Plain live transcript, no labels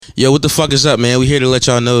Yo, what the fuck is up, man? We here to let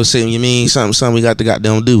y'all know something we got to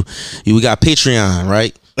goddamn do. We got Patreon,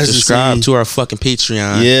 right? Subscribe to our fucking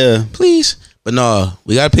Patreon. Yeah. Please. But no,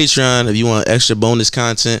 we got a Patreon. If you want extra bonus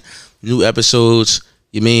content, new episodes,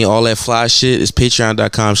 all that fly shit, it's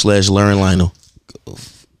patreon.com/LearnLionel.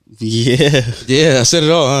 Yeah. Yeah, I said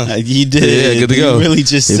it all, huh? You did. Yeah, good to go. You really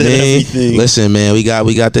just said everything. Listen, man, we got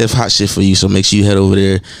that hot shit for you, so make sure you head over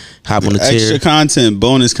there, hop on the tier. Extra content,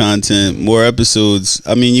 bonus content, more episodes.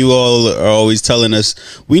 I mean, you all are always telling us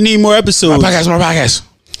we need more episodes. More podcasts.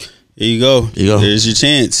 There you go. There's your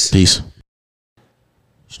chance. Peace.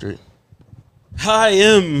 Straight. Hi,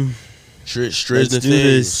 M. Let's do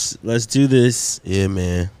this. Let's do this. Yeah,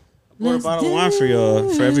 man. Pour a bottle of wine for y'all,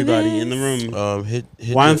 for everybody in the room. Hit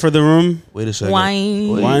wine for the room. Wait a second.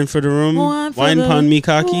 Wine for the room. Wine pon me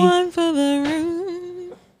cocky. Wine for the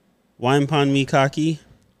room. Wine pon me cocky.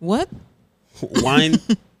 What? Wine.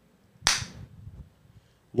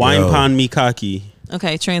 Wine pon me cocky.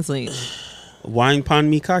 Okay, translate. Wine pon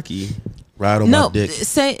me cocky. Ride on my dick.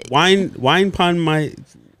 Say wine pon my.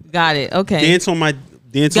 Got it. Okay. Dance on my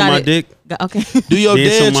dick. Okay. Do your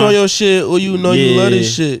dance on your shit, or you love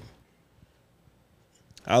this shit.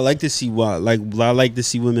 I like to see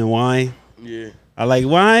women whine. Yeah. I like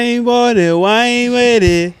wine, water, wine with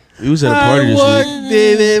it. We was at a party this week.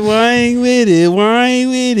 Baby, wine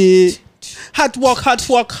with it. Hot walk. Ay.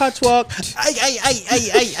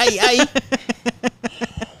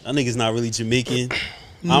 That nigga's not really Jamaican.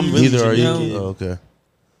 I'm really Neither Jamaican. are you. Oh, okay.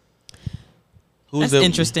 That's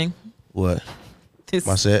interesting. What? This,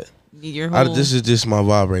 my set? Your whole... This is just my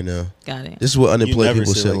vibe right now. Got it. This is what unemployed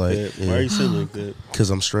people sit like. Yeah. Why are you saying like that? Because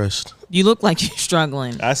I'm stressed. You look like you're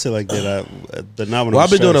struggling. I sit like that. But not when I've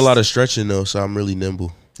been stressed. doing a lot of stretching though, so I'm really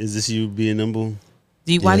nimble. Is this you being nimble?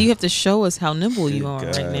 Why do you have to show us how nimble you are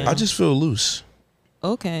right now? I just feel loose.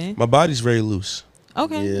 Okay. My body's very loose.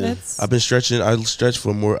 Okay. Yeah. That's... I've been stretching. I stretch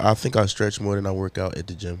for more. I think I stretch more than I work out at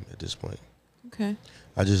the gym at this point. Okay.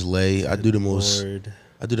 I just lay. I do the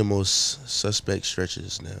most suspect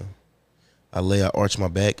stretches now. I arch my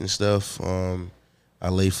back and stuff. I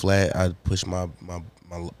lay flat. I push my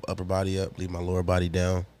upper body up, leave my lower body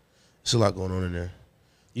down. There's a lot going on in there.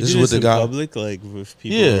 You this do this in public, like with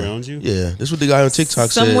people around you? Yeah. This is what the guy on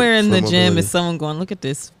TikTok said. Somewhere in the gym is someone going, look at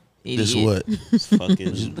this idiot. This what? This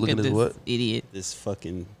fucking look at this what? Idiot. This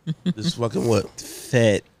fucking what?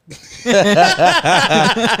 Fat. Hey,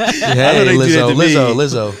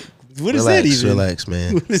 Lizzo. What is that even? Relax,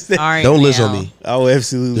 man. All right, don't Liz on me. I will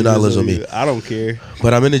absolutely do not Liz on me. I don't care.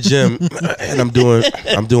 But I'm in the gym and I'm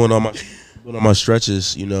doing all my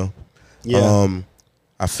stretches. Yeah.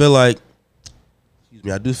 I feel like,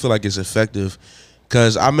 I do feel like it's effective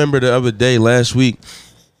because I remember the other day, last week,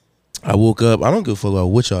 I woke up. I don't give a fuck about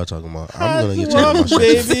what y'all talking about. I'm gonna get to my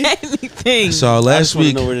stretches. So last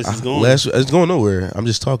week, it's going nowhere. I'm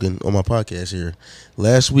just talking on my podcast here.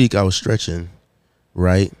 Last week I was stretching,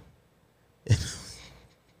 right?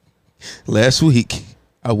 Last week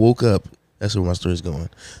I woke up. That's where my story's going.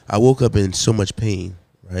 I woke up in so much pain,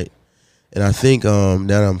 right? And I think now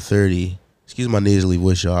that I'm 30, excuse my nasally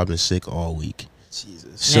voice, y'all. I've been sick all week.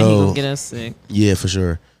 Jesus. So now he gonna get us sick. Yeah, for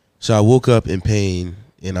sure. So I woke up in pain,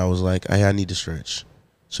 and I was like, I need to stretch.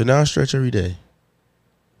 So now I stretch every day.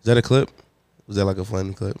 Is that a clip? Was that like a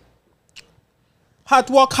fun clip? Hot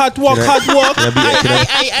walk. Can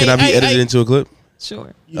I be edited into a clip?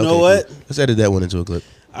 Sure. You know what? Cool. Let's edit that one into a clip.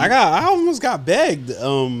 I almost got bagged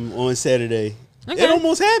on Saturday. Okay. It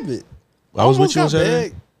almost happened. I was with you on Saturday?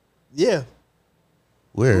 Bagged. Yeah.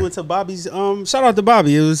 Where? We went to Bobby's. Shout out to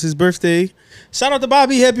Bobby. It was his birthday. Shout out to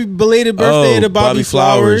Bobby. Happy belated birthday to Bobby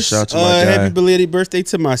Flowers. Shout out to my guy. Happy belated birthday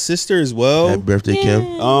to my sister as well. Happy birthday, Kim.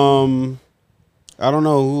 I don't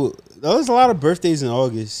know who. There was a lot of birthdays in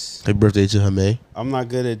August. Happy birthday to Hame. I'm not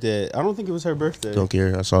good at that. I don't think it was her birthday. Don't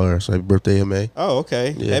care. I saw her. So happy birthday, Hame. Oh,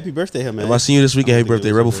 okay. Yeah. Happy birthday, Hame. If I see you this weekend, happy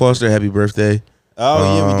birthday. Rebel Foster, happy birthday.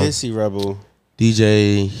 Oh, yeah, we did see Rebel.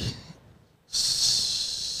 DJ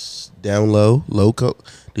Down Low.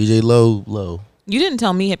 DJ Low. You didn't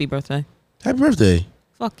tell me happy birthday. Happy birthday.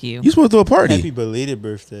 Fuck you. You supposed to throw a party. Happy belated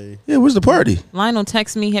birthday. Yeah, where's the party? Lionel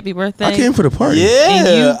text me happy birthday. I came for the party.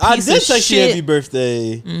 Yeah, I did text you happy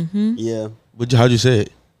birthday. Mm-hmm. Yeah. How'd you say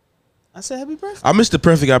it? I said happy birthday. I missed the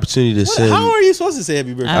perfect opportunity to send. How are you supposed to say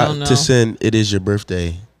happy birthday? I don't know. To send it is your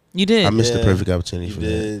birthday. You did. I missed the perfect opportunity for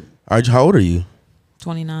did. that. How old are you?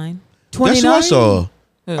 29. That's who I saw.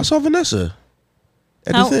 Who? I saw Vanessa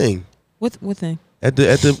at the thing. What thing? At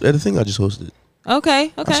the thing I just hosted.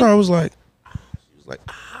 Okay. I saw her. I was like, she was like,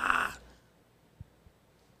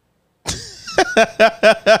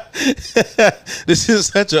 This is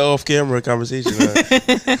such an off-camera conversation.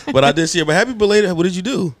 But I did see it. But happy belated. What did you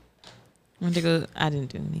do? Went to go. I didn't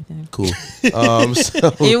do anything. Cool.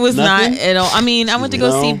 So It was Nothing? not at all. I mean, I went to go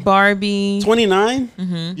No. see Barbie. 29?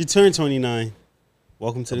 Mm-hmm. You turned 29.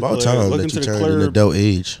 Welcome to the about club. time Welcome that to you the turned an club. adult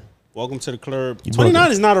age. Welcome to the club. You 29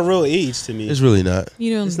 bugging. is not a real age to me. It's really not.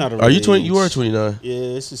 You know, It's not a real Are you 20? age. You are 29. Yeah,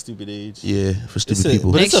 it's a stupid age. Yeah, for stupid a-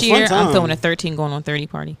 people. but it's next a fun year time. I'm throwing a 13 going on 30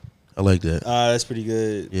 party. I like that. That's pretty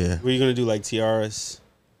good. Yeah. What are you going to do, like tiaras?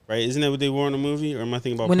 Right? Isn't that what they wore in the movie? Or am I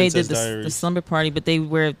thinking about When they Princess did Diaries? the slumber party, but they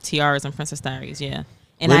wear tiaras and Princess Diaries. Yeah,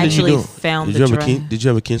 and When I did you actually do? found Did the you have a dress. Did you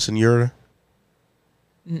have a quinceañera?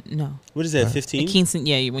 No, What is that, a 15?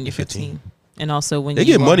 quinceañera. Yeah, when you're 15, and also when They you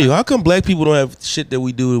get money. How come black people don't have shit that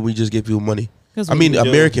we do and we just give people money? 'Cause I we mean, do.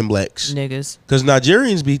 American blacks. niggas. Because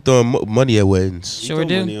Nigerians be throwing money at weddings. You Sure throw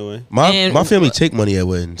do. money away. And My family take money at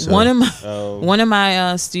weddings. So. One of my Oh. One of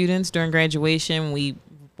my students during graduation, we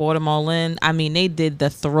brought them all in. I mean, they did the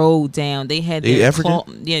throw down. They had They their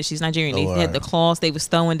African? yeah, she's Nigerian. Oh, They all had right. the cloths. They was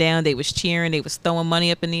throwing down. They was cheering. They was throwing money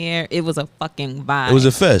up in the air. It was a fucking vibe. It was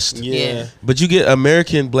a fest. Yeah. Yeah. But you get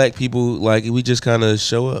American black people, like, we just kind of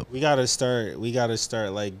show up. We gotta start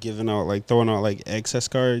like giving out, like throwing out like access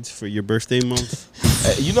cards for your birthday month.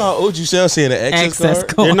 You know how old you sound saying an access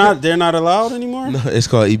card? They're not allowed anymore? No, it's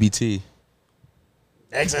called EBT.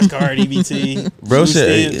 Access card, EBT. Bro food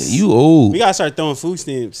said, stamps. you old. We gotta start throwing food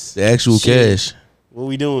stamps. The actual Shit. cash. What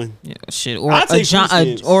we doing? Yeah, shit, or I'll a, take food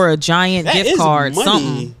stamps. or a giant That gift is card, money.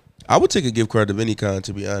 something. I would take a gift card of any kind,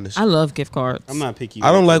 to be honest. I love gift cards. I'm not picky.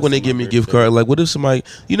 I don't like when it they comes to give my me a gift birthday. card. Like, what if somebody,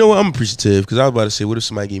 you know what? I'm appreciative because I was about to say, what if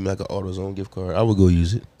somebody gave me like an AutoZone gift card? I would go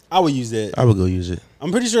use it. I would use that. I would go use it.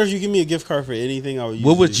 I'm pretty sure if you give me a gift card for anything, I would use it.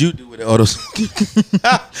 What would you do with an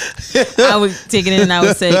AutoZone? I would take it in and I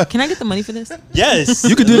would say, "Can I get the money for this?" Yes.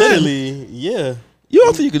 You could do that? literally, yeah. You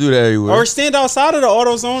don't think you could do that everywhere? Or stand outside of the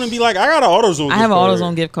AutoZone and be like, I got an AutoZone I gift have an card.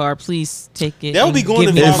 AutoZone gift card. Please take it. That would and be going give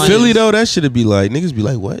to me in the Valentine's. money. Philly though, that should be like niggas be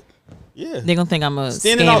like, what? Yeah. They're gonna think I'm a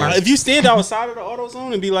Standing scammer. out, if you stand outside of the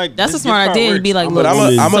AutoZone and be like, That's a this smart gift card idea. You'd be works, like, I'm look,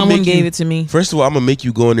 gonna- I'ma someone make gave you- it to me. First of all, I'm gonna make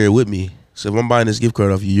you go in there with me. So if I'm buying this gift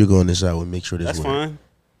card off you, you're going this out and make sure this That's works. fine.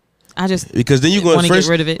 I just Because then you going wanna get first.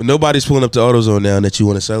 rid of it. Nobody's pulling up to AutoZone now that you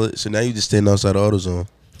want to sell it. So now you just standing outside of AutoZone,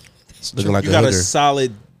 looking like You a got a hooker.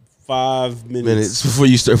 solid 5 minutes.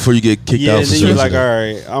 Minutes before you get kicked Yeah, out. and For then you're like, all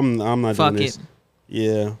soliciting. right, I'm not fuck doing this. it.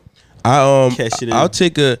 Yeah. Cash it in. I'll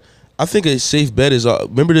take I think a safe bet is.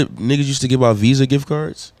 Remember the niggas used to give out Visa gift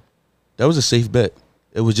cards. That was a safe bet.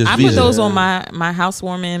 It was just I Visa. put those on my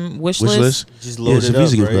housewarming wish Wish list. list. Just Yeah, load it's it a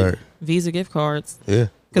Visa up, gift right? card. Visa gift cards. Yeah,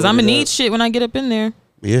 Because Load I'm it gonna need up. shit when I get up in there.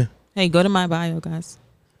 yeah. Hey, go to my bio, guys.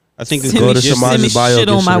 I think Send it's Go me to shit- Shamaza's send me bio, shit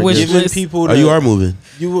give on my shit wish again. giving list. people. Oh, you are moving.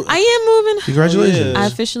 You. I am moving. Congratulations. I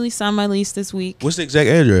officially signed my lease this week. What's the exact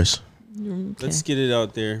address? Okay. Let's get it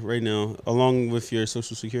out there right now, along with your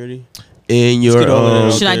social security. And your get all of that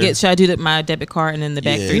out Should I there. Should I do my debit card and then the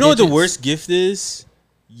back Yeah. three? You know what the digits? worst gift is?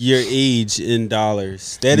 Your age in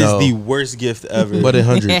dollars. That No. is the worst gift ever. but in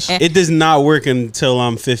hundreds. It does not work until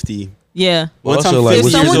I'm 50. Yeah. Once Also, I'm like, 50 If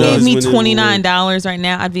what's someone your gave dollars me when it will work. $29 right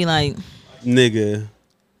now, I'd be like, Nigga,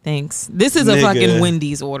 thanks. This is a Nigga. fucking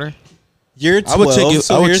Wendy's order. you're I would 12, take it-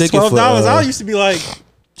 so I would here's take it for, $12. I used to be like,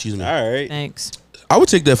 Excuse me. all right, Thanks. I would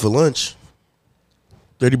take that for lunch.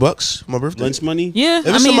 $30 for my birthday. lunch money. Yeah. If I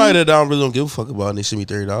it's mean, somebody that I don't really don't give a fuck about and they send me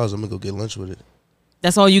 $30, I'm gonna go get lunch with it.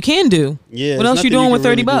 that's all you can do. Yeah. What there's else you nothing doing can with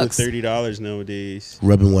really do $30? $30 nowadays.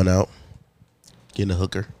 Rubbing one out. Getting a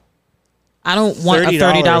hooker. I don't want a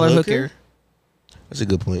 $30 hooker. That's a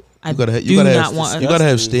good point. I You gotta do have not want a- you gotta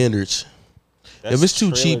have Disgusting. standards. That's If it's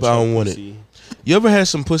too trailer cheap, I don't truck want it. pussy. You ever had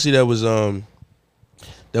some pussy that was a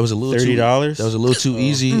little $30? That was a little too Oh.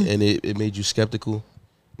 easy and it made you skeptical.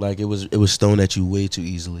 Like it was stoned at you way too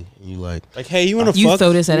easily. And you like, Like, hey, you want to You fuck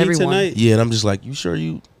throw this at me everyone. tonight? yeah, and I'm just like, you sure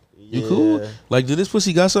you cool? Like, do this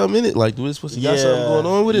pussy got something in it? Like, do this pussy got something Yeah. going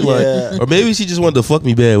on with it? Yeah. Like, or maybe she just wanted to fuck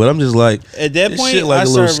me bad, but I'm just like, At that this point, shit like I a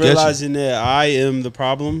little started sketchy. realizing that I am the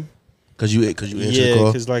problem. cause you answered the Yeah, call.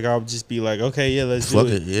 because like I'll just be like, okay, yeah, let's Fuck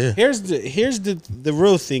do it, yeah. Here's the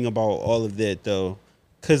real thing about all of that though,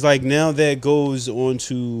 because like now that goes on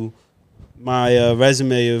to my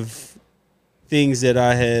resume of things that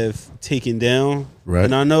I have taken down. Right.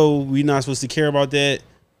 And I know we're not supposed to care about that,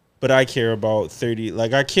 but I care about 30.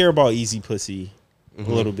 Like I care about easy pussy a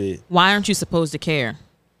little bit. Why aren't you supposed to care?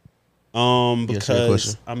 Yes, that Because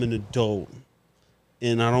question. I'm an adult.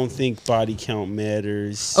 And I don't think body count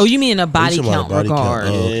matters. Oh, you mean a body talking about count body count. regard?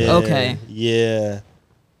 Oh, okay. Yeah, Okay. Yeah.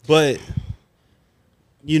 But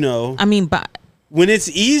you know, I mean, when it's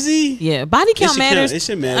easy, yeah, body count should count. matters. It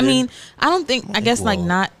should I matter. mean, I don't think. I guess like Well.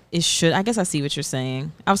 not it should. I guess I see what you're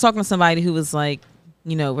saying. I was talking to somebody who was like,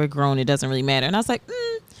 we're grown. It doesn't really matter. And I was like,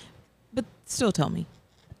 but still tell me.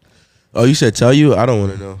 Oh, you said tell you? I don't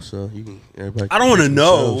want to know. So you can. Everybody. I don't want to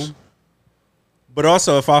know. But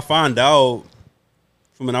also, if I find out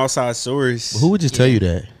from an outside source, Who would just tell you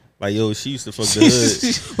that? like, yo, she used to fuck the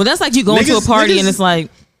hood. Well, that's like you going to a party and it's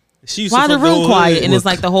like, She used why to the fuck room whole quiet? hood. And it's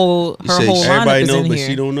like her whole lineup Everybody is know, in but here.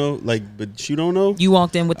 she don't know. Like, but you don't know. You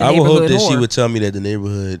walked in with the I would neighborhood hope that whore. she would tell me that the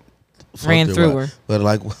neighborhood Ran fucked through why- her. But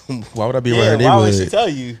like, why would I be around Yeah, her why neighborhood? would she tell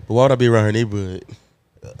you? But why would I be around her neighborhood?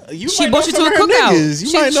 You She might brought know you to some a of her cookout. niggas. You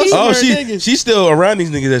She- might know she- some Oh, of her niggas. she's still around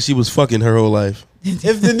these niggas that she was fucking her whole life.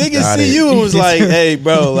 If the niggas Got see it. you and was like, hey,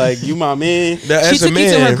 bro, like, you my man. Now, She as a took you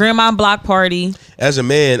to her man, grandma block party. as a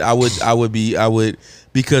man, I would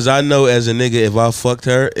because I know as a nigga if I fucked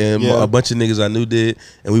her and Yeah. a bunch of niggas I knew did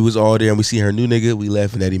and we was all there and we see her new nigga, we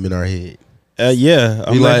laughing at him in our head. Yeah.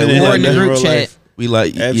 I'm We like- laughing we at like him the in group real chat. life. We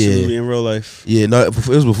like Absolutely yeah, in real life. yeah. No, it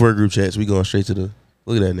was before group chats. We going straight to the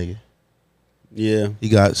look at that nigga. Yeah. He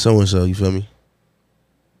got so and so. You feel me?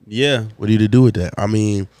 Yeah. What do you to do with that? I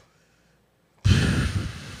mean,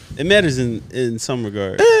 It matters in some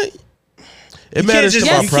regard. it matters to you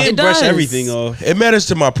my can't pride. it brush does. everything off. It matters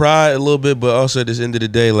to my pride a little bit, but also at this end of the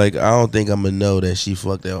day, like I don't think I'm gonna know that she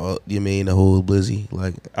fucked that. You mean the whole blizzy?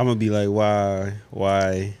 Like, I'm gonna be like,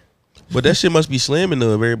 why? but that shit must be slamming though.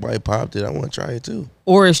 If everybody popped it, I want to try it too.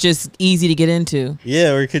 Or it's just easy to get into.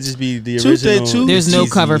 Yeah, or it could just be the Two original. thing, two- There's no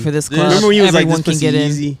easy. cover for this club. Remember when you was like, Everyone this can pussy get in.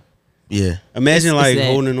 easy? Yeah, Imagine It's like that.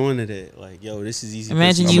 holding on to that. Like, yo, this is easy.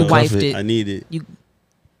 Imagine pussy. you I'm a wifed cuff it. I need it.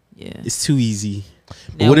 Yeah. It's too easy.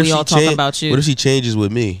 But Now we all talking about you. What if she changes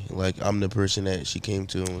with me? Like I'm the person that she came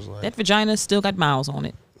to and was like, That vagina still got miles on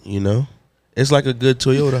it. you know, it's like a good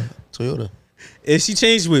Toyota. If she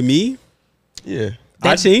changed with me, Yeah,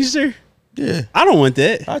 I changed her. yeah. I don't want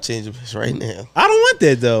that. I'll change it right now. I don't want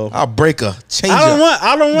that though. I'll break her. Change I don't her.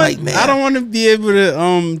 want. Right now. I don't want to be able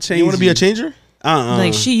to change. You want to be a changer?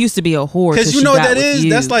 Like she used to be a whore. Because till you know she what got that with is? you.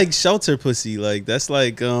 That's like shelter pussy. Like that's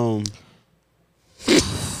like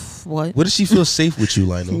what? What does she feel safe with you,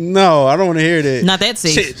 Lionel? No, I don't want to hear that. Not that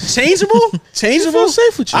safe. Changeable? Changeable? feel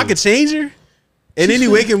safe with you. I could change her in any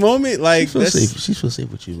waking moment. She Like feels that's safe. She feels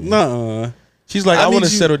safe with you. Man. no. She's like, I I, want need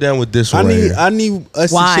to you- settle down with this I one. right need here. I need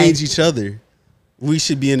us Why? to change each other. We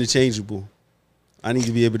should be interchangeable. I need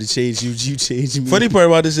to be able to change you. You change me. Funny part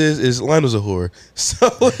about this is Lionel's a whore. So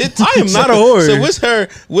I am not a whore. So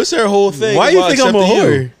what's her whole thing? Why you about think I'm a accepting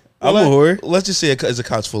whore? you? I'm Well, a whore. Let's just say it's a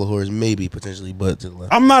couch full of whores, maybe potentially, but to the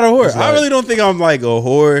left. I'm not a whore. It's I like- really don't think I'm like a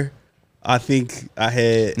whore. I think I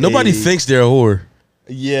had Nobody thinks they're a whore.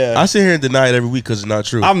 Yeah. I sit here and deny it every week because it's not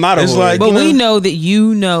true. I'm not a It's whore. like, But you know, we know that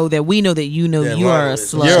you know that we know that you know Yeah, you are a Lionel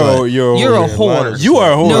is a slut. slut. You're a You're a whore. whore. Lionel's You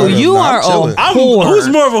are a whore. No, you I'm are a chilling. whore. Who's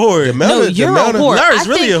more of a whore? The No, amount- you're a the amount of- whore. Larry's I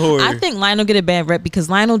really think, a whore. I think Lionel get a bad rep because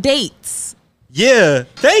Lionel dates. Yeah.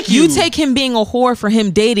 Thank you. You take him being a whore for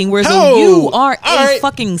him dating, whereas Oh, you are all a right.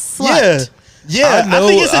 fucking slut. Yeah. Yeah. I,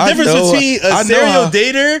 think it's the difference between a serial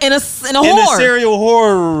dater And a and a whore. serial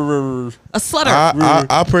whore. A slutter.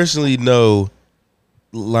 I personally know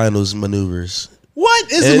Lionel's maneuvers.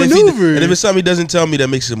 What is And a if he- maneuver? and if it's something he doesn't tell me, that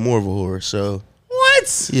makes him more of a whore. So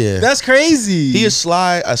what? Yeah. That's crazy. he is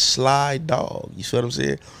a sly dog. You feel what I'm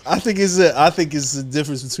saying? I think it's the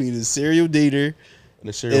difference between a serial dater And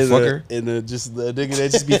a serial fucker. and just a nigga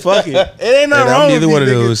that just be fucking. It ain't nothing And wrong I'm neither with one of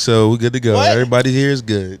these niggas. those, so we're good to go. What? Everybody here is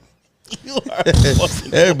good. You are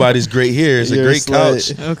fucking. Everybody's great here. It's a You're a great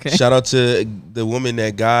slut. couch. Okay. Shout out to the woman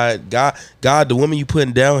that God, the woman you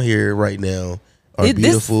putting down here right now are This-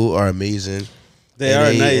 beautiful, are amazing. They And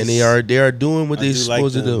are nice. and they are doing what I they're do like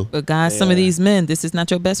supposed to them. do. But guys, some of Yeah. these men, this is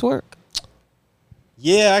not your best work.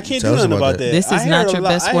 Yeah, I can't Tell do us nothing about about that. that. This is I not heard a your lot-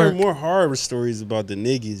 best I work. heard more horror stories about the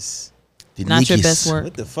niggas. The Not your Nikis best work.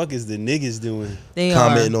 What the fuck is the niggas doing? They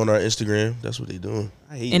commenting are, on our Instagram. That's what they're doing.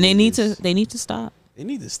 I hate and they need niggas. to. They need to stop. They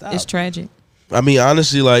need to stop. It's tragic. I mean,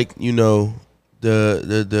 honestly, like, you know,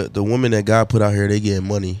 the woman that God put out here, they getting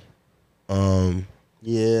money.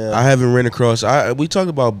 Yeah. I haven't ran across. We talked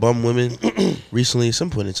about bum women recently. At some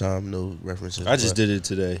point in time, no references. I just but- did it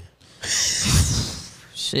today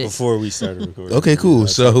Shit. before we started recording. Okay, cool. I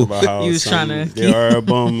So- talked about how You was some- trying to- There are a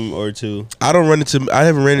bum or two. I haven't ran into a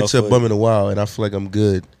Hopefully. bum in a while, and I feel like I'm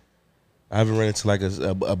good. I haven't run into like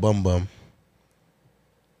a bum.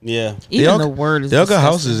 Yeah. Even all- the word is. They all got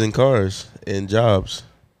disgusting. houses and cars and jobs.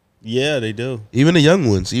 Yeah, they do. Even the young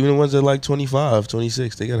ones, even the ones that are like 25,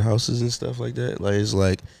 26, they got houses and stuff like that. Like it's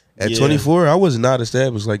like at Yeah. 24, I was not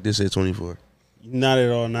established like this at 24. Not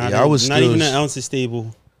at all. Not, Yeah, I was not still- even an ounce of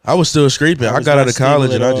stable. I was still scraping. I I was got not out of college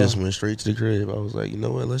stable and at I all. just went straight to the crib. I was like, you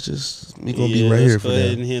know what? We gonna be Yeah, right let's here go for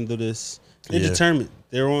ahead that. and handle this. They're Yeah. determined.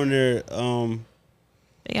 They're on their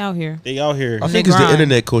They out here. They out here. I think it's the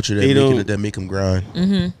internet culture that make them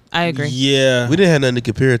grind. I agree. Yeah. We didn't have nothing to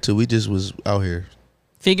compare it to. We just was out here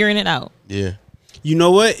figuring it out. Yeah. You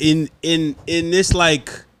know what? In this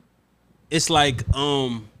like, it's like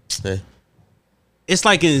Hey. it's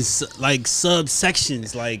like in like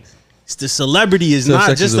subsections. Like the celebrity is not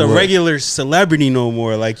Subsections just of a what? regular celebrity no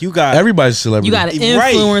more. Like you got Everybody's a celebrity. You got an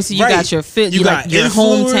Right, influencer. You right. got your fit. You You got got your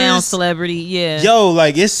hometown influencers. celebrity. Yeah. Yo,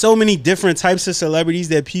 like it's so many different types of celebrities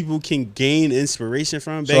that people can gain inspiration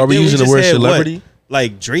from. So are we then, using the just word had, what, celebrity?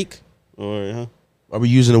 like Drake, or Are we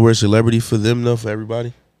using the word celebrity for them though? For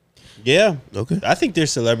everybody? yeah, Okay. I think they're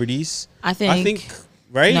celebrities. I think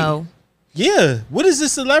right. no. Yeah. What is a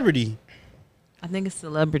celebrity? I think a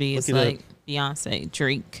celebrity is Look it up. like Beyonce,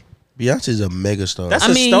 Drake. Beyonce's a megastar. That's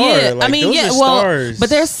I a mean, star. yeah. Like, I mean, those yeah. are Well, stars. but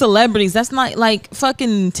they're celebrities. That's not like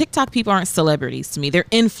fucking TikTok people aren't celebrities to me. They're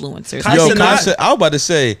influencers. Kai Yo, Cenat- I was about to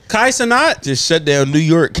say, Kai Cenat. just shut down New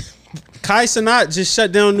York. Kai Cenat just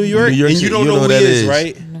shut down New York, New York and you City, don't you know know who who he that is, is.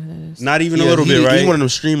 right? Not even a little he, bit, right? He one of them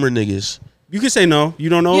streamer niggas. You can say no. You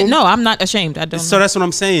don't know. Yeah, him? no, I'm not ashamed. I don't. So know. that's what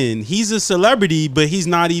I'm saying. He's a celebrity, but he's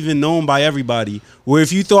not even known by everybody. Where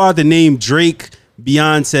if you throw out the name Drake,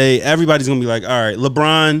 Beyonce, everybody's gonna be like, all right,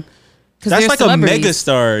 LeBron. 'Cause That's they're like celebrities. a mega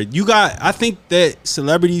star. You got. I think that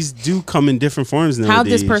celebrities do come in different forms nowadays. How'd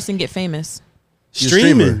this person get famous? He's a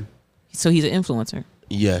streamer. Streaming? So he's an influencer.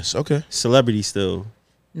 Yes. Okay. Celebrity still.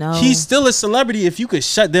 No, He's still a celebrity if you could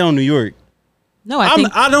shut down New York. no. I think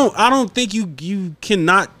I don't think you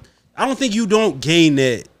cannot. I don't think you don't gain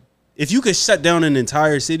that. If you could shut down an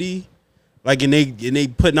entire city, like and they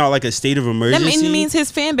putting out like a state of that emergency. means his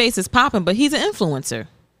fan base is popping, but he's an influencer.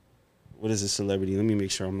 What is a celebrity? Let me make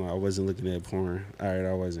sure I wasn't looking at porn. All right,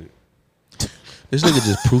 I wasn't. This nigga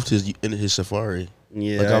just proved his safari.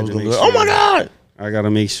 Yeah, Like I I had was to gonna make go, oh my sure. god. I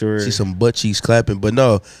gotta make sure. See some butt cheeks clapping, but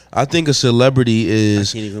no, I think a celebrity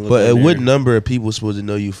is. I can't even look But on what there. number of people supposed to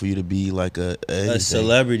know you for you to be like a anything? A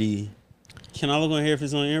celebrity. Can I look on here if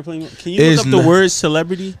it's on airplane? Can you Is look up the Na- word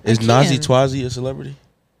celebrity? Is I Nazi can. Twazi a celebrity?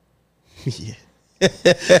 Yeah.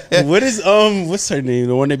 What is what's her name?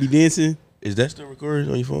 The one that be dancing? Is that still recorded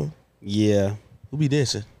on your phone? Yeah. Who be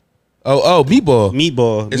dancing? Oh, Meatball.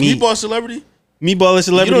 Meatball. Is Meatball a celebrity? Meatball is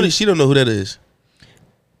celebrity? She don't know who that is.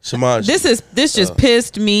 Samaj. This just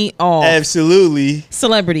pissed me off. Absolutely.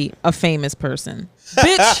 Celebrity, a famous person.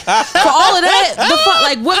 Bitch, for all of that,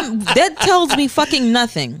 like what that tells me fucking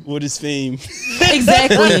nothing. What is fame?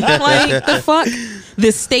 Exactly. Like the fuck?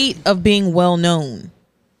 The state of being well known.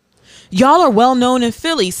 Y'all are well known in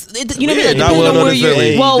Philly. You know what I mean? Yeah, not Depending well on known where in you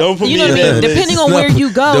Philly. Don't well, put you me know what I in mean? that Depending list. on where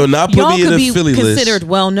you go, Do not put y'all me in could the be Philly list. considered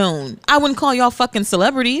well known. I wouldn't call y'all fucking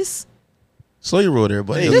celebrities. Slow your roll there,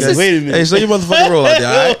 buddy. Hey, okay? wait a minute. Hey, slow your motherfucking roll out there,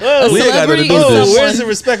 all right? We ain't got nothing to do with celebrity is this. someone- Where's the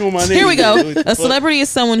respect on my name? Here we go. What the A fuck? celebrity is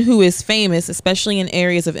someone who is famous, especially in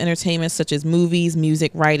areas of entertainment such as movies,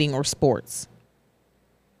 music, writing, or sports.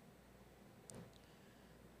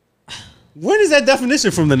 When is that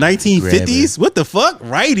definition from the 1950s? What the fuck?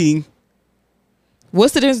 Writing.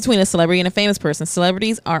 What's the difference between a celebrity and a famous person?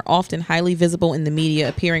 Celebrities are often highly visible in the media,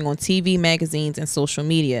 appearing on TV, magazines, and social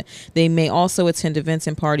media. They may also attend events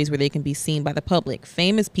and parties where they can be seen by the public.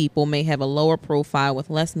 Famous people may have a lower profile with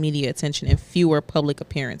less media attention and fewer public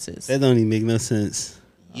appearances. That don't even make no sense.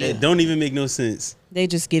 That don't even make no sense. They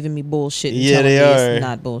just giving me bullshit and Yeah, telling they me are. it's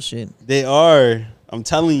not bullshit. They are. I'm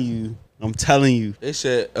telling you. I'm telling you. They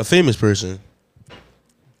said a famous person.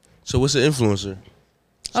 So what's an influencer?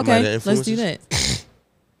 Somebody Okay, that let's do influences? that.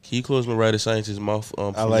 Can you close my writer scientist's mouth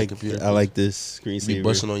from I the like computer? I like this screensaver. Be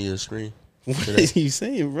busting on your screen. What are you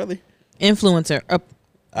saying, brother? Influencer.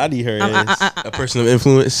 I need her ass. A person of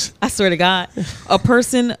influence. I swear to God, a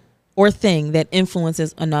person or thing that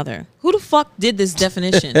influences another. Who the fuck did this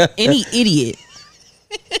definition? Any idiot.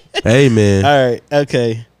 Hey man. All right.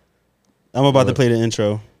 Okay. I'm about to play the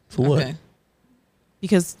intro. For what? Okay.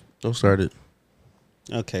 Because Don't start it.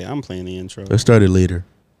 Okay, I'm playing the intro. Let's start it later.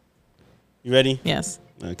 You ready? yes.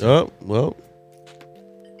 Okay. Oh, well.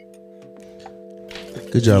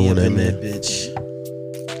 Good job on that, man. bitch.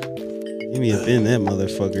 Give me a bin, that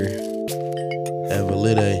motherfucker. Have a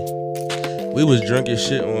lit day. We was drunk as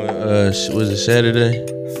shit on was it Saturday?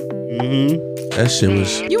 Mm-hmm. That shit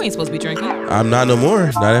was. You ain't supposed to be drinking. I'm not no more.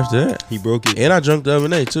 Not after that. He broke it. And I drunk the other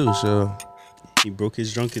day too. So He broke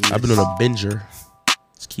his drunkenness. I've been on a binger.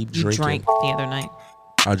 Just keep You drinking. drank the other night.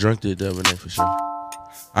 I drank it the other night for sure.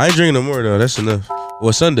 I ain't drinking no more though. That's enough.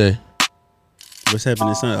 Well, Sunday. What's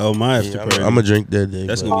happening, son? Oh, my after Yeah, party. I'm gonna drink that day.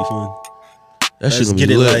 That's but gonna be fun. That shit Let's gonna get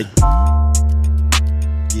be it lit. like.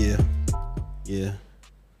 Yeah. Yeah.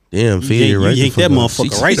 Damn, faded right. You yank that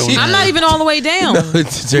motherfucker right on. I'm not even all the way down.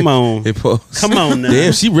 Come on. Come on now.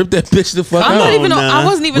 Damn, she ripped that bitch the fuck I'm out. not even. Nah. I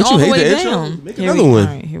wasn't even What, all you the hate way the intro? down. Make another one.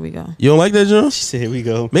 All right, here we go. You don't like that, John? She said, "Here we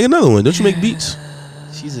go." Make another one. Don't you make beats?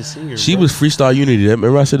 She's a singer. She bro. was Freestyle Unity.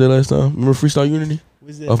 Remember I said that last time? Remember Freestyle Unity?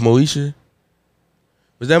 What's that? Of Moesha?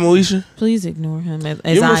 Was that Moesha? Please ignore him as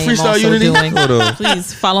You remember I am Freestyle also Unity? doing. Hold on.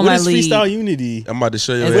 Please follow What my is lead. Freestyle Unity? I'm about to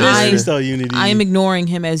show you. As What I- is Freestyle Unity? I am ignoring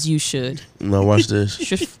him as you should. Now watch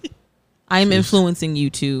this. I am influencing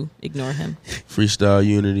you to ignore him. Freestyle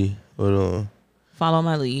Unity. Hold on. Follow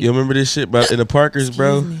my lead. You remember this shit about in the Parkers,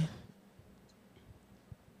 bro? Excuse me.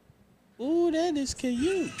 Ooh, that is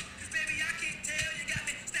cute.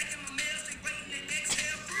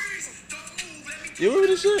 You remember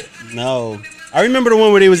this shit? No, I remember the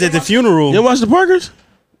one where they was at the funeral. You ever watch the Parkers?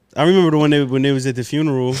 I remember the one when they was at the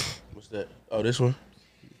funeral. What's that? Oh, this one.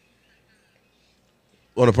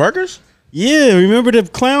 On the Parkers? Yeah, remember the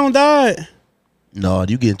clown died. No,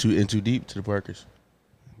 you getting too deep to the Parkers.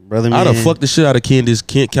 Brother, man. I'd have fucked the shit out of Candace.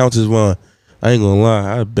 Can't count as one. I ain't gonna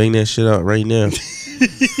lie. I'd bang that shit out right now. Cause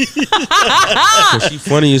she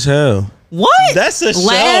funny as hell. What? That's a show.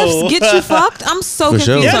 Laughs get you fucked? I'm so For confused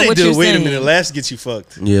sure. Yeah, on they what do. you're Wait saying. a minute. Laughs get you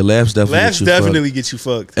fucked. Yeah, laughs definitely. Laughs get you definitely fucked. get you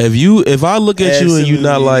fucked. If I look at you and you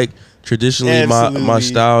not Absolutely. like traditionally my Absolutely.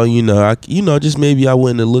 style, just maybe I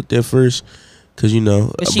wouldn't have looked at first, cause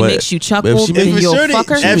But she makes you chuckle, if she then makes- you'll Shorty- fuck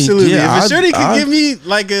her. Absolutely. Yeah, if a shorty could I- give me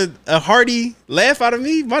like a hearty laugh out of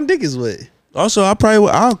me, my dick is wet. Also, I'll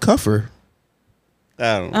cuff her.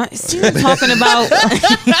 I don't know. See what I'm talking about?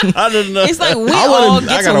 I don't know. It's like we I all wanna- I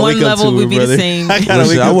get to gotta one wake up level, to we it, be the brother. same. I gotta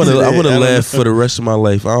Listen, wake I up want to to that. I don't laugh know. for the rest of my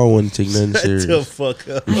life. I don't want to take nothing Shut the serious. fuck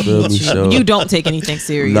up. You feel me? So You don't take anything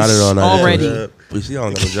serious. not at all. Not Already. At all. You see, I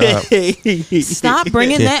don't got no job. Stop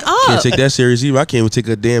bringing that Can't up. take that serious either. I can't even take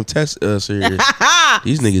a damn test serious.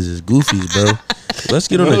 These niggas is goofies, bro. Let's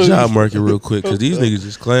get on the job market real quick because these niggas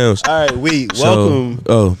is clowns. All right, wait. So,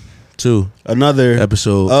 Welcome to another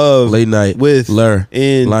episode of Late Night with Lur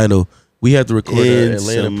and Lionel. We have to record and an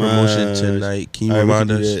Atlanta promotion Samaj. tonight. Can you All right, we remind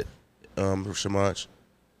can do us, that. Samaj?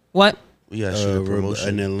 What? We gotta shoot a promotion.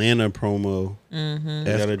 An Atlanta promo. Mm-hmm.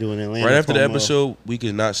 We gotta do an Atlanta Right after the promo. episode, we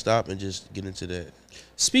can not stop and just get into that.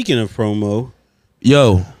 Speaking of promo,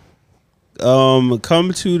 Yo,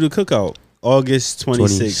 come to the cookout August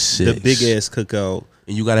 26th. The 26th. big ass cookout.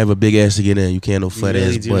 and you gotta have a big ass to get in. You can't no flat You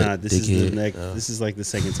really ass do butt. not. This is the dickhead. this is like the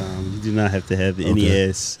second time. You do not have to have any Okay.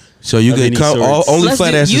 ass. So you of can any come. sorts. Only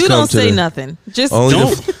flat asses You come don't to say the, nothing. Just Only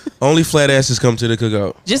Don't. only flat asses come to the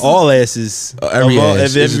cookout. just All asses. Every Of all-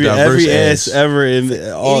 ass. If It's a diverse every ass ass. ever.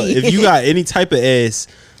 If you got any type of ass,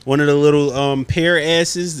 one of the little pear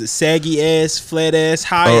asses, the saggy ass, flat ass,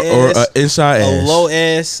 high Or ass, inside a ass, low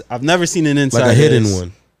ass. I've never seen an inside like a hidden ass.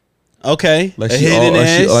 one, Okay, like a she hidden all,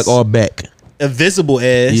 ass, she, like all back. a visible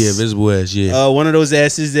ass. Yeah, visible ass. Yeah, One of those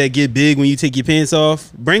asses that get big when you take your pants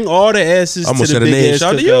off. Bring all the asses almost to the said a big name. ass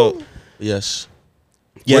Shout out to cookout. you. Yes.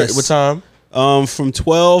 Yes. What time? From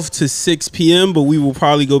 12 to 6 p.m., but we will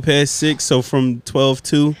probably go past 6. So from 12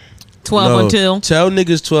 to 12 No, until. Tell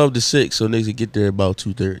niggas 12 to 6, so niggas can get there about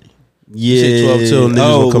 2:30 yeah. 12 till niggas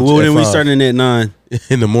oh, will come well to then we F5. starting at 9.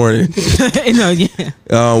 in the morning. No, yeah. The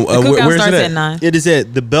cookout Where's starts it at 9. It is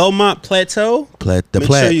at the Belmont Plateau. The Make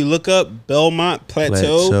plat. sure you look up Belmont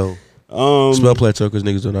Plateau. Spell plateau because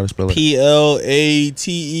niggas don't know how to spell it.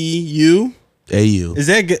 PLATEU. AU. Is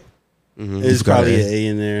that good? Mhm. There's It's got probably an an A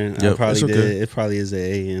in there. I Yep, probably it's okay. did. It probably is an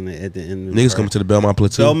A in it at the end. Of the Niggas part. coming to the Belmont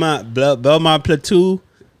Plateau. Belmont Plateau.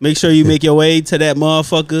 Make sure you make your way to that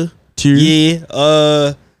motherfucker. Tier.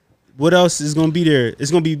 Yeah. What else is gonna be there?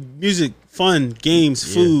 It's gonna be music, fun, games,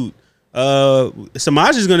 food.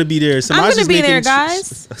 Samaj is gonna be there. I'm Samaj going to is be making- there,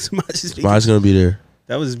 guys. Samaj is making- Mine's gonna be there.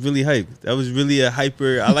 That was really hype. That was really a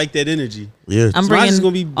hyper. I like that energy. Yeah. I'm Samaj is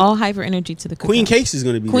bringing gonna be- all hyper energy to the cookout. Queen Cakes is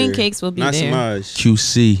gonna be Queen there. Cakes will be not there. Samaj.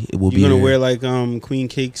 QC. It will You be gonna there. wear like Queen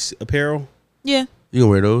Cakes apparel? Yeah. You gonna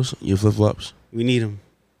wear those? Your flip flops. We need them.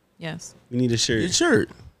 Yes. We need a Your shirt. shirt.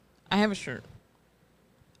 I have a shirt.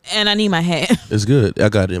 And I need my hat. It's good. I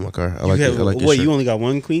got it in my car. I like You it. have- I like your what? shirt. You only got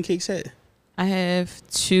one Queen Cakes hat? I have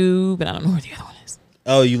 2, but I don't know where the other one is.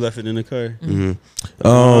 Oh, you left it in the car. Mhm.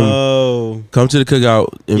 Oh, Come to the cookout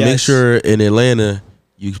and make Yes. sure in Atlanta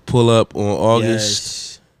you pull up on August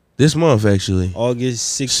yes. this month actually.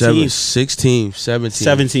 August 16th, 16th. 17th.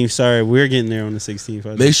 17th. Sorry, we're getting there on the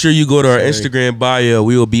 16th. Make sure you go to our Sorry. Instagram bio.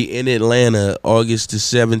 We will be in Atlanta August the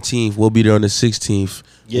 17th. We'll be there on the 16th.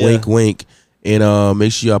 Yeah. Wink, wink. And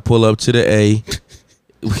make sure y'all pull up to the A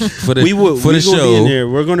for the we will. for we the will be in show. there.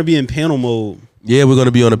 We're going to be in panel mode. Yeah, we're gonna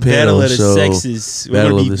be on a panel. Battle of the so sexes. We're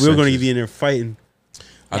Battle going of to the be. We're going to sexes. be in there fighting.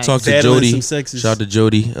 I talked to Battling Jody. some sexes. Shout out to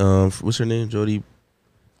Jody. What's her name? Jody.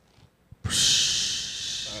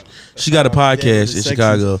 She got a podcast in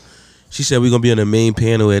Chicago. She said we're gonna be on the main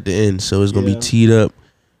panel at the end, so it's gonna be teed up.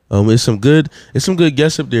 It's some good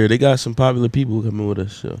guests up there. They got some popular people coming with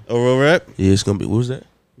us. So. Oh, real rap? Yeah, it's gonna be. What was that?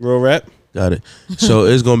 Real rap. Got it. So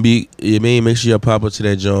it's gonna be. Make sure y'all pop up to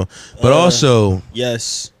that joint. But also,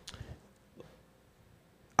 yes,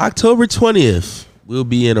 October 20th, we'll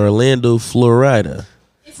be in Orlando, Florida.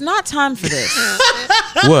 It's not time for this.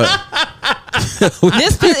 What?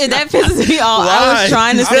 That pisses me off. Why? I was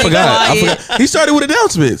trying to stay I quiet. forgot. He started with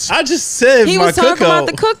announcements. I just said He my was talking cookout. about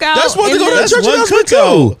the cookout. That's one to go to the That's church one announcement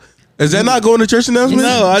cookout. too. Is that not going to church announcement?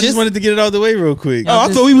 No, I just Just- wanted to get it out the way real quick. Oh, I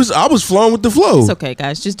thought I was flowing with the flow. It's okay,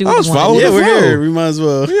 guys. Just do I what was you want. following Yeah, the we're flow. here. We might as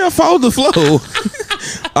well. Yeah, follow the flow.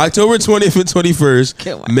 October 20th and 21st.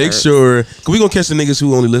 Kill my Make nerves. sure, cause we gonna catch the niggas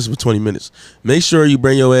who only listen for 20 minutes. Make sure you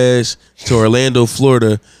bring your ass to Orlando,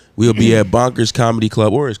 Florida. We'll be at Bonkers Comedy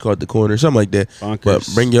Club, or it's called The Corner, something like that.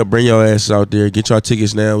 Bonkers. But bring your asses out there. Get y'all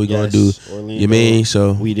tickets now. We gonna do. Orlando. You mean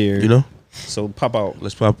so? We there. You know. So pop out.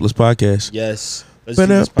 Let's podcast. Yes. Let's do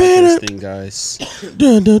this podcast thing, guys.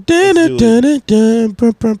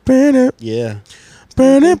 Yeah.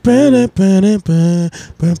 I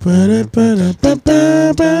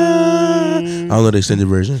don't know the extended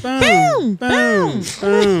version. Boom, boom,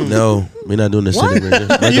 boom. No, we're not doing the extended version.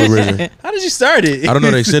 Regular version. How did you start it? I don't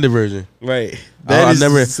know the extended version. Right. I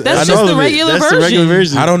never- That's just the regular That's the regular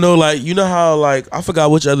version. I don't know, like, you know how, like, I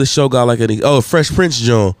forgot which other show got like a Fresh Prince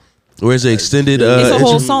John, where it's an extended. It's a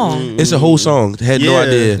whole song. It's a whole song. Had no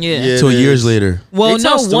idea. Yeah. Until it years is. later. Well, They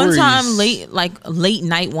no, tell one stories. time late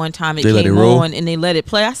night one time it They let came it roll? on and they let it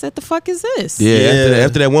play. I said, the fuck is this? Yeah. Yeah.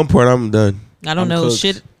 After that one part, I'm done. I don't I'm know cooked.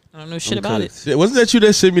 shit. I don't know shit I'm about cooked. it. Wasn't that you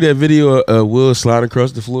that sent me that video of Will sliding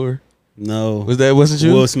across the floor? No. Wasn't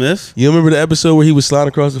you? Will Smith? You remember the episode where he was sliding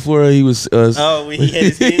across the floor? He was. Oh, when he had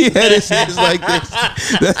his he hands. had his hands like this.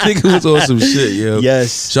 That nigga was on some shit, yo.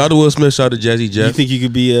 Yes. Shout out to Will Smith. Shout out to Jazzy You Jeff. think you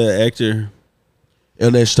could be an actor?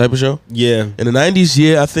 On that type of show Yeah. in the 90s,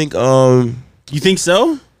 yeah, I think. You think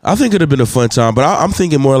so? I think it'd have been a fun time, but I'm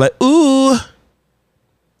thinking more like, ooh.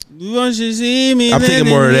 You want you to see me? I'm thinking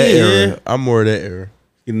more of that Yeah. era. I'm more of that era.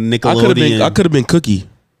 Nickelodeon. I could have been Cookie.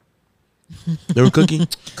 Remember Cookie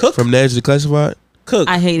Cook. from Nash the Classified? Cook.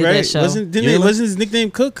 I hated that show. Wasn't You ain't wasn't his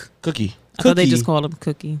nickname Cook? Cookie. I thought they Cookie. just called him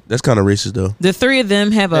Cookie. That's kind of racist though. The three of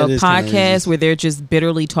them have a That is kinda podcast racist. where they're just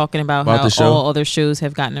bitterly talking about About how the show? all other shows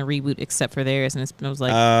have gotten a reboot except for theirs, and it was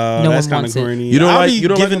like, No no that's one kind wants of it. corny. You don't I'll like be you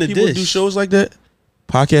don't like giving when a people dish. do shows like that,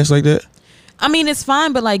 podcasts like that. I mean, it's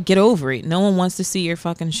fine, but like, get over it. No one wants to see your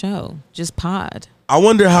fucking show. Just pod. I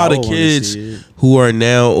wonder how I the wanna kids see it. who are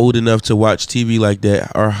now old enough to watch TV like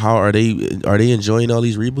that, or how are they enjoying all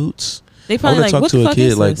these reboots? They I probably want to like, talk what to the a fuck kid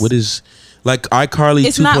is like, this? what is like iCarly 2.0?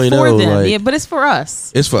 It's not for them, like, yeah, but it's for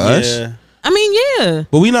us. it's for us. Yeah. I mean, yeah,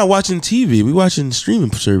 But we not watching TV. We watching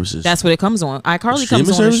streaming services. that's what it comes on. iCarly Streaming comes on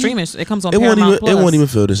the services? streaming. It comes on it won't Paramount even Plus. it won't even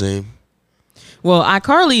feel the same. Well,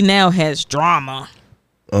 iCarly now has drama.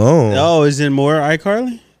 Oh, Oh, is it more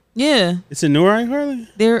iCarly? Yeah, It's a newer iCarly?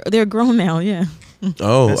 they're grown now. Yeah.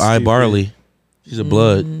 oh, That's I stupid. Barley. She's a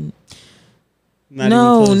blood. Not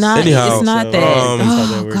No, even close. not. Anyhow, it's not so, that. that's how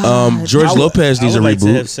that Oh, works. God. George Lopez needs I a would like to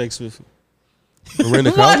have reboot. sex with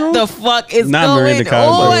Miranda What Cosgrove? the fuck is not going Miranda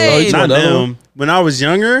Cosgrove. on? Oh, you Not want that them. When I was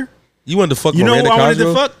younger, You wanted to fuck you know who Miranda I wanted to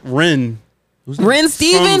Cosgrove? fuck? Ren. Ren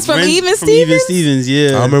Stevens from Even From Even Stevens. Stevens, I yeah.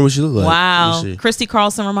 don't remember what she looked like. Wow, Let me see. Christy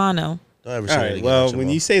Carlson Romano. Don't ever All say that right. again, Well, Jamal. when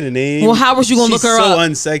you say the name, Well, how was you gonna she's look her so up?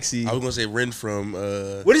 unsexy. I was gonna say Ren from.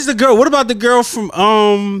 What is the girl? What about the girl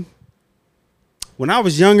from When I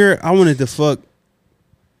was younger, I wanted to fuck.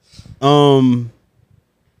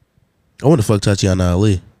 I want to fuck Tatiana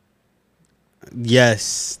Ali.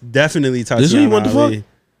 Yes, definitely Tatiana. This who you want to Ali. fuck?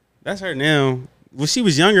 That's her now. When she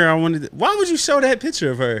was younger, I wanted. Why would you show that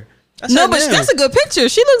picture of her? That's No, her but now. that's a good picture.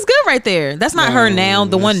 She looks good right there. That's not her now.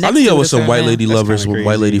 The one I next knew to y'all it was is some her white now. lady That's lovers kinda with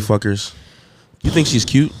white lady crazy. fuckers. You think she's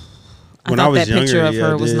cute? I When I thought was that picture younger, of yeah,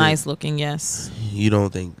 her I was did. nice looking. Yes. You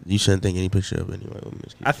don't think you shouldn't think any picture of any white woman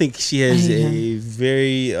is cute. I think she has I hate a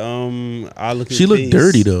very odd looking. She looked face.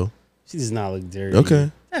 dirty though. She does not look dirty.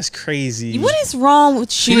 Okay. That's crazy. What is wrong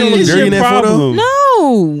with She you? don't What look is dirty your in that photo? problem?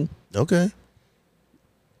 No. Okay.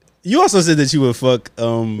 You also said that you would fuck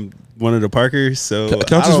one of the Parkers. So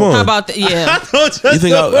Countess I don't- Vaughn. How about that? Yeah. You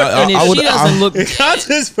think And if I would? she doesn't look,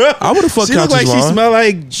 Countess, bro. I would've fucked She look Countess like she Vaughn. smell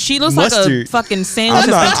like she looks like a mustard. fucking sandwich I'm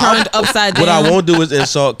that's been not- turned upside down. What I won't do is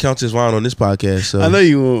insult Countess Vaughn on this podcast. So I know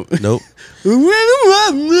you won't. Nope. What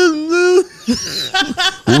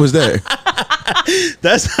was that?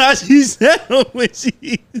 That's how she sound when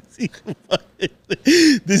she.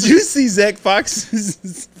 Did you see Zach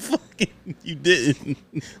Fox's fucking? You didn't.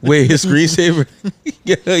 Wait, his screensaver.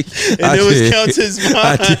 Yeah, and it was Countess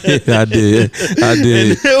Vaughn. I did.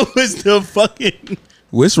 And it was the fucking.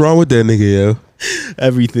 What's wrong with that nigga, yo?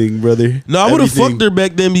 Everything, brother. No, I would have fucked her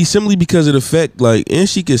back then, simply because of the fact, like, and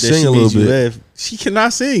she could sing a little bit. Laugh. She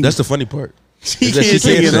cannot sing. That's the funny part. She can't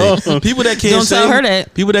sing at all. People that can't Don't sing, tell her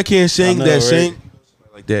that. People that can't sing, sing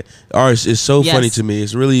like that. Ours is so funny to me.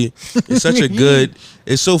 It's really, it's such a good.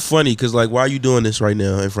 It's so funny because, like, why are you doing this right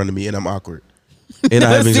now in front of me and I'm awkward and I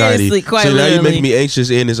have anxiety. Seriously, quite so now literally. you make me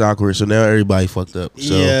anxious and it's awkward. So now everybody fucked up.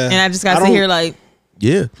 So. Yeah, and I just got to hear like,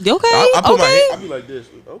 yeah, you okay? I put okay. I be like this.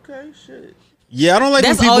 Okay, shit. Yeah, I don't like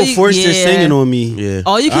That's when people force their singing on me. Yeah,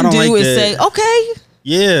 all you can do like is that. say okay.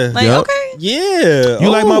 Yeah, Like okay. Yeah, you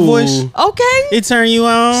like my voice? Okay. It turn you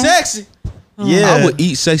on. Sexy. Yeah, I would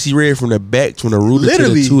eat Sexy Red from the back, from the rooter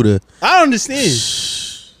Literally. to the tutor. I don't understand.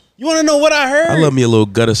 You want to know what I heard? I love me a little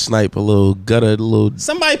gutter snipe, a little.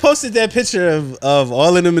 Somebody posted that picture of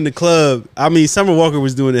all of them in the club. I mean, Summer Walker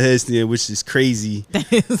was doing the headstand, which is crazy,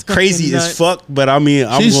 crazy as fuck. But I mean,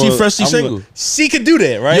 she freshly single. She could do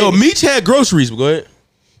that, right? Yo, Meech had groceries. Go ahead.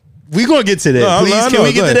 We gonna get to that. No, Please, can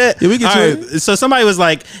we get to that? Yeah, we get to it. So somebody was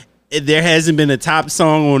like, there hasn't been a top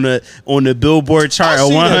song on the Billboard chart I of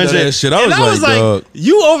seen 100. that shit. I was like, dog.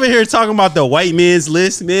 you over here talking about the white man's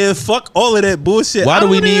list, man. Fuck all of that bullshit. Why do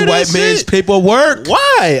we need white man's paperwork?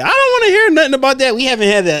 Why? I don't want to hear nothing about that. We haven't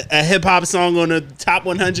had a hip hop song on the top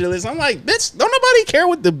 100 list. I'm like, bitch, don't nobody care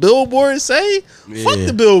what the Billboard say. Yeah. Fuck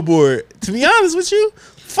the Billboard. To be honest with you,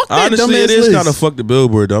 fuck that Honestly, dumbass it is list. kind of fuck the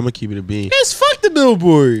Billboard, though. I'm gonna keep it a bean. It's fuck the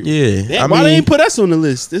Billboard. Yeah, Damn, why they ain't put us on the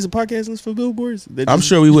list? There's a podcast list for billboards. I'm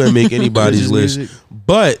sure we wouldn't make anybody's list, music.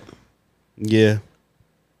 but Yeah,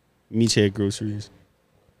 Meech had groceries.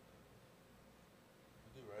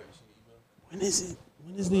 When is it?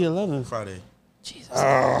 When is the 11th? Friday,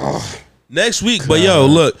 Jesus. next week. But yo,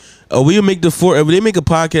 look, we'll make the Forbes. If they make a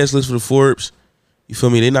podcast list for the Forbes, you feel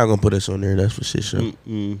me? They're not gonna put us on there. That's for shit, sure.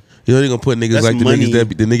 You know they're gonna put niggas That's like the money.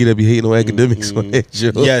 nigga that be hating on academics on that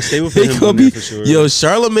show. Yes, they would put him on there for sure. Yo,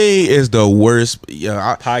 Charlamagne is the worst. Yo,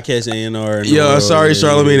 Podcast A&R. yo, sorry,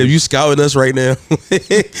 Charlamagne, if you scouting us right now,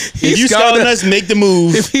 If you scouting us, make the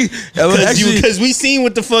move. Because we seen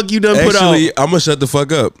what the fuck you done put out. Actually, I'm gonna shut the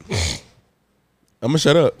fuck up. I'm gonna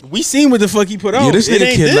shut up. We seen what the fuck he put out. Yeah, this It nigga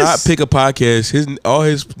ain't cannot this. pick a podcast. All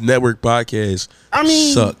his network podcasts, I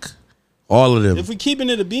mean, suck. All of them. If we keeping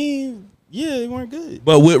it a bean, yeah, they weren't good.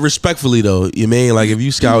 But with respectfully though, you mean like if you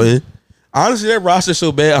scouting, honestly that roster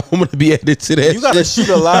so bad, I want to be added to that. You gotta shoot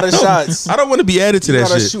a lot of shots. I don't want to be added to You that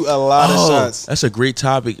gotta shit. shoot a lot of shots. That's a great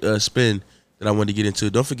topic spin that I wanted to get into.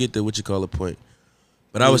 Don't forget the what you call a point.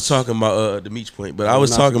 But I was talking about the Meech point. But I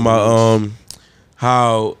was talking about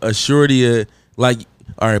how a shorty like.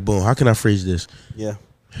 All right, boom. How can I phrase this? Yeah.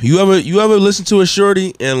 You ever listen to a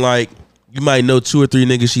shorty and like you might know 2 or 3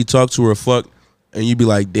 niggas she talked to or fuck, and you be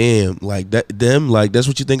like, damn, like that's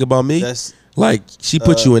what you think about me? That's like she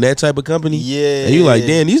put you in that type of company, yeah. And you like,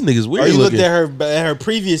 damn, these niggas weird. Or you looking. looked at her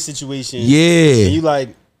previous situation, yeah. And you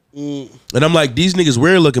like, and I'm like, these niggas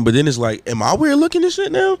weird looking, but then it's like, am I weird looking and shit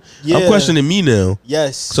now? Yeah. I'm questioning me now.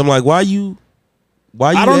 yes. So I'm like, why you?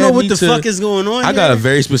 I don't know what the fuck is going on. I got a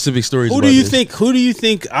very specific story. Who do you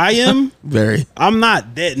think I am? Very. I'm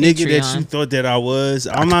not that nigga that you thought that I was.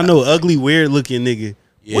 I'm not no ugly, weird looking nigga.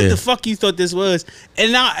 Yeah. What the fuck you thought this was?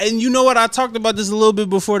 And now, and you know what? I talked about this a little bit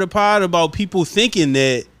before the pod about people thinking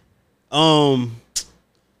that,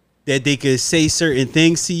 that they could say certain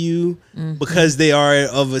things to you because they are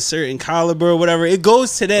of a certain caliber or whatever. It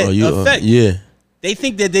goes to that effect. Yeah. They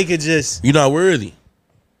think that they could just. You're not worthy.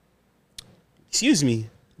 Excuse me.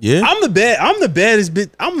 Yeah. I'm the baddest bitch.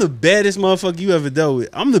 I'm the baddest motherfucker you ever dealt with.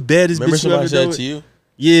 I'm the baddest Remember bitch you ever dealt with. to you?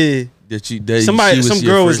 Yeah. Some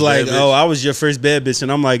girl was like, "Oh, I was your first bad bitch,"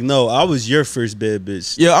 and I'm like, "No, I was your first bad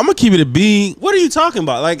bitch." Yeah, I'm gonna keep it a bean. What are you talking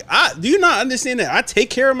about? Like, do you not understand that I take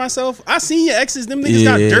care of myself? I seen your exes; them niggas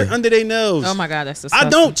got dirt under their nails. Oh my god, that's disgusting. I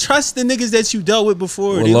don't trust the niggas that you dealt with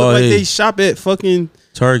before. Well, they look like they shop at fucking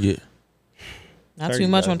Target. Not too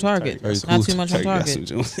much on Target. Not too much on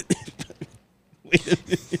Target.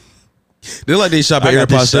 They're like they shop at I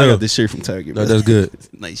AirPods. got this shirt from Target. No, that's good.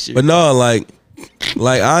 Nice shirt. But no, like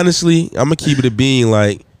honestly, I'm gonna keep it a bean.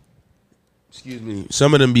 Like, excuse me,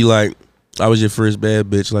 some of them be like, "I was your first bad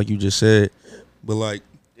bitch," like you just said. But like,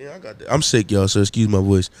 yeah, I got that. I'm sick, y'all, so excuse my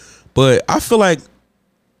voice. But I feel like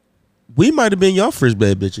we might have been y'all first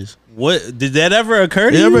bad bitches. What did that ever occur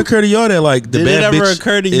to Did you? it ever occur to y'all that like the did bad it ever bitch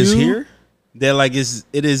occur to is you here? that like it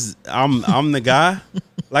is I'm the guy?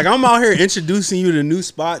 Like I'm out here introducing you to new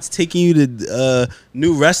spots, taking you to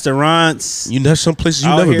new restaurants. You know, some places you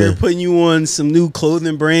out never here been. putting you on some new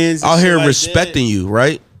clothing brands. Out here like respecting you,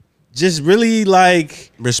 right? Just really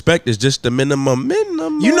like respect is just the minimum.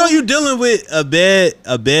 You know, you dealing with a bad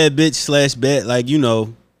bitch / bad, like, you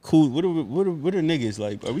know, cool. What are niggas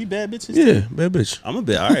like? Are we bad bitches? Yeah, bad bitch. I'm a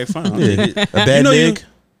bad. All right, fine. Yeah. A bad nig.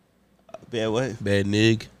 Bad what? Bad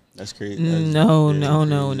nig. That's crazy. No. I'm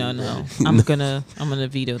gonna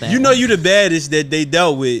veto that. You know, you the baddest that they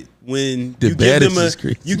dealt with when the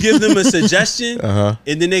you give them a suggestion, and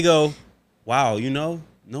then they go, "Wow, you know,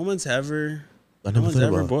 no one's ever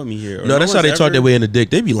brought me here." No, that's how they talk their way in the dick.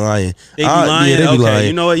 They be lying. They be lying. Yeah, they be lying.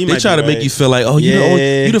 You know what? They try to make you feel like, oh, you know,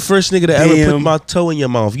 you the first nigga to ever put my toe in your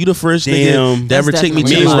mouth. You the first nigga to ever take me to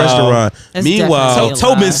this restaurant. Meanwhile,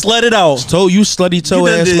 toe been slutted out. You slutty toe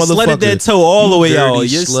ass motherfucker. Slutted that toe all the way out.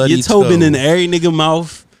 Your toe been in every nigga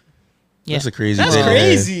mouth. Yeah. That's a crazy. That's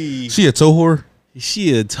crazy. She a toe whore.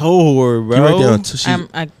 She a toe whore, bro.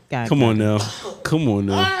 Come on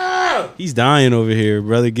now. He's dying over here,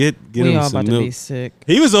 brother. Get we him all some about milk. to be sick.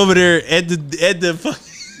 He was over there at the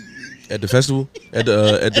festival at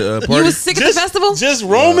the party. You was sick at the festival? Just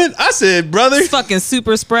roaming. I said, brother, fucking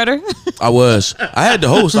super spreader. I was. I had the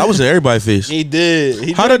host. I was in everybody's face. He did.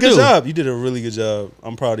 He did a good job. You did a really good job.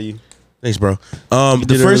 I'm proud of you. Thanks, bro.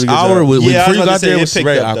 The first hour before you got there was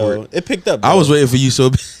very awkward. It picked up. I was waiting for you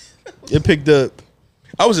so. It picked up.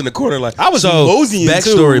 I was in the corner like I was moseying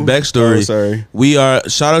backstory. Oh, sorry. We are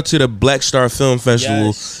shout out to the Black Star Film Festival.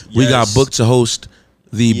 Yes, we got booked to host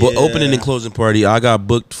the opening and closing party. I got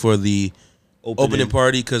booked for the opening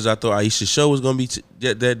party because I thought Aisha's show was gonna be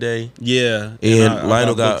that day. Yeah, and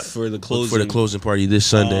Lionel got for the closing party this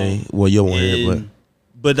Sunday. Well, you won't hear,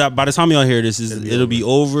 but by the time y'all hear this, it'll be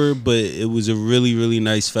over. But it was a really, really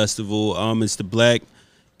nice festival. It's the Black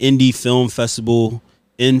Indie Film Festival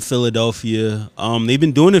in Philadelphia. They've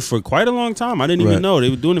been doing it for quite a long time. I didn't even know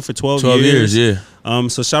they were doing it for 12 years. Yeah.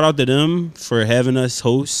 So shout out to them for having us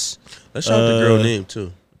host. Let's shout out the girl name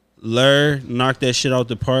too. Lur knocked that shit out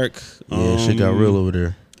the park. Yeah, shit got real over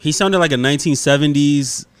there. He sounded like a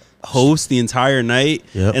 1970s host the entire night,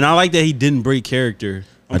 and I like that he didn't break character.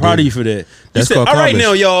 I'm proud of you for that. That's said, called all right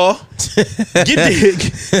now, y'all.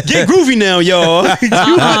 Get groovy now, y'all.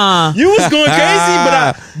 You was going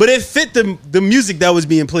crazy, but it fit the music that was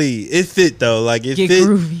being played. It fit though, like it fit.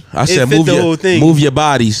 Groovy. I said, move the whole thing. Move your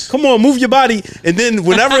bodies. Come on, move your body. And then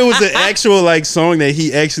whenever it was an actual like song that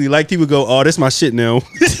he actually liked, he would go, "Oh, that's my shit now."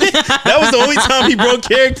 That was the only time he broke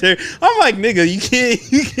character. I'm like, nigga, you can't.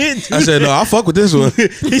 Do I said, no, I'll fuck with this one.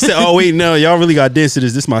 He said, "Oh wait, no, y'all really got to dance to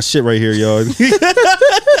this. This is my shit right here, y'all."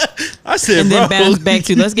 I said, and then bounce back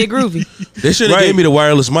to let's get groovy. They should have gave me the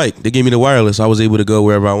wireless mic. They gave me the wireless. I was able to go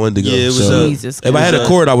wherever I wanted to go. Yeah, it was Jesus. If I had a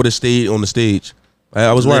cord, I would have stayed on the stage.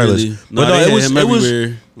 I was wireless. No, But it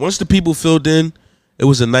was once the people filled in, it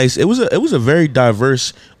was a very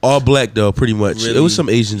diverse, all black though, pretty much. Really? It was some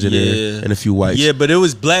Asians in there and a few whites. Yeah, but it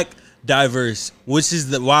was black diverse, which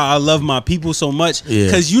is why I love my people so much. Yeah.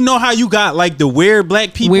 Because you know how you got like the weird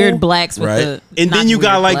black people, weird blacks with the, and then you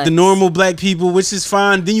got like blacks. the normal black people, which is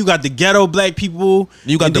fine. Then you got the ghetto black people.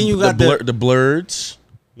 You got the blurs.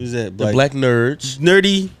 What's that? The black nerds,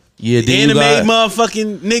 nerdy. Yeah, the anime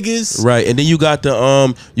motherfucking niggas. Right, and then you got the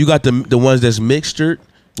ones that's mixtured.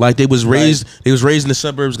 Like they was raised in the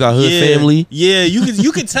suburbs, got hood family. Yeah,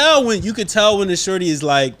 you could tell when the shorty is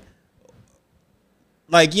like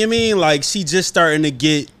you know what I mean, like she just starting to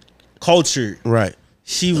get cultured. Right.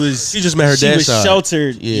 She just met her dad's side.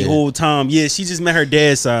 Sheltered the whole time. Yeah, she just met her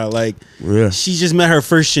dad's side. Like she just met her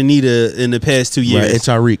first Shanita in the past 2 years. Right, and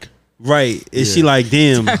Tyreek. Right. And she like,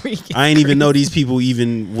 damn, I ain't even know these people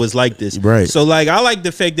even was like this. Right. So like I like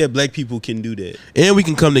the fact that black people can do that. And we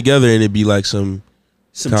can come together and it be like some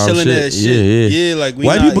chilling ass shit. Yeah, like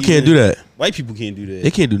white people can't do that. White people can't do that. They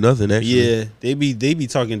can't do nothing actually. Yeah. They be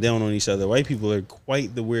talking down on each other. White people are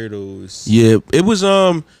quite the weirdos. Yeah. It was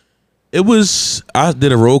I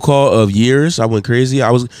did a roll call of years. I went crazy.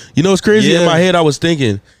 It's crazy in my head I was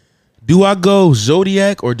thinking, do I go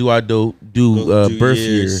Zodiac or do I do birth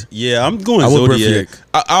year? Yeah, I'm going Zodiac.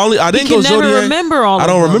 I didn't go Zodiac. I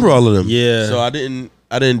don't remember all of them. Yeah. So I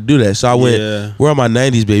didn't do that. So I went, where are my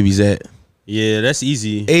 90s babies at? Yeah, that's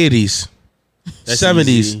easy. 80s. That's 70s.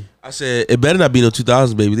 Easy. I said, it better not be no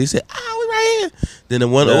 2000s baby. They said, we right here. Then the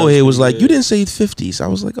one old head was like, you didn't say 50s. I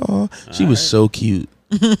was like, oh, she was so cute.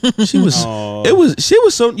 She was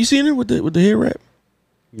so, you seen her with the hair wrap?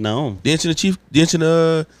 No. Dancing was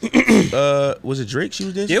it Drake she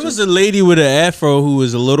was dancing There was a lady with an afro who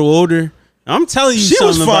was a little older, I'm telling you, She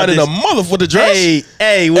was finding a mother for the dress.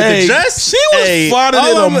 Hey, with the dress, she was finding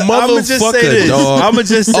a motherfucker, dog. I'ma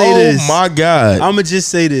just say this. Oh my god. I'ma just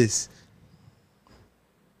say this.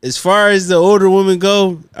 As far as the older women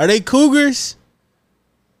go, are they cougars?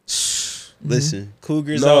 Listen,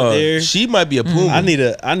 cougars out there. She might be a puma.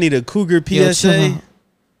 I need a cougar PSA.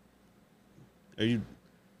 Are you?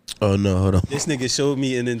 Oh no, hold on. This nigga showed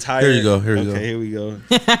me an entire. Here you go. Here we go. Okay, here we go.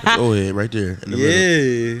 Go ahead, right there. In the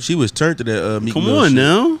middle. She was turned to that. Come on shit.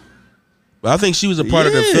 Now. But I think she was a part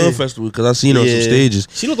of the film festival because I seen her on some stages.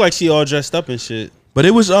 She looked like she all dressed up and shit. But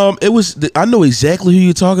it was I know exactly who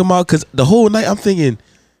you're talking about because the whole night I'm thinking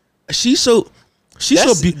she's so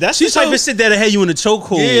beautiful. That's the type of shit that'll have you in a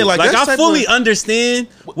chokehold. Yeah, like I fully understand.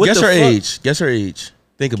 Guess her age. Guess her age.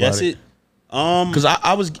 Think about Guess it. Because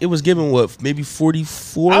it was given what, maybe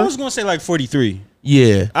 44. I was gonna say like 43.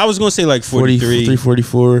 Yeah, I was gonna say like 43,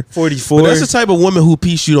 44. 44. But that's the type of woman who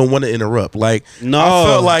piece you don't want to interrupt. Like, no, I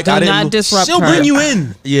felt like do I didn't. not disrupt She'll her. bring you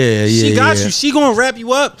in. Yeah. She got you. She gonna wrap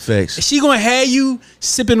you up. Facts. She gonna have you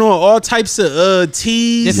sipping on all types of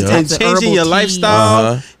teas and changing your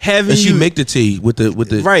lifestyle. Having and she you make the tea with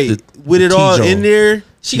the right with it all in there.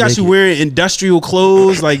 She got you wearing industrial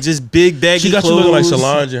clothes, like just big baggy. She got clothes. you looking like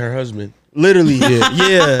Solange and her husband. Literally,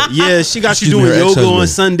 yeah. She got you doing yoga on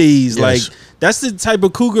Sundays. Yes. Like that's the type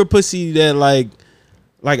of cougar pussy that like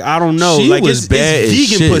I don't know. She like was bad it's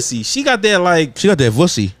vegan shit. pussy. She got that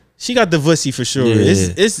vussy. She got the vussy for sure. Yeah.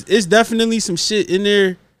 It's definitely some shit in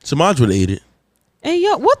there. Solange would have ate it. Hey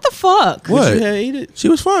yo, what the fuck? What? Would you have ate it? She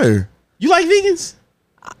was fire. You like vegans?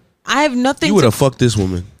 I have nothing. You would have fucked this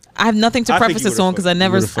woman. I have nothing to preface this on because I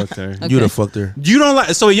never fucked her. Okay. You would have fucked her. You don't like.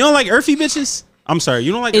 So you don't like earthy bitches? I'm sorry,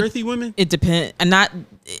 you don't like earthy women? It depends.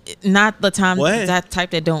 Not the time what? That type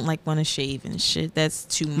that don't like want to shave and shit. That's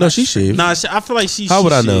too much. No, she shaved. Nah, I feel like she. How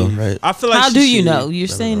would I know? Shaved. Right? I feel like. How she do you shaved. know? You're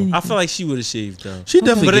saying. I feel like she would have shaved though. She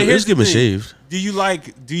definitely. But Here's giving shaved. Do you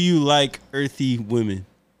like earthy women?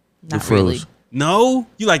 Not really. No,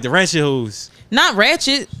 you like the ratchet hoes. Not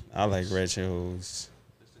ratchet. I like ratchet hoes.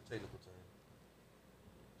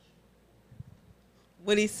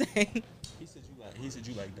 What'd he say? He said you like. He said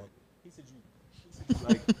you like that. He said you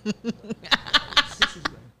like.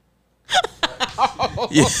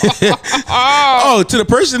 Oh, to the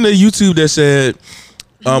person on YouTube that said,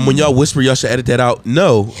 when y'all whisper, y'all should edit that out.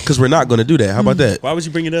 No, because we're not going to do that. How about that? Why would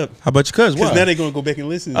you bring it up? How about you? Because now they're going to go back and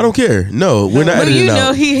listen. I don't care. No, we're not But editing you it know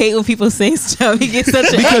out. he hate when people say stuff. He gets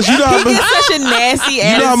such a Because you know how he gets such a nasty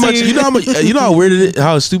attitude. You know how weird it is,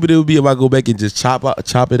 how stupid it would be if I go back and just chop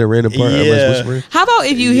it a random part. Yeah. Whispering. How about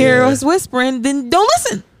if you hear us whispering, then don't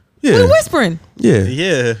listen. Yeah. We're whispering. Yeah.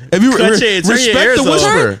 Yeah. If you turn respect your ears the off.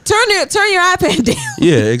 whisper. Turn your iPad down.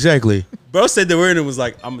 Yeah, exactly. Bro said the word and was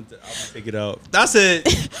like, I'm gonna take it out. I said,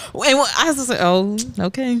 And I was just like, oh,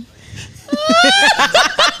 okay.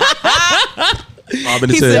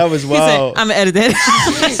 He said, that was wild. I'm gonna edit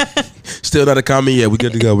that. Still not a comment yet. We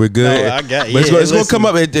good to go. We're good. No, I got But it's gonna come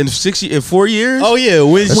up in 4 years. Oh yeah,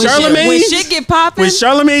 when shit get popping, when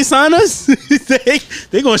Charlemagne sign us,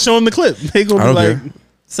 they gonna show him the clip. They gonna be like, care.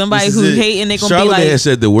 somebody This who is it. hate and they gonna Charlamagne be like, has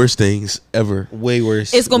said the worst things ever. way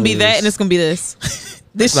worse. it's gonna be Way that worse. and it's gonna be this.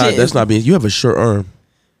 This That's shit. that's not being. You have a short arm.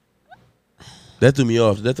 That threw me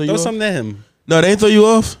off. Did that throw you Throw off? something at him. No, they ain't throw you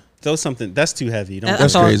off. Throw something. That's too heavy. Don't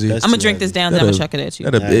That's crazy. That's I'm gonna too drink heavy. this down. Then I'm gonna chuck it at you.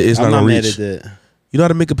 It's I'm not not gonna mad reach. at that. You know how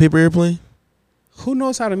to make a paper airplane? Who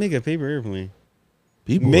knows how to make a paper airplane?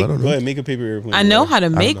 People. Go I don't know. ahead, make a paper airplane. I know how to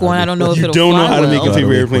make one. I don't know if You it'll don't know fly how to make a well.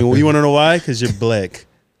 paper airplane. Well, you want to know why? Because you're black.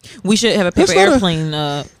 We should have a paper That's not a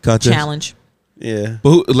airplane contest. challenge. Yeah. But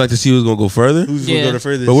who would like to see who's gonna go further? Who's Yeah. gonna go the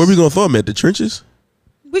furthest? But where we gonna throw them at? The trenches?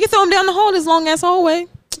 We can throw them down the hall, this long ass hallway.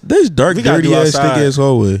 This dark, We gotta dirty do ass, stink outside. ass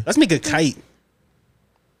hallway. Let's make a kite.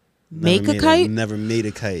 Make Never a made kite? Never made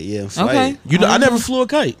a kite. Yeah. Fly Okay. it. You know, I never flew a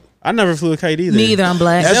kite. I never flew a kite either. Me either. I'm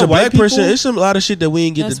black. As that a black white person, people? it's a lot of shit that we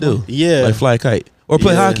ain't get That's to do. why. Yeah. Like fly a kite or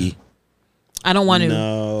play Yeah. hockey. I don't want to.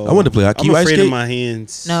 No. I want to play hockey. I'm You ice afraid skate? of my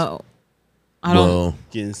hands. No, I don't. Well,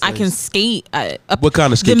 Getting I can sliced. skate. what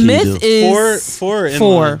kind of skate The can myth you do? is Four inline.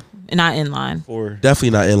 four, not inline. Four.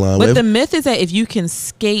 Definitely not inline. But If- the myth is that if you can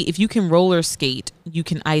skate, if you can roller skate, you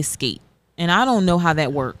can ice skate. And I don't know how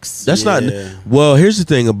that works. That's not. Yeah. Well, here's the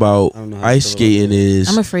thing about I don't know how to ice feel about skating that. is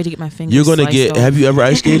I'm afraid to get my fingers. you're gonna sliced get. off. Have you ever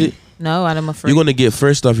ice skated? No, I'm afraid. You're gonna get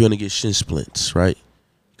first off. You're gonna get shin splints, right?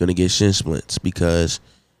 You're gonna get shin splints because,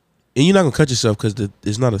 and you're not gonna cut yourself because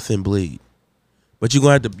it's not a thin blade, but you're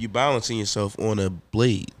gonna have to be balancing yourself on a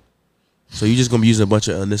blade, so you're just gonna be using a bunch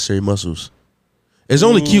of unnecessary muscles. It's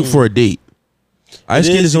only cute for a date. Ice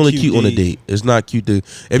skate is a only cute cute on a date. date. It's not cute to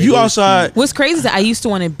if It you is outside. What's crazy is that I used to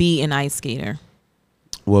want to be an ice skater.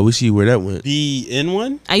 Well, we see where that went. Be in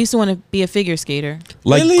one? I used to want to be a figure skater.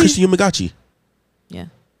 Like Really? Christy Yamagata. Yeah.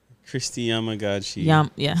 Christy Yamagata. Yeah.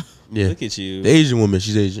 Yeah. Look at you. The Asian woman.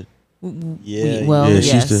 She's Asian. Yeah. Well, yeah,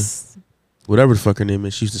 she used yes. Whatever the fuck her name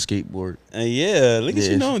is. She used to skateboard. Yeah. Look at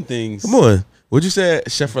Yeah. you knowing things. Come on. What'd you say?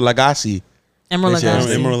 Chef Lagasse. Emerald Yeah,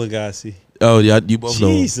 Lagasse. Emerald Lagasse. Oh, yeah. You both know.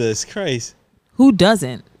 Jesus Christ. Who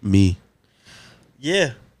doesn't? Me.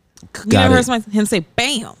 Yeah. You Got never it. heard somebody him say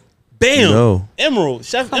 "bam"? Bam. No. Emerald.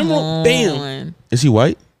 Chef Come Emerald. on. Bam. Is he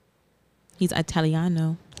white? He's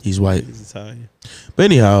Italiano. He's white. He's Italian. But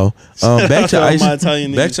anyhow, back to All ice. my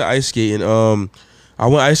Italian Back niggas. to ice skating. I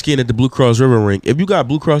went ice skating at the Blue Cross River Rink. If you got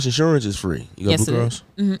Blue Cross insurance, it's free. You got Yes, Blue it Cross?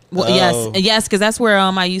 is. Well, Oh. yes, because that's where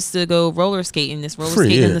I used to go roller skating. This roller Free,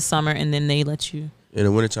 skating in yeah. the summer, and then they let you In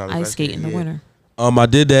the wintertime. it's ice skate in the yeah. winter. I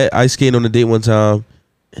did that ice skating on a date one time,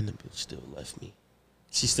 and the bitch still left me.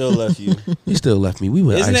 She still left you. He still left me. We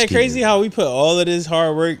went Isn't ice that skating. crazy how we put all of this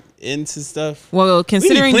hard work into stuff? Well,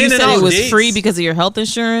 considering you planning said it out was dates. free because of your health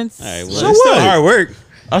insurance, All right, well, So it's still what? hard work.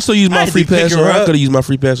 I still use I my had to free pick pass her on her. I up. could have used my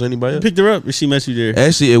free pass on anybody You else. picked her up, or she met you there?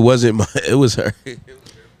 Actually, it wasn't my. It was her.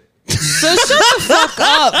 so shut the fuck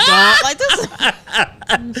up, dog. Like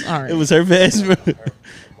this. All right. It was her pass. Bro.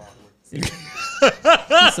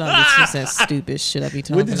 Just that stupid shit I be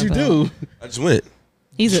talking What did you about. do? I just went.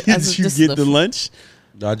 He's a, Did you get the lunch?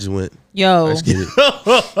 No, I just went. yo, I skated.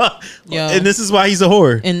 yo, And this is why he's a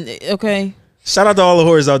whore. and okay. Shout out to all the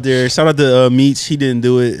whores out there. Shout out to Meech. He didn't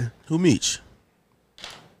do it. Who Meech?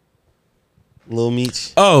 Lil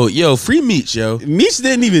Meech. Oh, yo, free Meech, yo. Meech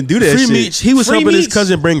didn't even do that Free shit. Meech. He was Free helping his Meech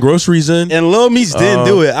cousin bring groceries in. And Lil Meech didn't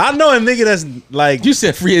do it. I know a nigga that's like... You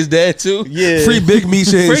said free his dad too. Yeah. Free Big Meech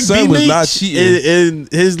and his son was not cheating.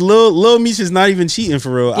 And his Lil Meech is not even cheating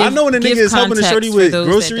for real. I know when a nigga is helping a shorty with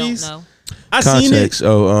groceries. I seen it. Context.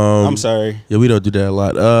 Oh, I'm sorry. Yeah, we don't do that a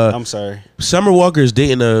lot. I'm sorry. Summer Walker's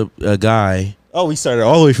dating a guy. Oh, we started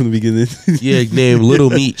all the way from the beginning. Yeah, named Little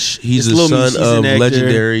Meech. He's It's the Lil son Meech. He's of an actor.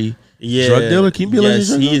 legendary Yeah. drug dealer. Can you be a yes,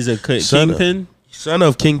 legendary? he is a Son of- kingpin. Son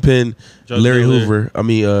of Kingpin Drug Larry dealer. Hoover. I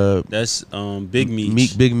mean, That's Big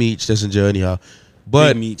Meech. Big Meech. That's in jail anyhow.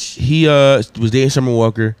 But Big Meech. he was dating Summer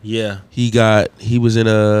Walker. Yeah. He was in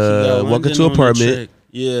a walk into an apartment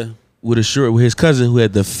Yeah. with his cousin who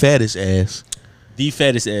had the fattest ass. The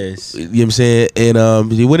fattest ass. You know what I'm saying?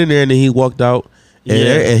 And he went in there and then he walked out. And,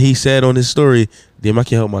 Yeah. and he said on his story, "Damn, I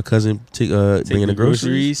can't help my cousin bring in the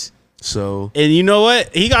groceries." So And you know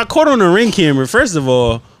what? He got caught on the ring camera. First of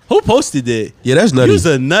all, who posted that? yeah, that's You nutty. was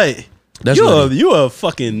a nut. That's you nutty. you a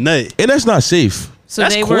fucking nut. And that's not safe. So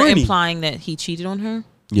That's they were corny. implying that he cheated on her.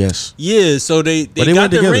 Yes. Yeah, so they But they got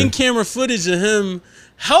went the together. ring camera footage of him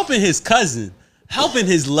helping his cousin, helping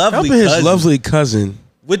his lovely Helping his cousin lovely cousin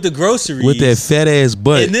with the groceries. with that fat ass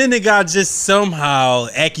butt. And then it got just somehow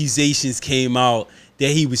accusations came out that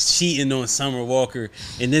he was cheating on Summer Walker.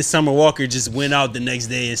 And then Summer Walker just went out the next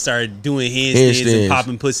day and started doing handstands Handstands. and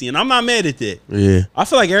popping pussy. And I'm not mad at that. Yeah. I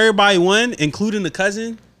feel like everybody won, including the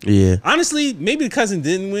cousin. Yeah. Honestly, maybe the cousin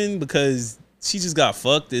didn't win because she just got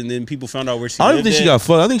fucked and then people found out where she I don't lived think she at. got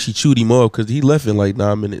fucked. I think she chewed him up because he left in like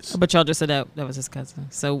 9 minutes. But y'all just said that was his cousin.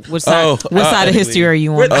 So which side, Oh, what side of history are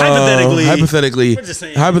you on? We're- hypothetically, Hypothetically, We're just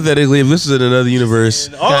saying. hypothetically, if this is in another universe,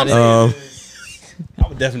 And all I'm Got it. saying is, I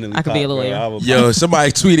would definitely I could be a pop, lawyer. bro. I would yo, pop.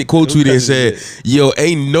 somebody quote tweeted and said, "Yo,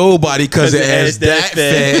 ain't nobody cousin ass that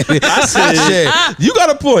fat." I said, "You got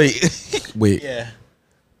a point." Wait, yeah.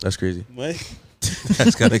 that's crazy. What?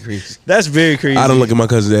 That's kind of crazy. That's very crazy. I don't look at my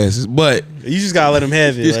cousin's asses, but You just gotta let him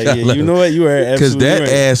have You it. just Like, gotta yeah, let you him. know what? You were because absolutely that right.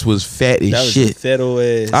 ass was fat That as was shit. a fat old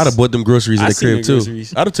ass. I'd have bought them groceries in I the seen crib the too.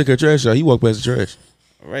 groceries. I'd have took her trash out. He walked past the trash.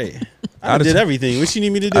 Right. I'd I have did t- everything. What you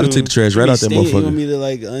need me to do? I'd have took the trash right You out that stain- You motherfucker. want me to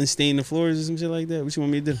like unstain the floors or some shit like that? What you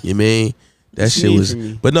want me to do? You mean that What you shit need was? from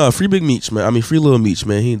me? But no, free Big Meech, man. I mean, free Little Meech,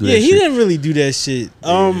 man. He didn't do Yeah, that he shit. didn't really do that shit.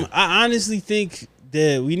 I honestly think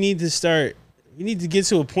that we need to get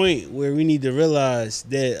to a point where we need to realize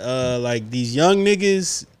that like these young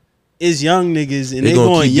niggas is young niggas and they gonna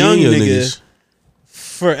going keep young being nigga niggas.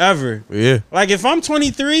 forever. Yeah. Like if I'm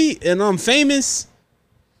 23 and I'm famous,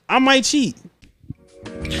 I might cheat.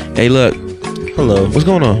 Hey, look. Hello. What's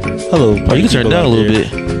going on? Hello. Oh, you can turn it down a little bit.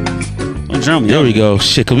 Don't drown me. There we go.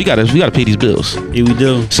 Shit, cause we gotta pay these bills. Yeah, we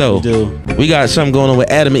do. So we do. we got something going on with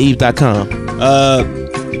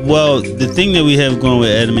AdamandEve.com. Well, the thing that we have going with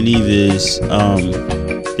Adam and Eve is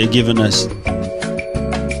they're giving us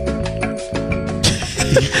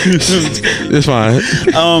It's fine.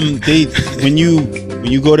 they when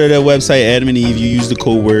you go to their website Adam and Eve, you use the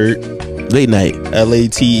code word Late night.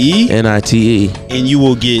 LATE NITE. and you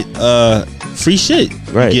will get free shit.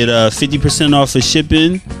 Right. You get 50% off of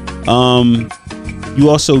shipping. You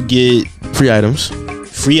also get Free items.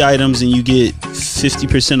 free items and you get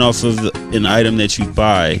 50% off of an item that you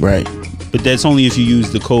buy. Right. But that's only if you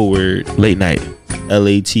use the code word Late night.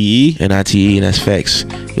 LATE. NITE, and that's facts.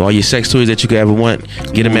 All your sex toys that you could ever want,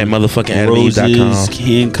 get them at motherfucking Roses, AdamandEve.com.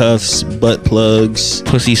 handcuffs, butt plugs,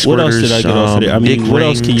 Pussy squirters. What else did I get off of there? I mean, what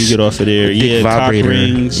else can you get off of there? Dick vibrator. Cock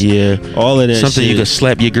rings. Yeah. All of that Something shit. you could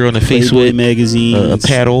slap your girl in the face Playboy with. magazines, a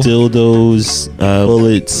paddle. dildos,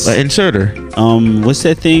 bullets. An inserter. What's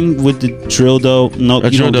that thing with the drill dough? No, A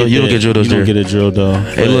drill dough. You don't get drill dough You don't there. get a drill dough.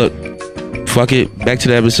 Hey, look. Fuck it. Back to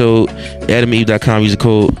the episode. AdamandEve.com. Use the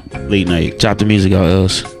code Late night. Drop the music out,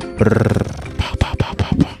 else.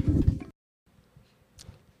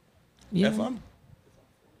 Yeah.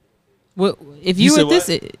 Well, if you You were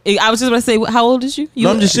said this, I was just about to say, how old is you? You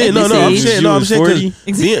No, I'm just saying. at No, this no, I'm age? saying. You No, I'm was saying.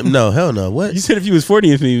 40? No, hell no. What? You said if he was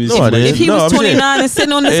 40, if he was No, I didn't. If he No, was I'm saying- 29 and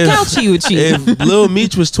sitting on this couch, he would cheat. If Lil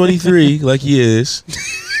Meech was 23, like he is,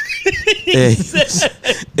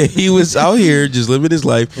 and he was out here just living his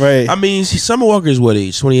life. Right. I mean, Summer Walker is what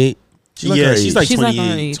age? 28? She's like her she's age. like She's like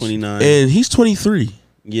 28, our age. 29. And he's 23.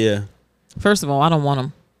 Yeah. First of all, I don't want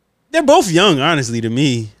him. They're both young, honestly, to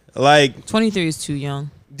me. Like, 23 is too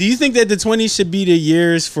young. do you think that the 20s should be the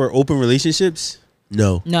years for open relationships?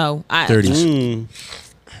 No. No, 30s.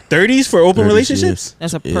 30s for open 30s, relationships?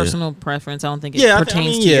 That's a Yeah. personal preference. I don't think it Yeah,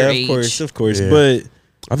 pertains to your age. of course. Yeah. But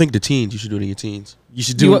I think the teens, you should do it in your teens. you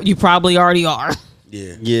should do You probably already are.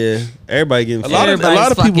 Yeah. Yeah. Everybody getting A lot of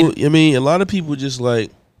Everybody's people, I mean, a lot of people just like,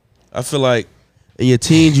 I feel like in your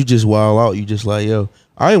teens, you just wild out. You just like, yo,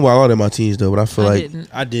 I ain't wild out in my teens though, but I feel like, didn't.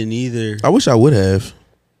 I didn't either. I wish I would have.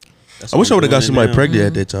 That's I wish I would have got what I'm somebody doing pregnant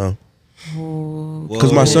at that time. Ooh. now. Because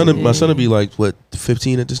Whoa. my son would be like, what,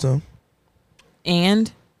 15 at this time?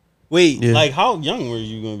 And Wait, Yeah. like how young were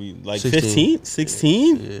you gonna be? Like 16. 15?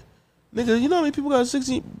 16? Yeah. Nigga, you know how many people got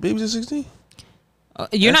 16 babies at 16?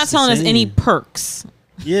 you're not That's telling us any insane. perks.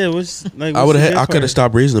 Yeah, what's like? I what's would the have. good I could part? have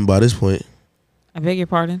stopped raising them by this point. I beg your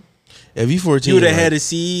pardon. If you 14, You would have like- had a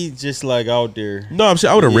seed just like out there. No, I'm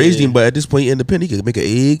saying I would have raised Yeah. him, but at this point, he independent. He could make an egg.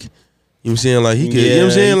 You know what I'm saying? Like he could. You know what I'm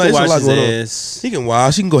Yeah, saying? he Like could it's a wash lot his going on. ass. He can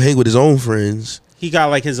wash. He can go hang with his own friends. He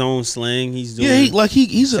got like his own slang. He's doing. Yeah,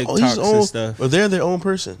 he's his TikToks and own. stuff. Or they're their own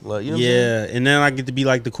person. Like you know. What I'm saying? Yeah, and then I get to be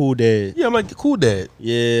like the cool dad. Yeah, I'm like the cool dad.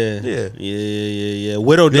 Yeah, Yeah. yeah.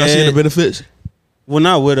 Widow You not seeing the dad. benefits? Well,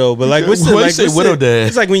 not widow, but like what's the Why you like? say what's widow the- dad?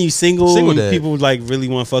 It's like when you single, Single dad. people like really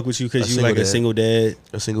want to fuck with you because A you like single a dad. single dad,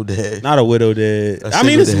 A single dad. not a widow dad. A I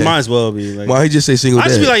mean, single this dad. might as well be. Like, Why he just say single I dad?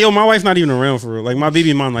 just be like, yo, my wife not even around for real. Like my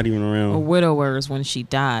baby mom not even A around. widower is when she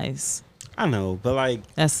dies. I know, but like,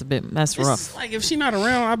 That's it's rough. like if she not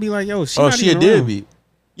around, I'd be like, yo, oh, not she a even around. deadbeat.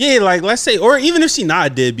 Yeah, like let's say, or even if she not a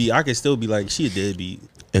deadbeat, I could still be like, she a deadbeat.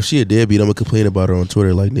 If she a deadbeat, I'm gonna complain about her on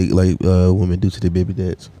Twitter like women do to their baby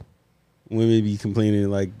dads. Women be complaining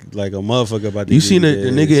like a motherfucker about. You their seen baby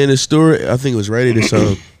the dads. nigga in the story? I think it was right at his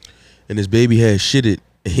and his baby had shitted,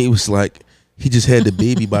 and he was like, he just had the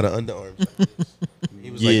baby by the underarm.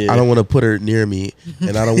 He was like, Yeah. I don't want to put her near me,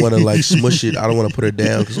 and I don't want to like smush it. I don't want to put her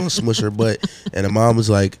down because I want to smush her butt. And the mom was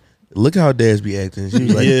like, look how dads be acting. She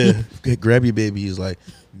was like, Yeah. grab your baby. He's like,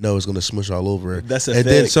 no, it's gonna smush all over her. That's a and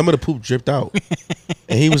then fact. some of the poop dripped out,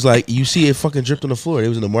 and he was like, you see it fucking dripped on the floor. It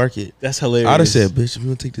was in the market. That's hilarious. I'd have said, bitch, if you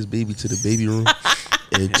want to take this baby to the baby room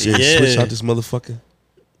and just Yeah. switch out this motherfucker.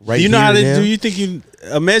 Right Do you know here how to? and now, Do you think you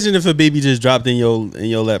imagine if a baby just dropped in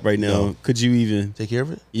your lap right now? No. Could you even? take care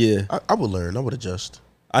of it? Yeah, I would learn. I would adjust.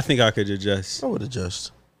 I think I could adjust. I would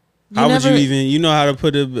adjust. How would you never- even? You know how to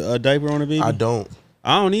put a diaper on a baby? I don't.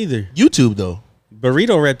 I don't either. YouTube though.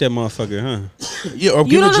 Burrito wrap that motherfucker, huh? Yeah, or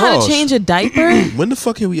You get don't the know how draws. to change a diaper? When the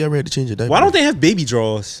fuck have we ever had to change a diaper? Why don't they have baby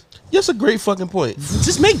draws? That's a great fucking point.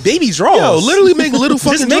 Just make baby draws. Yo, literally make little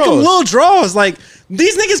fucking just make draws. them little draws. Like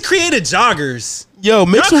these niggas created joggers. Yo,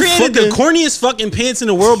 make Y'all some created fucking. the corniest fucking pants in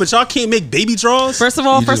the world, but y'all can't make baby draws. First of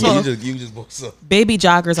all, You just bought some. baby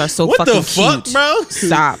joggers are so what fucking the fuck, cute. bro?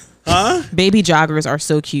 Stop. Huh? Baby joggers are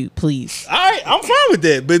so cute. Please. All right, I'm fine with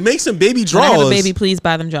that, but make some baby When draws. I have a baby, please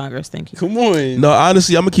buy them joggers. Thank you. Come on. No,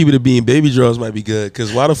 honestly, I'm gonna keep it a bean. Baby draws might be good.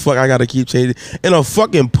 Cause why the fuck I gotta keep changing? And a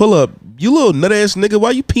fucking pull up, you little nut ass nigga.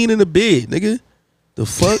 Why you peeing in the bed, nigga? The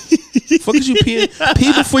fuck? Fuck is you peeing?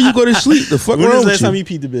 Pee before you go to sleep. The fuck When wrong was the with last time you? you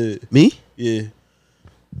peed the bed? Me? Yeah.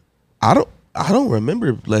 I don't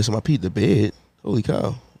remember last time I peed the bed. Holy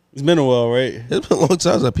cow. It's been a while, right? It's been a long time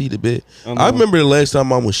since I peed the bed. I know. I remember the last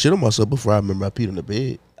time I was shit on myself before I remember I peed in the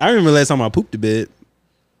bed. I remember last time I pooped the bed.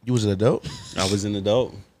 You was an adult? I was an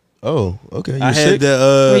adult. Oh, okay. You I was had sick?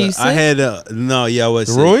 Were you I sick? had no, yeah, I was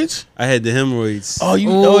The sick. roids? I had the hemorrhoids. Oh, you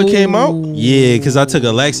know it came out? Yeah, because I took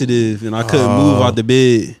a laxative and I couldn't move out the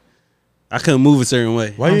bed. I couldn't move a certain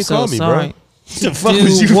way. Why you I'm didn't call so me, sorry. The fuck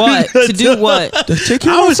was you what? To do what? Take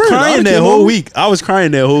care I of was my friend. crying that whole week. I was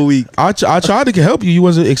crying that whole week. I tried to help you. You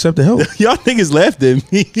wasn't accepting help. Y'all niggas laughed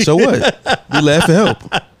at me. So what? We laugh and help.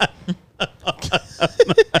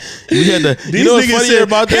 We had to. You know what's funny said,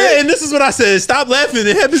 about that? Hey, and this is what I said. Stop laughing.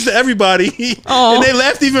 It happens to everybody. Oh. And they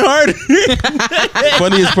laughed even harder.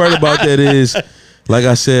 Funniest part about that is, like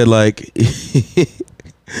I said, like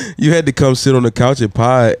you had to come sit on the couch and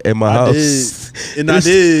pie at my house. I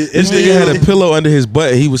did. This nigga had a pillow under his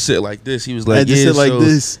butt and he was sitting like this. He was like, I had to sit like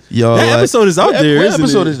this. Y'all, That episode is out there, What isn't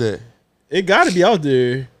episode it? is that? It got to be out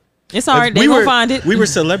there. It's alright. They gonna find it. We were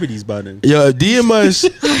celebrities by then. Yo, DM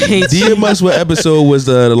us what episode was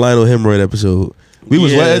the Lionel Hemorrhoid episode. We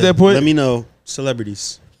was what at that point? Let me know.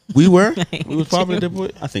 Celebrities. We were popping at that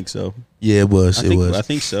point? I think so. Yeah, it was. I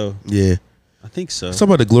think so. Yeah. I think so. Let's talk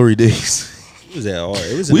about the glory days. It was at all.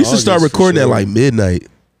 It was. We used to start recording at like midnight.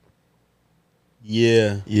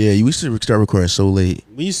 Yeah. Yeah, you used to start recording so late.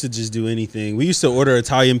 We used to just do anything. We used to order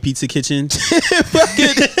Italian pizza kitchen.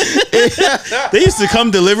 They used to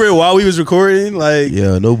come deliver it while we was recording. Like,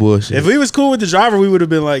 Yeah, no bullshit. if we was cool with the driver, we would have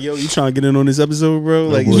been like, "Yo, you trying to get in on this episode, bro?"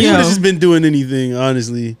 Like, we would bullshit. have just been doing anything.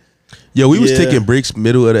 Honestly, Yo, we was Yeah. taking breaks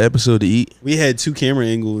middle of the episode to eat. we had 2 camera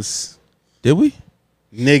angles. Did we?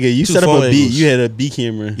 Nigga, you Two set up phone a B. angles. You had a B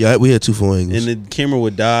camera, Yeah, we had 2 phone angles. and the camera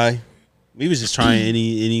would die. We was just trying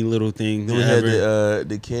any little thing. Then we had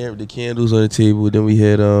the candles on the table. Then we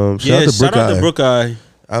had shout out to Brook Eye.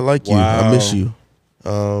 I like you. Wow. I miss you.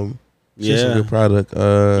 Just a Yeah. good product.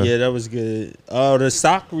 Yeah, that was good. Oh, the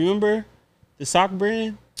sock, remember? The sock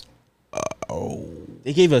brand?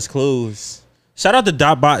 They gave us clothes. Shout out to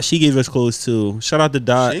Dot Bot. She gave us clothes too. Shout out to She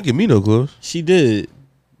Dot. didn't give me no clothes. She did.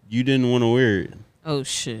 You didn't want to wear it. Oh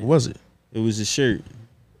shit. What was it? It was a shirt.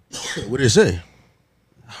 What did it say?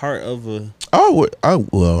 Heart of a.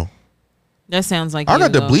 Well, That sounds like I you,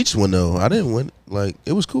 got the though. bleached one though. I didn't want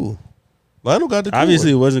it was cool. Lionel got the cool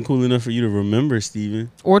Obviously, it one. wasn't cool enough for you to remember, Steven.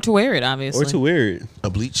 Or to wear it, obviously. Or to wear it. A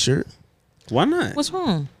bleached shirt. Why not? What's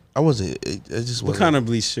wrong? I wasn't. It just What wasn't. kind of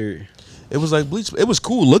bleach shirt? It was like bleached. It was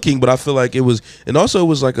cool looking, but I feel like it was, and also it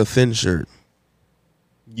was like a thin shirt.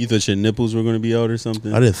 You thought your nipples were going to be out or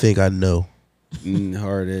something? I didn't think I'd know.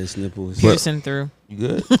 Hard ass nipples. Piercing through. You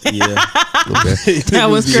good? Yeah. Okay. That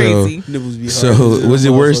was crazy. Nipples be hard. So was it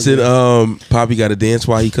worse than Poppy got to dance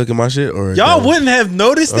while he cooking my shit, or Y'all no? wouldn't have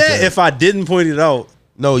noticed that Okay. if I didn't point it out.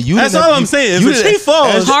 No, you. That's didn't all have- I'm you- saying. If you a didn't- tree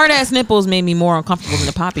falls, Hard ass nipples made me more uncomfortable than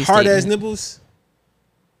the poppy hard ass statement. nipples.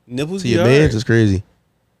 Nipples to be your hard. man's is crazy.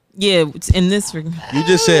 Yeah, it's in this. You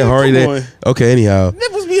just said hard. come That on. okay. Anyhow,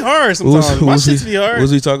 Nipples be hard what was, sometimes. what My was shits we, be hard. what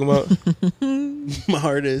was we talking about? My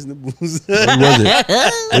hard ass nipples. What was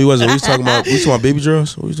it? We wasn't. We was talking about. We was talking about baby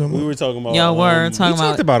girls. What we talking We about? were talking about. Y'all were we talking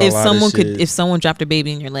talked about a if lot someone of could, shit. if someone dropped a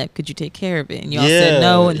baby in your lap, could you take care of it? And y'all said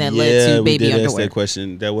no, and that led to we baby did ask underwear. that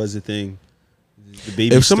question. That was the thing. The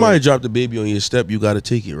baby. If somebody story. dropped a baby on your step, you got to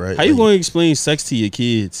take it, right? how you Like, going to explain sex to your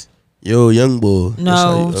kids? Yo, young boy. That's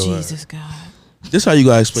how No, you- Jesus God. This how you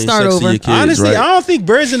gotta explain Start sex over. to your kids, Honestly, right? I don't think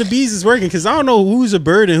birds and the bees is working because I don't know who's a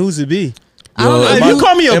bird and who's a bee. I don't know. Yo, If am you I-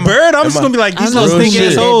 call me a am I- bird, I'm am just I- gonna be like these I know little real stink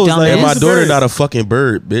shit. assholes. Dumbass. Like, And my who's a daughter bird? not a fucking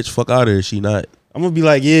bird, bitch. Fuck out of here. She not. I'm gonna be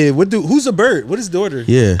like, yeah. Who's a bird? What is daughter?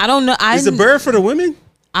 Yeah. I don't know. Is a bird for the women?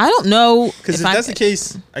 I don't know. Because if that's the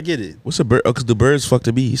case, I get it. What's a bird? Because the birds fuck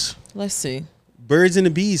the bees. Let's see. Birds and the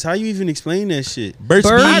bees. How you even explain that shit? Birds,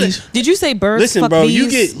 Bird. bees. Did you say birds? Listen, fuck bro. bees?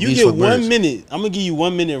 You Bees get fuck 1 birds. minute. I'm gonna give you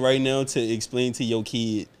 1 minute right now to explain to your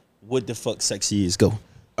kid what the fuck sexy is. Go.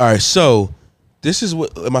 All right. So this is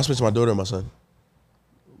what am I supposed to my daughter or my son?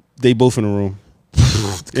 They both in the room.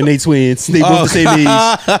 And they twins. They both the same age.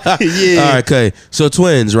 Yeah. All right. Okay. So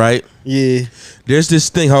twins, right? Yeah. There's this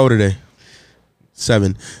thing. How old are they?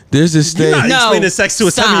 7. There's this You're thing. not No. explaining sex to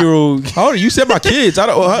a Stop. 7-year-old. How old are you? You said my kids. I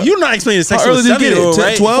don't. How, You're not explaining sex how to a early did you get 7-year-old, it?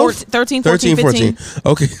 right? 12? 13, 14, 15.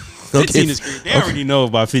 Okay. 15 is great. They already know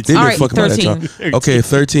about 15. They All didn't right, fuck about that, 13. y'all. Okay,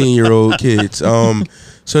 13-year-old kids.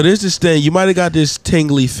 So there's this thing. You might have got this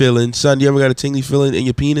tingly feeling. Son, you ever got a tingly feeling in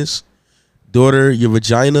your penis? Daughter, your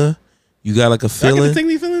vagina? You got like a I get feeling? a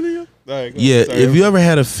tingly feeling in you? All right, go Yeah, ahead. Sorry. if you ever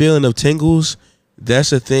had a feeling of tingles,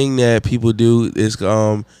 that's a thing that people do. It's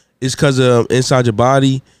because of inside your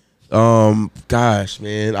body. Gosh,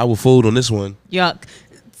 man, I will fold on this one. Yuck.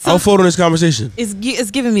 I will fold on this conversation. It's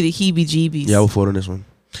giving me the heebie-jeebies. Yeah, I will fold on this one.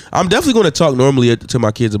 I'm definitely going to talk normally to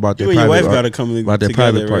my kids about their You and your private wife got to come about their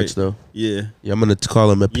together, private parts, right? though. Yeah. Yeah, I'm gonna call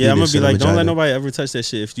them a penis. Yeah, I'm going to be and a like, don't let vagina. nobody ever touch that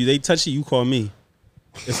shit. If they touch it, you call me.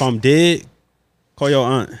 If I'm dead, call your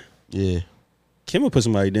aunt. Yeah, Kim will put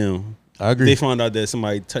somebody down. I If agree. they found out that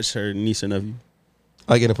somebody touched her niece or nephew.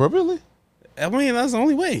 Like inappropriately? I mean, that's the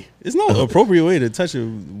only way. There's no appropriate way to touch a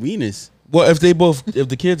weenus. Well, if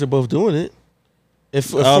the kids are both doing it,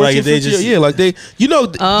 If like if they just like they,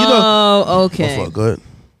 Oh, okay. Oh, fuck, go ahead.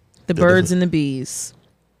 The birds and the bees.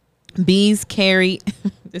 Bees carry.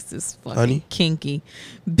 This is fucking Honey? kinky.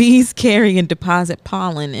 Bees carry and deposit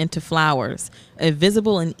pollen into flowers. A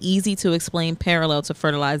visible and easy to explain parallel to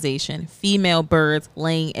fertilization. Female birds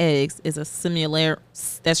laying eggs is a similar.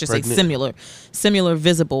 That's just like similar,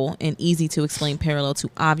 visible and easy to explain parallel to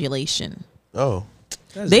ovulation. Oh,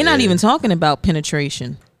 they're not even talking about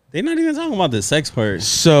penetration. They're not even talking about the sex part.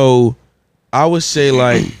 So I would say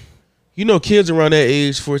like, kids around that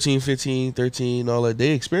age, 14, 15, 13, all that,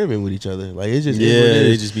 they experiment with each other. Like it's just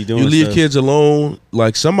they just be doing. You leave stuff. kids alone.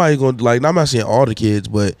 Like somebody gonna like. I'm not saying all the kids,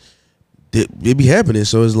 but it be happening.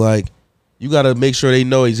 So it's like you gotta make sure they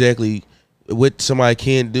know exactly what somebody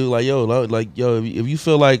can do. Like yo, if you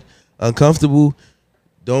feel like uncomfortable,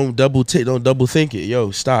 don't double think it.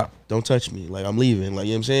 Yo, stop. Don't touch me. Like I'm leaving. Like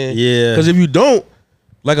you know what I'm saying? Yeah. Because if you don't,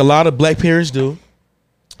 like a lot of black parents do,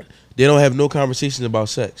 they don't have no conversations about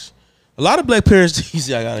sex. A lot of black parents.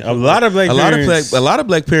 A lot of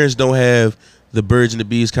black parents don't have the birds and the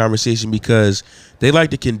bees conversation because they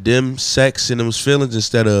like to condemn sex and those feelings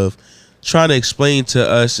instead of trying to explain to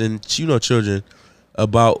us and children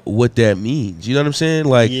about what that means. You know what I'm saying?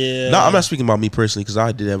 Like, no, I'm not speaking about me personally because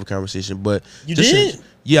I did have a conversation, but you did.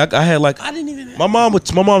 I had like I didn't even. My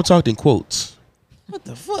mom talked in quotes. What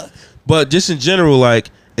the fuck? But just in general,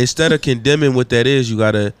 like instead of condemning what that is, you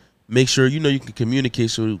gotta make sure you can communicate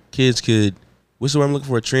so kids could. What's the word I'm looking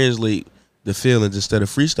for? Translate the feelings instead of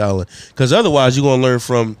freestyling. Because otherwise, you're gonna learn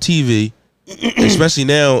from TV, especially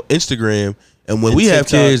now Instagram. And when we have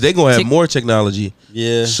kids, they're gonna have more technology.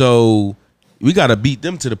 Yeah. So we gotta beat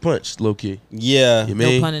them to the punch, low key. Yeah.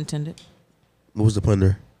 No pun intended. What was the pun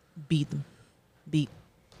there? Beat them. Beat.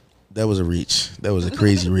 That was a reach. That was a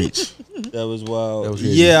crazy reach. That was wild. That was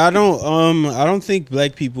crazy. Yeah, I don't think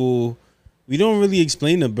black people. We don't really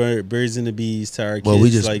explain the birds and the bees to our kids. Well, we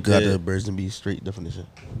just like got that. the birds and bees straight definition.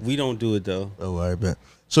 We don't do it though. Oh, I bet.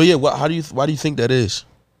 So yeah, why do you think that is?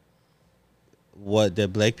 What,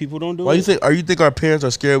 that black people don't do? Why you think our parents are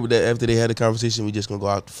scared with that after they had a conversation? We just gonna go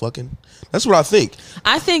out fucking? That's what I think.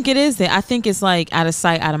 I think it is that. I think it's like out of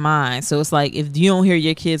sight, out of mind. So it's like if you don't hear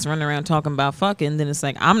your kids running around talking about fucking, then it's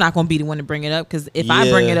like I'm not gonna be the one to bring it up because if I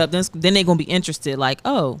bring it up, then they're gonna be interested. Like,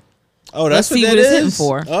 that's let's see what what it's hitting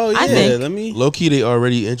for. Oh yeah, I think. let me. Low key, they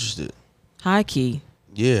already interested. High key.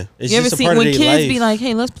 Yeah. It's you ever just a see part when of kids their life. be like,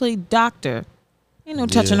 "Hey, let's play doctor." Ain't no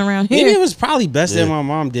touching around here. Maybe it was probably best Yeah. that my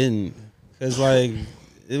mom didn't, cause like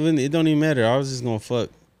it don't even matter. I was just gonna fuck.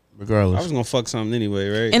 Regardless, I was gonna fuck something anyway,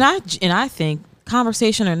 right? And I think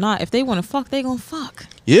conversation or not, if they want to fuck, they gonna fuck.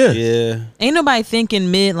 yeah. Yeah. Ain't nobody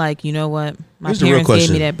thinking mid like, you know what? My Here's the real parents gave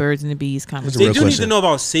question. me that birds and the bees conversation. They real do need question. to know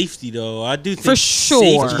about safety though. I do think For sure.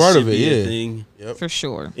 safety It's part of should it, be a yeah. thing. Yep. For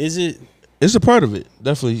sure. Is it? It's a part of it.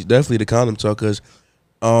 Definitely the condom talk. Cause,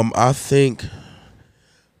 I think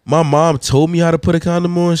my mom told me how to put a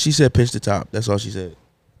condom on. She said pinch the top. That's all she said.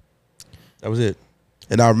 That was it.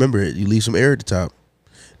 And I remember it. You leave some air at the top.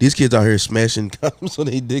 These kids out here smashing condoms on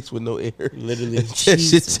their dicks with no air. Literally. Them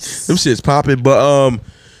shits popping.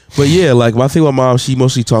 But yeah, like I think my mom, she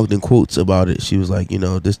mostly talked in quotes about it. She was like,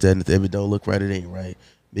 this, that, and if it don't look right, it ain't right.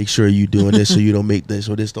 Make sure you doing this so you don't make this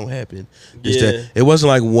or this don't happen. This, that. It wasn't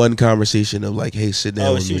like one conversation of like, hey, sit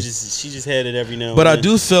down with me. She just had it every now and But then. I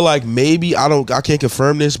do feel like maybe I can't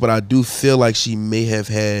confirm this, but I do feel like she may have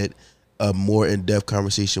had a more in-depth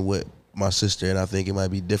conversation with my sister, and I think it might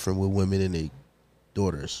be different with women and their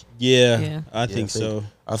daughters. Yeah. I think so.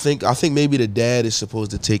 I think maybe the dad is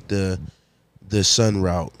supposed to take the son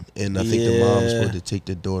route, and I think the mom is supposed to take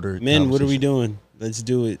the daughter. Men, what are we doing? Let's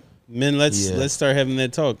do it. Men, let's start having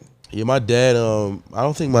that talk. Yeah, my dad. I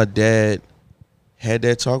don't think my dad had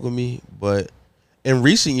that talk with me, but in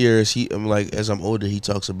recent years, as I'm older, he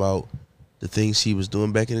talks about the things he was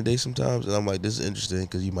doing back in the day sometimes, and I'm like, this is interesting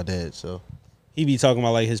because you're my dad, so. He be talking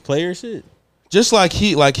about like his player shit. Just like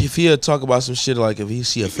if he had talk about some shit, like if he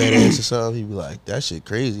see a fat ass or something, he'd be like, that shit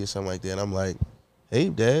crazy or something like that. And I'm like, hey,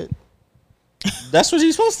 dad. That's what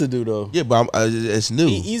he's supposed to do though. Yeah, but it's new.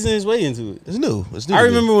 He's easing his way into it. It's new. It's new. I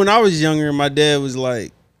remember when I was younger, my dad was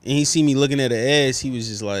like, and he see me looking at her ass, he was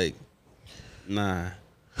just like, nah.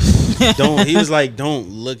 He was like, don't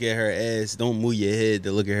look at her ass. Don't move your head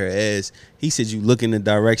to look at her ass. He said, you look in the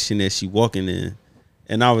direction that she walking in.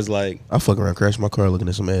 And I was like, I fuck around, crash my car looking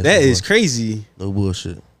at some ass. that is crazy. No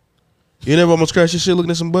bullshit. You never almost crashed your shit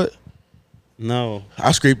looking at some butt? No.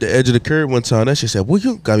 I scraped the edge of the curb one time. That shit said, well,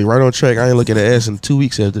 you got me right on track. I ain't looking at ass in 2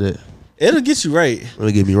 weeks after that. It'll get you right. It'll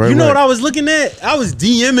get me right. You know what I was looking at? I was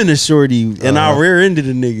DMing a shorty and I rear-ended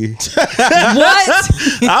a nigga.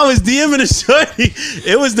 What? I was DMing a shorty.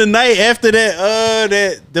 It was the night after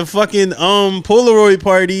that the fucking Polaroid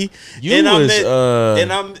party. And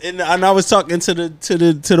I was talking to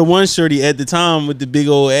the one shorty at the time with the big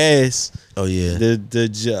old ass. Oh yeah,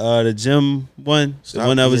 the gym one, the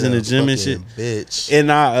one that was in the gym and shit. Bitch, and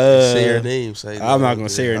I say her name. I'm not gonna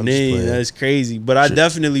say her name. That's crazy. But I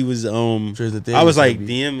definitely was I was like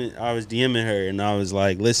DMing. I was DMing her, and I was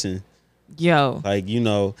like, listen, yo, like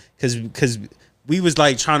because we was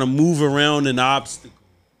like trying to move around an obstacle.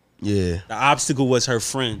 Yeah, the obstacle was her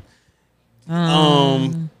friend.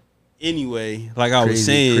 Anyway, like I was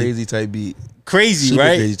saying, crazy type beat, crazy, super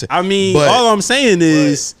right? Crazy I mean, all I'm saying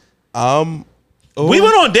is. We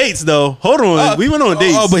went on dates though. Hold on, we went on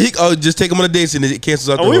dates. But just take him on a date and it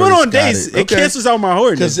cancels out. We went on dates. It cancels out my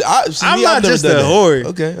whoreness. I'm not just a whore.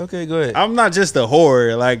 Okay, go ahead. I'm not just a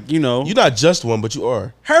whore. Like you're not just one, but you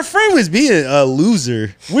are. Her friend was being a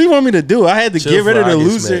loser. What do you want me to do? I had to get rid of the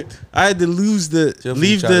loser. I had to leave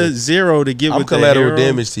the zero to get with the hero. I'm collateral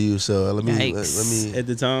damage to you. So let me. At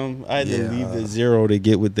the time, I had to leave the zero to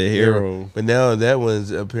get with the hero. But now that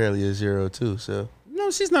one's apparently a zero too. So. No,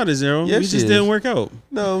 she's not a zero. Yeah, we just didn't work out.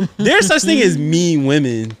 No. There's such thing as mean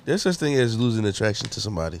women. There's such thing as losing attraction to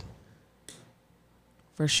somebody.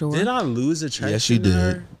 For sure. Did I lose attraction? Yes, you did.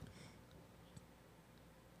 Her?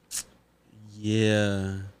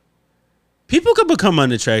 Yeah. People can become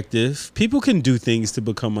unattractive. People can do things to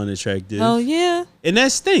become unattractive. Oh, yeah. And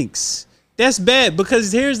that stinks. That's bad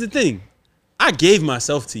because here's the thing. I gave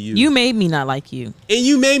myself to you. You made me not like you. And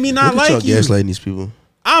you made me not like you. Gaslighting these people.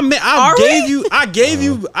 I gave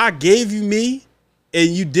you me,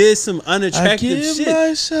 and you did some unattractive shit. I give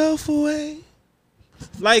myself away.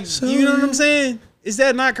 Like, you know what I'm saying? Is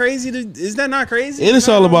that not crazy? Is that not crazy? And it's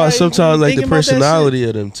all about sometimes like the personality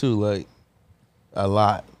of them too. Like a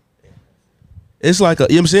lot. It's like you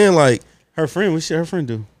know what I'm saying? Like her friend. What should her friend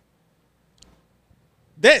do?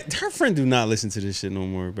 That her friend do not listen to this shit no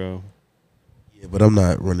more, bro. Yeah, but I'm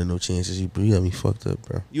not running no chances. You got me fucked up,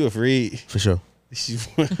 bro. You afraid? For sure.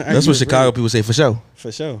 That's what Chicago people say, for sure.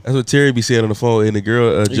 For sure. That's what Terry be saying on the phone. And the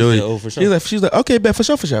girl, Joey, for sure. she's like, okay, bet, for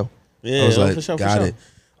sure. Yeah, I was like, for sure, got for it.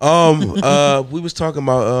 We was talking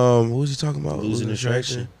about, what was he talking about? Losing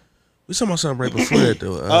attraction. We was talking about something right before that,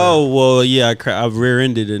 though. Well, yeah, I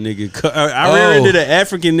rear-ended a nigga. I rear-ended an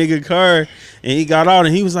African nigga car, and he got out,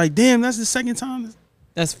 and he was like, damn, that's the second time.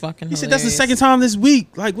 That's fucking hilarious. He said that's the second time this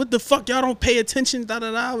week. Like, what the fuck? Y'all don't pay attention. Da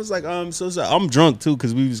da da. I was like, I'm so sorry. I'm drunk too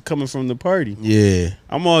because we was coming from the party. Yeah.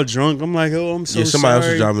 I'm all drunk. I'm like, oh, I'm so sorry. Somebody else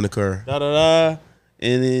was driving the car. Da da da.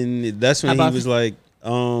 And then that's when he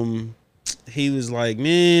was like,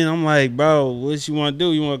 man, I'm like, bro, what you want to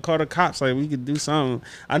do? You want to call the cops? Like, we could do something.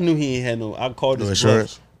 I knew he ain't had no. I called his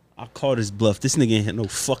insurance. I called his bluff. This nigga ain't had no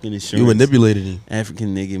fucking insurance. You manipulated him.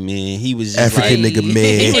 African nigga, man. He was just African nigga,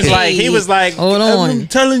 man. He was like, hold on. I'm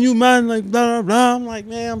telling you, man, like, blah, blah, blah. I'm like,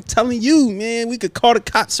 man, I'm telling you, man, we could call the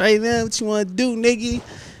cops right now. What you want to do, nigga?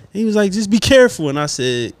 He was like, just be careful. And I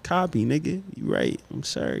said, copy, nigga. You right. I'm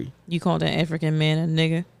sorry. You called that African man a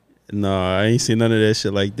nigga? No, I ain't seen none of that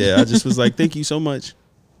shit like that. I just was like, thank you so much.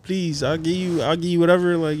 Please, I'll give you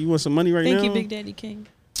whatever. Like, you want some money right now? Thank you, Big Daddy King.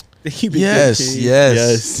 Yes.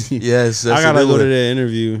 I gotta go to that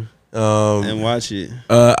interview and watch it.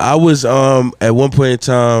 I was at one point in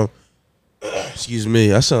time. Excuse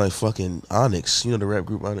me, I sound like fucking Onyx. You know the rap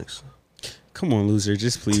group Onyx. Come on, loser,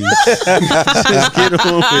 just please. Just get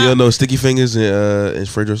on. You don't know Sticky Fingers and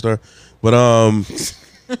Fredro Star, but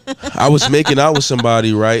I was making out with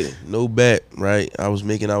somebody, right? No bet, right? I was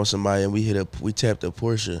making out with somebody, and we tapped a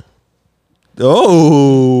Porsche.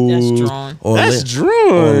 Oh, that's drawn. That's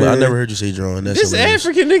drawn. I never heard you say drawn. That's this hilarious.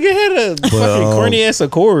 African nigga had a fucking corny ass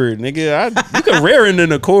Accord, nigga. You can rear in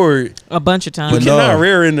an Accord a bunch of times. You cannot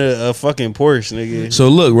rear in a fucking Porsche, nigga. So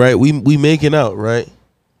look, right? We making out, right?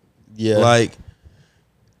 Yeah. Like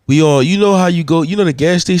we all, you know how you go. You know the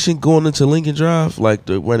gas station going into Lincoln Drive, like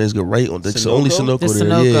the one that's go right on. That's the only Sunoco there.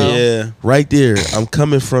 Sunoco. Yeah, right there. I'm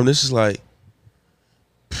coming from. This is like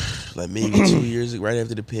maybe 2 years right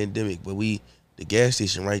after the pandemic, but the gas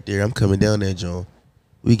station right there. I'm coming down that joint.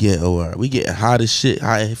 We getting hot as shit,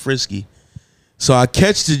 hot and frisky. So I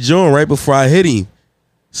catch the joint right before I hit him.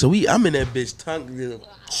 So I'm in that bitch tongue,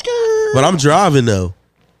 but I'm driving though.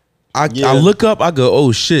 I look up, I go,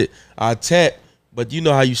 oh shit. I tap, but you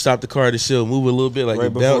know how you stop the car to chill, move a little bit, like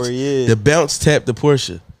right the bounce tapped the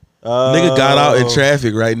Porsche. Nigga got out in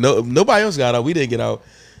traffic, right? Nobody else got out. We didn't get out.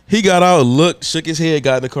 He got out, looked, shook his head,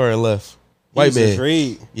 got in the car and left. White man.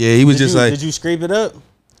 Afraid. Yeah, he was just like. Did you scrape it up?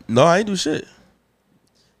 No, I ain't do shit.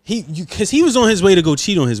 because he was on his way to go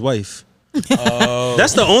cheat on his wife. Oh.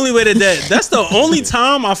 That's the only way that's the only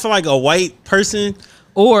time I feel like a white person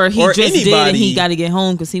or he or just did anybody, and he got to get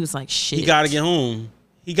home because he was like, shit. He got to get home.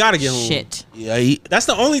 Shit. Yeah, that's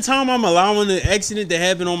the only time I'm allowing the accident to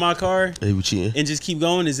happen on my car he cheating and just keep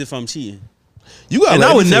going is if I'm cheating. You got, and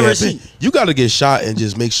I would never cheat. You got to get shot and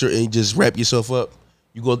just make sure and just wrap yourself up.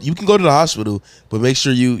 You can go to the hospital, but make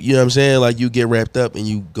sure you know what I'm saying, like you get wrapped up and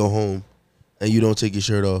you go home, and you don't take your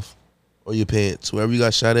shirt off or your pants, wherever you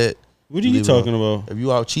got shot at. What are you talking about? If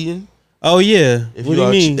you out cheating? Oh yeah. What do you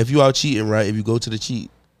mean? If you out cheating, right? If you go to the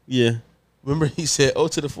cheat, yeah. Remember he said, "O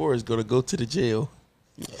to the 4 is gonna go to the jail."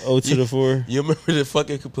 O to the 4. You remember the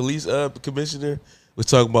fucking police commissioner was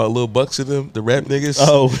talking about Lil Bucks and them, the rap niggas.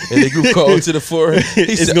 Oh, and the group called O to the 4.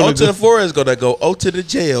 He said, "O to the 4 is gonna go O to the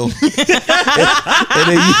jail."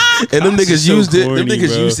 and them niggas so used corny, it. Them niggas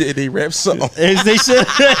bro. used it in they rap song. As they should.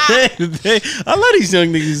 I love these young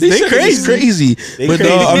niggas. They crazy. But crazy.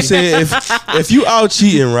 no, I'm saying if you out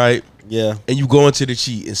cheating, right? Yeah. And you go into the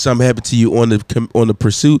cheat, and something happened to you on the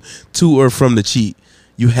pursuit to or from the cheat,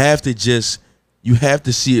 you have to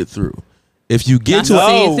see it through. If you get to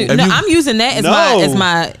I'm using that as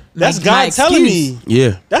my that's God telling me.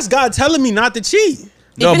 Yeah. That's God telling me not to cheat.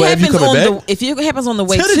 No, but if it happens on the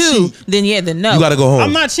way To the to, cheat. then no. You gotta go home.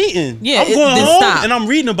 I'm not cheating. Yeah, I'm going then home stop. and I'm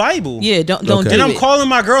reading the Bible. Yeah, don't Okay. do And I'm it. calling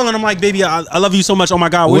my girl and I'm like, baby, I love you so much. Oh my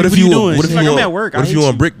God, what are you doing? What if She's you like, on, I'm at work. What if you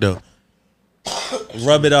on brick though?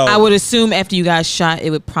 Rub it out. I would assume after you got shot, it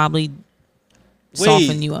would probably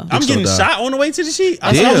soften you up. I'm getting shot on the way to the sheet.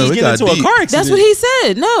 I Damn, thought I was we getting into got a deep. car accident. That's what he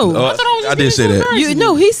said. No, I did say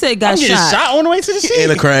that. he said got I'm getting shot on the way to the sheet.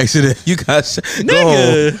 In a car accident. You got shot.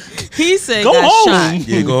 Nigga, he said go got home. shot.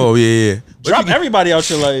 Yeah, go home. Yeah. Drop everybody out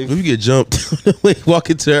your life. If you get jumped, walk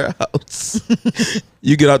into her house.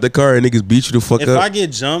 You get out the car and niggas beat you the fuck If up. I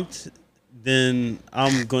get jumped, then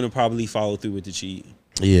I'm gonna probably follow through with the cheat.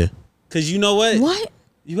 Yeah. Cause you know what? What?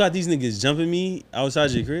 You got these niggas jumping me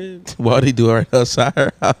outside your crib. Why they do it right outside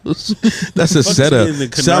her house? That's a Fuck, setup. in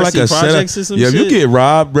the Sound like a Canarsie setup. projects or some Yeah, if you shit? get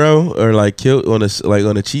robbed, bro, or like killed on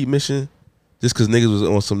a cheat mission, just cause niggas was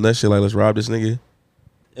on some nut shit, like let's rob this nigga.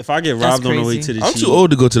 If I get That's robbed on the way crazy. to the I'm cheat, too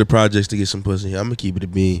old to go to the projects to get some pussy. I'm gonna keep it a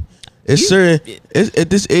bean. It's certain. At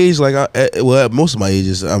this age, like, at most of my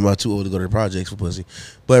ages, I'm not too old to go to the projects for pussy.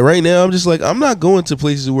 But right now, I'm just like, I'm not going to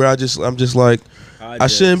places where I'm just like, I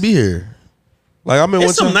shouldn't be here. Like I'm in it's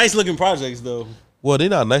one some time. nice looking projects though. Well, they're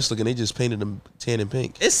not nice looking. They just painted them tan and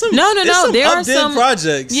pink. It's some No. it's some There are up-dead some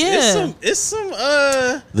projects. Yeah. It's some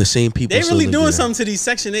The same people. They still really live doing there. something to these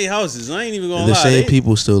Section 8 houses. I ain't even gonna The lie. same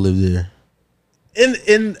people still live there.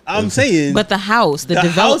 And I'm saying, But the house, the house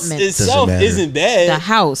development, itself matter. isn't bad. the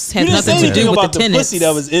house You has didn't say nothing to anything do with about the the tenants. pussy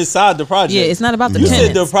that was inside the project. Yeah, it's not about the You tenants.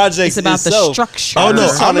 said the project It's about itself. the structure. Oh no,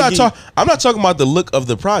 just trying to I'm not talking about the look of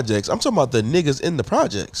the projects. I'm talking about the niggas in the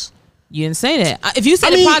projects. You didn't say that. If you said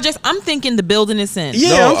the projects, I'm thinking the building it's in. Yeah,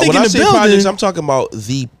 No, I'm thinking when I the say building. projects, I'm talking about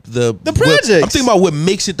the projects. I'm thinking about what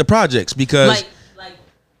makes it the projects because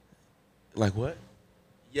Like what?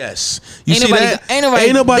 Yes, you Ain't see nobody- that?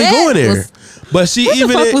 ain't nobody- that going there. was- But see, What the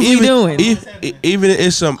even fuck was we doing?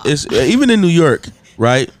 even in New York,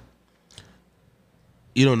 right?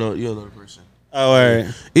 You don't know the person. Oh, all right.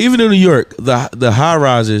 Even in New York, the high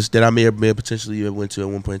rises that I may potentially went to at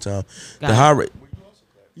one point in time, Got the it. high.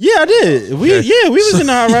 Yeah, I did. We Okay. we was in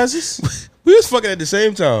the high rises. We was fucking at the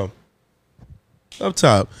same time. Up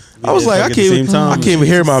top. I was did like, fuck I at can't the even, same time. I can't even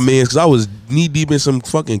hear my man because I was knee deep in some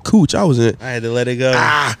fucking cooch. I was in. I had to let it go.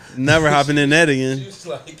 Never hopping in that again. She was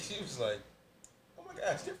like, oh my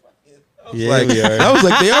gosh, they're fucking. Yeah, Like, we are. I was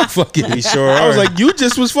like, they are fucking. We sure I was are. like, you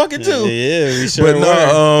just was fucking too. Yeah, we sure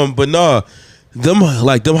But no,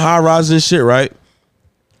 them high rises and shit, right?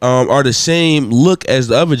 Are the same look as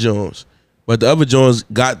the other Jones, but the other Jones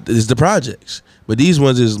is the projects, but these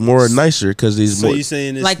ones is more nicer because these So more you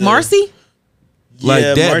saying it's like the, Marcy? like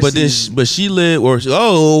Yeah, that. But then, Marcy's- but she lived,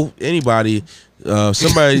 or anybody,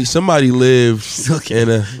 somebody lived in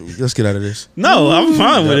a. Let's get out of this. No, I'm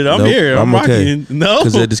fine with it. I'm Nope, here. I'm okay. rocking. No,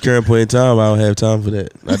 Because at this current point in time, I don't have time for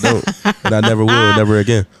that. I don't, and I never will, never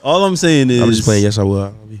again. all I'm saying is I'm just playing. Yes, I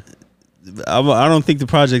will. I don't think the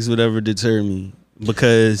projects would ever deter me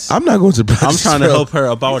because I'm not going to. I'm trying to bro. help her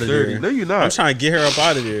up out of there. No, you're not. I'm trying to get her up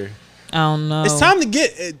out of there. I don't know. It's time to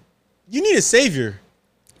get. You need a savior.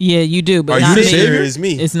 Yeah, you do, but Are not you the me. savior? Is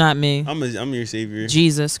me. It's not me. I'm your savior.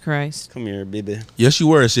 Jesus Christ. Come here, baby. Yes, you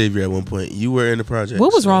were a savior at one point. You were in the project.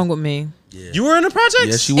 What was wrong with me? Yeah. You were in the projects.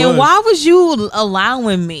 Yes, you were. And why was you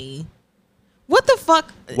allowing me? What the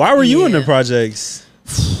fuck? Why were you in the Yeah. projects?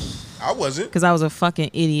 I wasn't. Because I was a fucking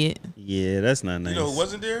idiot. Yeah, that's not nice. You know who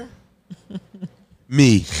wasn't there?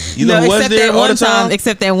 Me. You know who was there all the time?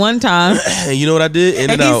 Except that one time. And you know what I did? In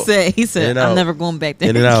and out. He said, I'm never going back there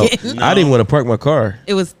In and out. again. I didn't want to park my car.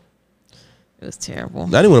 It was terrible.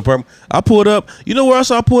 I didn't want to park. I pulled up. You know where else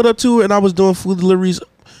I pulled up to? And I was doing food deliveries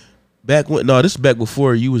back when. No, this is back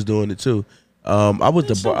before you was doing it too. I was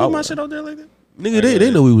the bar. My shit out there like that. Nigga, they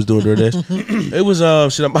know we was doing DoorDash. It was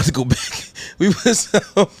shit. I'm about to go back. We was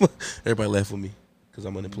everybody laugh with me because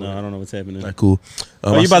I'm unemployed. No, I don't know what's happening. All right, cool.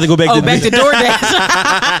 You about to go back? Back to DoorDash.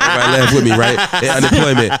 Everybody laugh with me, right?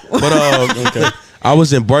 Unemployment. But okay. I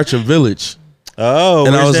was in Bartram Village. Oh,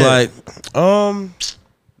 and I was that?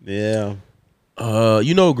 Yeah.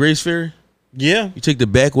 You know Grace Ferry? Yeah. You take the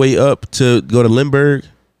back way up to go to Lindbergh.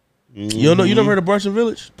 Mm-hmm. You don't know? You never heard of Bartram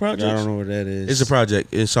Village project? I don't know what that is. It's a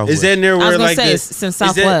project in Southwest. Is that near where I was gonna like say the, it's in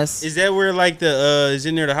Southwest? Is that where like the is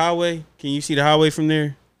it near the highway? Can you see the highway from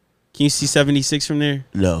there? Can you see 76 from there?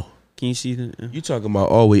 No. Can you see the? You talking about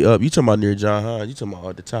all the way up? You talking about near John Hines? You talking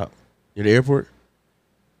about at the top near the airport?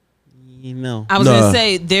 No. I was gonna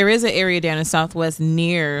say there is an area down in Southwest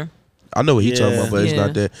near. I know what he's talking about, but it's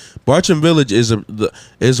not that. Bartram Village is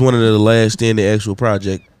one of the last standing actual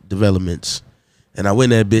project developments. And I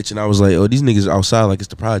went in that bitch and I was like, oh, these niggas outside like it's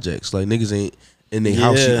the projects. Like niggas ain't in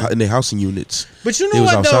their housing units. But you know they what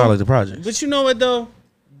was outside though? like the projects. But you know what though?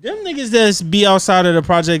 Them niggas that's be outside of the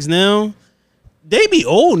projects now, they be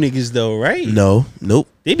old niggas though, right? No, nope.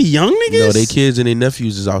 They be young niggas? No, they kids and their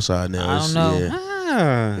nephews is outside now. I don't know.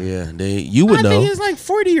 Yeah, you would know. I think it's like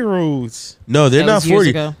 40-year-olds. No, they're not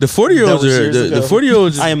 40. The 40-year-olds are the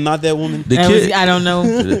 40-year-olds. I am not that woman. The kid, I don't know.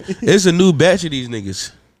 It's a new batch of these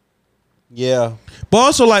niggas. Yeah. But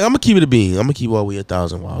also, like, I'm gonna keep it a bean. I'm gonna keep all the way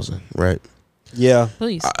 1,000, right? Yeah.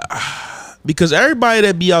 Please. Because everybody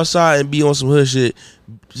that be outside and be on some hood shit,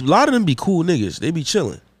 a lot of them be cool niggas. They be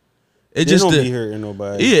chilling. They just don't be hurting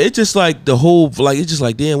nobody. Yeah, it's just like the whole, like, it's just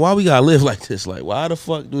like, damn, why we gotta live like this? Like, why the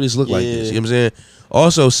fuck do this look like this? You know what I'm saying?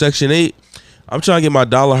 Also, Section 8, I'm trying to get my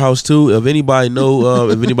dollar house too. If anybody know,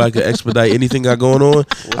 if anybody could expedite anything got going on,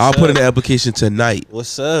 I'll put in the application tonight.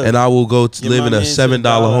 What's up? And I will go to live in a $7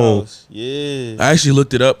 home. Yeah. I actually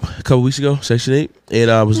looked it up a couple weeks ago, Section 8, and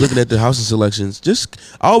I was looking at the housing selections.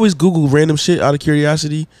 I always Google random shit out of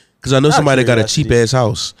curiosity because I know somebody that got a cheap ass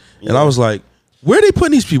house, and I was like, where are they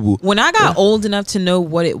putting these people? When I got old enough to know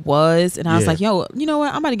what it was, and I was like, yo, you know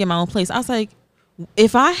what? I'm about to get my own place. I was like,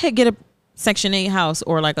 if I had get a Section 8 house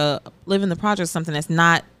or like a live in the project or something that's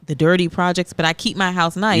not the dirty projects, but I keep my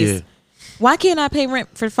house nice. Why can't I pay rent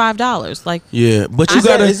for $5? Like, but you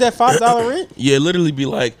gotta. Is that $5 rent? Yeah, literally be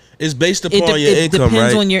like, it's based upon your income, right? It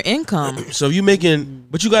depends on your income. So if you making,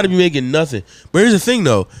 but you got to be making nothing. But here's the thing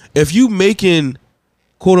though, if you making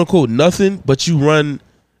quote unquote nothing, but you run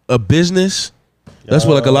a business, that's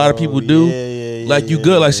what like a lot of people do. Like you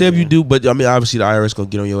good, like say if you do, but I mean obviously the IRS gonna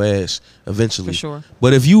get on your ass eventually. For sure.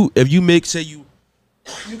 But if you make, say you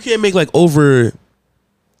can't make like over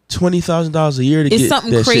 $20,000 a year to get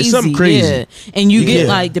something that crazy. Shit. Something crazy. Yeah. And you get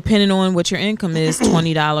like, depending on what your income is,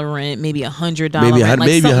 $20 rent, maybe $100 maybe rent, like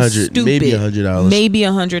maybe $100, maybe $100, maybe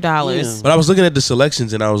 $100. But I was looking at the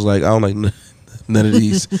selections and I was like, I don't like none of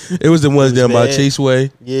these. It was the ones down by Chase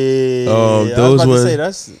Way. Yeah, those I was ones.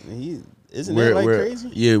 about to say isn't that like crazy?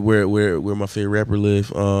 Yeah, where my favorite rapper live.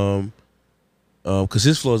 Because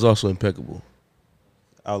his flow is also impeccable.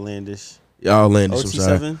 Outlandish. Yeah, outlandish. OT7?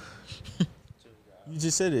 I'm sorry. You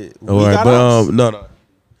just said it. All right, but no.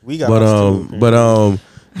 We got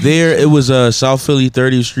there it was South Philly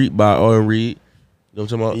 30th Street by R. Reed. You know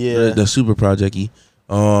what I'm talking about? Yeah. The super project-y.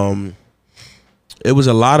 It was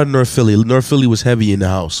a lot of North Philly. North Philly was heavy in the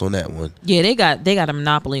house on that one. Yeah, they got a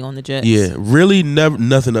monopoly on the Jets. Yeah, really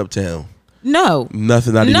nothing uptown. No.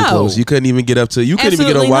 Nothing, not even close. You couldn't even get up to, you couldn't even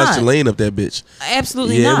get on Washington Lane up that bitch.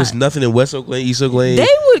 Absolutely not. Yeah, it was nothing in West Oak Lane, East Oak Lane. They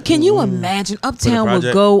would, can you imagine, Uptown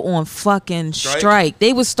would go on fucking strike.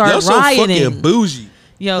 They would start rioting. So fucking bougie.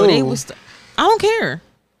 Yo, they would, I don't care.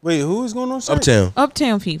 Wait, who was going on strike?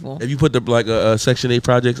 Uptown people. If you put the like Section 8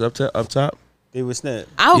 projects up top. They would snap.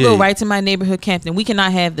 I would go right to my neighborhood captain. We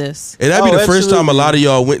cannot have this. And that'd be the first time a lot of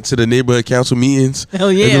y'all went to the neighborhood council meetings. Hell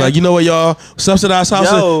yeah. They'd be like, you know what, y'all? Subsidized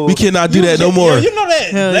housing, we cannot do that no more. You know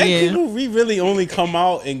that black people, we really only come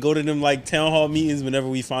out and go to them like town hall meetings whenever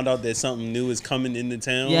we find out that something new is coming into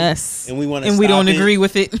town. Yes. And we want to and we don't agree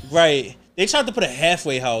with it. Right. They tried to put a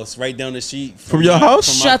halfway house right down the street from your house.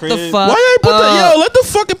 Shut the fuck. Why you ain't put that? Yo, let the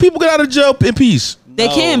fucking people get out of jail in peace. They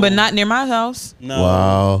can, but not near my house. No.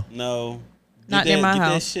 Wow. No. Not near my house.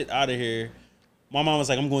 Get that shit out of here. My mom was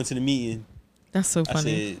like, I'm going to the meeting. That's so funny.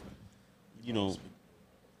 I said, you know,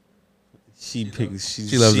 she loves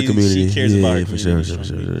the community. She cares about her for community.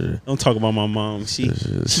 Sure. Don't talk about my mom. She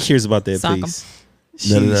cares about that place.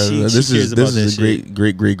 No. This is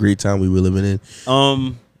a great time we were living in.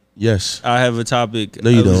 Yes. I have a topic. No,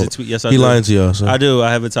 you don't. Yes, I do. He lying to y'all. So. I do.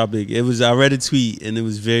 I have a topic. I read a tweet and it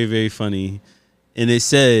was very, very funny. And it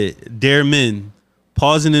said, "Dare men,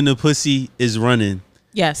 pausing in the pussy is running."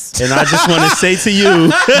 Yes. And I just want to say to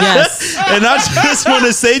you. Yes. And I just want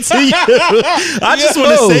to say to you. I just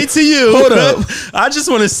want to say to you. Hold up. I just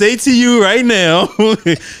want to say to you right now.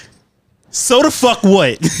 So the fuck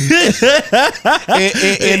what? It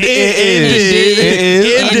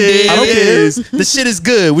I don't care. The shit is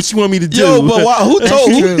good. What you want me to do? Yo, but why, who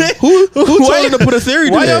told him to put a theory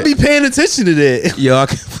to Why that? y'all be paying attention to that? Yo,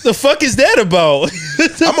 The fuck is that about?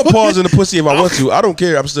 I'm gonna pause in the pussy if I want to. I don't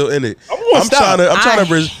care. I'm still in it. I'm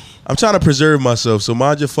trying to preserve myself. So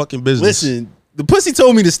mind your fucking business. Listen, the pussy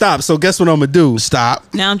told me to stop. So guess what I'm gonna do?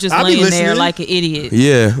 Stop. Now I'm just I'll be laying there listening. like an idiot.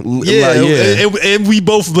 Yeah. And we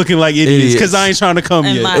both looking like idiots because I ain't trying to come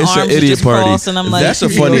And yet. my It's an arms are idiot just party. crossed and I'm like, That's a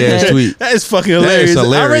funny ass tweet. That is fucking hilarious.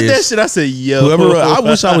 I read that shit. I said, yo. Whoever, I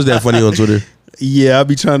wish I was that funny on Twitter. Yeah, I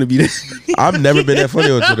be trying to be that. I've never been that funny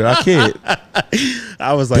on Twitter. I can't.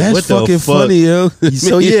 I was like, That's what the fucking fuck? funny, yo.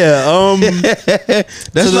 So yeah,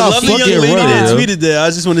 That's so the not lovely fucking young lady running, that yo. tweeted that. I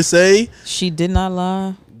just want to say, she did not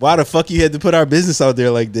lie. why the fuck you had to put our business out there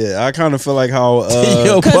like that? I kind of feel like how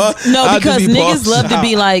Yo, Because I'd be niggas paused. love to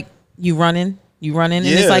be like, you running, and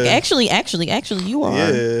it's Yeah. like, actually, you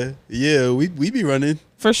are yeah, we be running.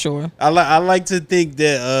 for sure. I like to think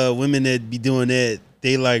that women that be doing that,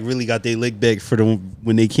 they like really got their lick back for them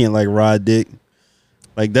when they can't like ride dick.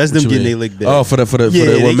 Like that's them you getting mean? their lick back. Oh, for the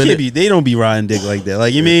yeah, 1 they minute. can't be. They don't be riding dick like that.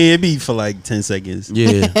 Like you mean it be for like 10 seconds.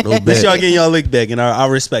 Yeah, no But y'all bet. getting y'all lick back, and I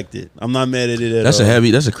respect it. I'm not mad at it at That's all.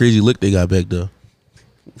 that's a crazy lick they got back though.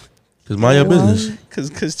 Cause mind your business.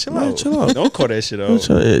 Cause chill Man, out. chill out. Don't call that shit out.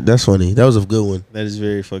 That's funny. That was a good one. That is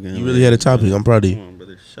very fucking. You really had a topic. I'm proud of Come you. on,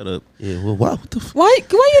 brother. Shut up. Yeah. Well, what the? Why you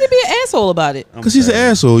gotta be an asshole about it? Because he's an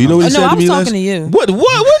asshole. You know what he No, said I to was me talking last? to you. What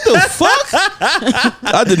the fuck?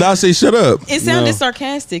 I did not say shut up. It sounded No.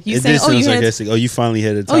 sarcastic. You It said, did "Oh, sound you had." sarcastic. Oh, you finally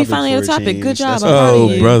had a topic. Oh, you finally had a for topic. change. Good job. That's I'm what- proud of Oh,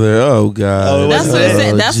 you. brother. Oh, God. Oh, That's what it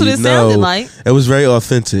said. That's what it sounded like. It was very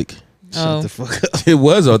authentic. Shut Oh, the fuck up. It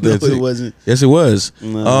was No, authentic. it wasn't. Yes, it was.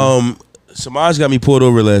 No. Samaj got me pulled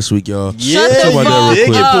over last week, y'all. Yeah, the you fuck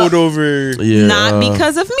did get up. pulled over. Yeah, not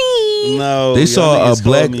because of me. No, they y'all saw a niggas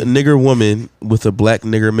black called me. nigger woman with a black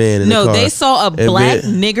nigger man in the No, car. they saw a And black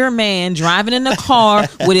then- nigger man driving in the car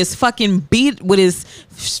with his fucking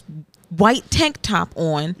white tank top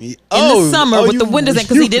on in Oh, the summer oh, with the windows in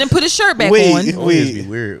because he didn't put his shirt back Wait. on. Oh, it'd be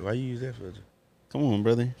weird. Why you use that for? Come on,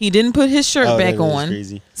 brother. He didn't put his shirt Oh, back that is on.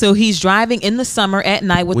 crazy. So he's driving in the summer at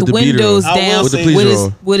night with With the the beater windows on. I will down say- With the pleaser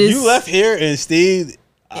on. with his You left here and stayed with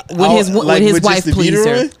his like, with his with just wife the beater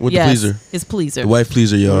pleaser. on? With the Yes, pleaser. his pleaser. The wife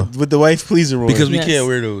pleaser, y'all. with the wife pleaser on. Because we Yes. can't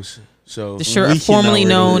wear those. So The shirt We cannot formerly wear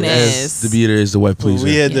known those. as the beater is the wife pleaser.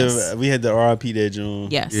 we had Yes. the RIP that John.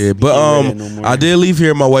 yes. Yeah, can't but wear that no more. I did leave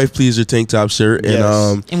here in my wife pleaser tank top shirt, and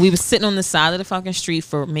Yes. And we was sitting on the side of the fucking street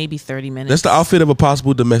for maybe 30 minutes. that's the outfit of a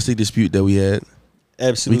possible domestic dispute that we had.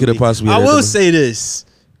 Absolutely. We could have possibly I had will them. say this: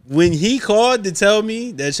 when he called to tell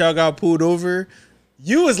me that y'all got pulled over,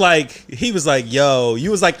 you was like, he was like, "Yo," you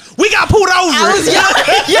was like, "We got pulled over." I was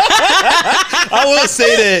yelling. I will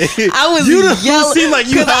say that. I was You don't yelling seem like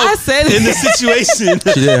you 'cause I helped said in the situation.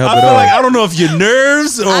 She didn't help I at feel all. like I don't know if your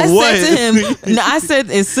nerves or I what. said to him, no, I said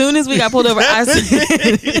as soon as we got pulled over, I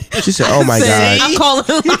said, She said, "Oh my said, god." I'm calling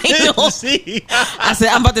Lionel. See? I said,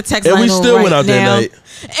 I'm about to text And we Lionel still right went out that now. night.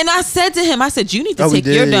 And I said to him, I said, you need to Oh, we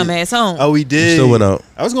take your did. dumb ass home. Oh, we did. still went out.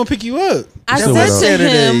 I was gonna pick you up. I still said went to out.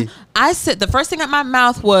 Saturday. him, I said, the first thing out my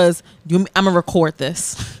mouth was, I'm going to record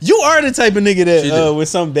this. You are the type of nigga She that did. when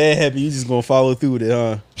something bad happen, you just gonna follow through with it,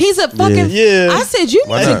 huh? He's a fucking, Yeah. I said, you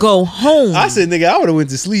Why need to not? go home. I said, nigga, I would have went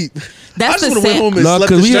to sleep. That's I just the would have went sad- home and No, slept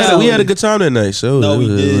because the shit out. we had a good time that night. So No, we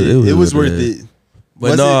did. It was worth it.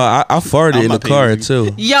 But Was no, it? I farted I'm in the not paying car you.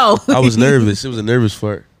 too. Yo. I was nervous. It was a nervous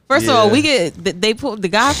fart. First of all, Yeah. the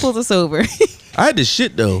guy pulled us over. I had to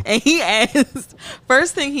shit though. And he asked,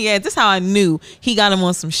 first thing he asked, this is how I knew he got him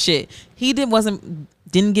on some shit. He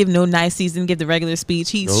didn't give no niceties, didn't give the regular speech.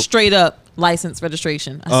 He Nope. straight up license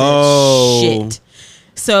registration. I said, Oh. shit.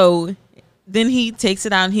 So then he takes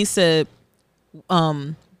it out and he said,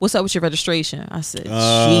 what's up with your registration? I said,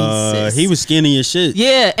 Jesus. He was scanning your shit.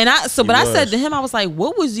 Yeah, and I said to him, I was like,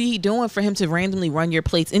 what was he doing for him to randomly run your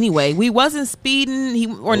plates anyway? We wasn't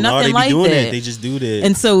speeding or nothing like doing that. They just do that.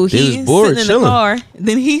 And so he's bored, sitting in chilling. the car.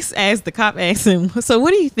 Then the cop asked him, so what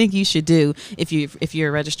do you think you should do if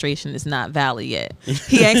your registration is not valid yet?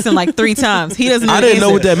 He asked him like 3 times. He doesn't know I the didn't know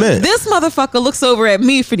answer. what that meant. This motherfucker looks over at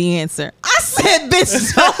me for the answer. I said,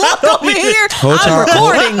 bitch, don't look over here. Whole I'm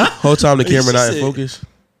recording. Whole time the camera She not in said- focus.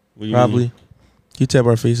 What do you Probably. mean? Can you tap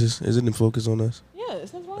our faces? Is it in focus on us? Yeah,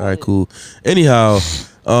 it's not All right, cool. Anyhow,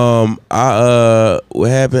 what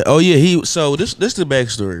happened? Oh yeah, so this is the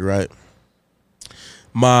backstory, right?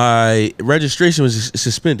 My registration was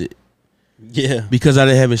suspended Yeah. because I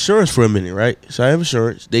didn't have insurance for a minute, right? So I have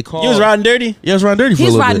insurance. They called. You was riding dirty? Yeah, I was riding dirty for a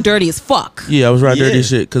He's little riding bit. dirty as fuck. Yeah, I was riding dirty Yeah. as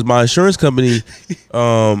shit because my insurance company,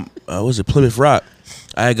 what was it, Plymouth Rock?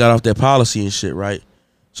 I had got off that policy and shit, right?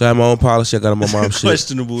 So I had my own policy. I got on my mom's shit.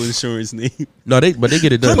 Questionable insurance name. No, they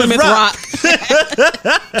get it done. Plymouth Rock.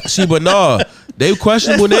 See, but no, they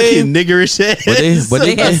questionable Fucking name. niggerish ass. But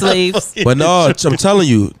They had slaves. But no, I'm telling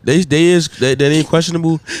you, they ain't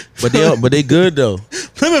questionable, but they good though.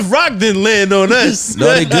 Plymouth Rock didn't land on us. No,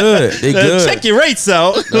 they good. They good. Check your rates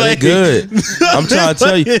out. No, they good. I'm trying to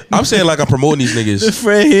tell you. I'm saying like I'm promoting these niggas.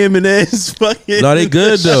 Fred Hammond ass fucking. No, they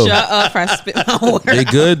good though. Shut up, I spit my word. They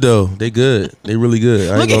good though. They good. They really good.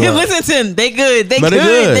 I ain't Look at gonna him, lie. listen to him. They good. They No,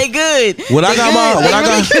 good. they good. They good. When I They got good.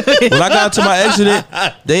 They really good. when I got to my accident,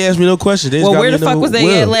 they asked me no questions. They just Well, got where me the fuck was they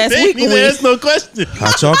will. at last They week? didn't when we- ask no question.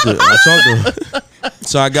 I talked to them.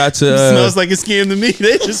 So I got to. Smells like a scam to me.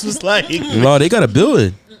 They just was like, they No, they got a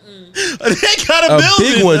building. got a A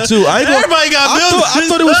building. big one too. I ain't gonna- Everybody got buildings. I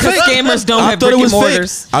thought it was fake. Scammers don't I have thought it brick was and fake.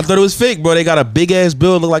 mortars. I thought it was fake, bro. They got a big ass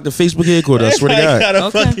building, look like the Facebook headquarters. I swear to Everybody God, got a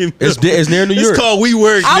Okay. fucking it's near New York. It's called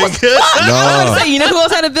WeWork, I was, nigga. I was say, you know who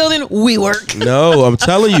else had a building? WeWork. No, I'm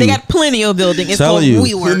telling you. They got plenty of buildings. It's Telling called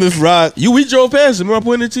you. WeWork. Plymouth Rock. we drove past it. Remember I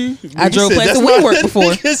pointed it to you? I drove Nigga past said, the "That's my-" WeWork before.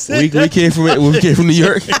 Nigga said, We came from New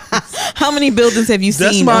York. How many buildings have you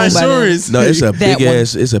That's seen? my owned by them? insurance. No, it's a That big one.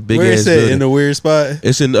 ass. It's a big Where ass is that? building. In a weird spot?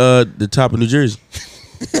 It's in the top of New Jersey.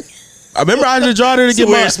 I remember I had to drive there to It's a get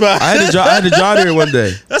my. weird spot. I had to drive there one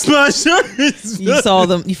day. That's my insurance. You saw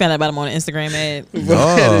them. You found out about them on an Instagram ad.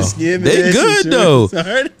 No, they good though.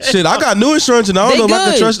 Shit, I got new insurance and I don't They know if I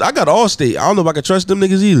can good. trust. I got Allstate. I don't know if I can trust them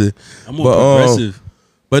niggas either. I'm more progressive.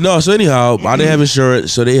 But no, so anyhow, I didn't have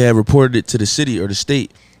insurance, so they had reported it to the city or the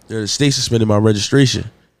state. The state suspended my registration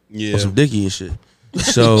Yeah. on some dicky and shit.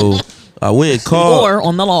 So I went and called. Or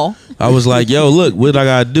on the law. I was like, yo, look, what I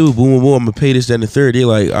gotta do? Boom, boom, boom. I'm gonna pay this, that, and the third. They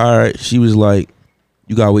like, all right. She was like,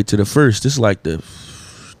 you gotta wait till the 1st. This is like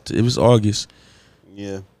it was August.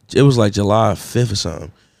 Yeah. It was like July 5th or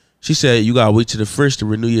something. She said, you gotta wait till the 1st to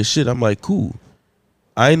renew your shit. I'm like, cool.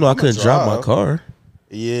 I didn't know I couldn't drop my drive. car.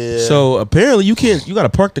 Yeah. So apparently you gotta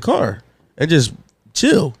park the car and just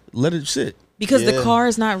chill. Let it sit. Because the Yeah. car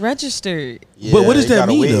is not registered. Yeah, But what does you that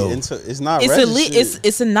gotta mean, wait though? It's not It's registered.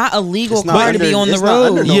 it's not a legal It's not car to be under- on the it's not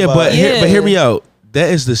under road. no- Yeah, but Nobody. hear me out. That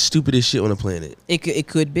is the stupidest shit on the planet. It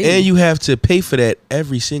could be. And you have to pay for that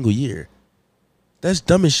every single year. That's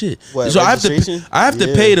dumb as shit. What, so registration? I have to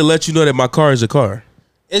Yeah. pay to let you know that my car is a car.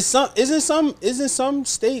 Isn't some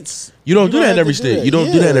states You don't do that have in every to state. that. You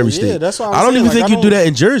don't do that in every state. Yeah, that's why I don't even think you do that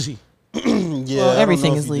in Jersey. Yeah, Well, I don't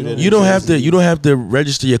everything know is if you do legal. that You in don't have Jersey. to. You don't have to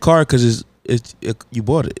register your car because you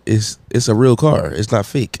bought it. It's a real car. It's not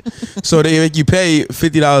fake. So they make you pay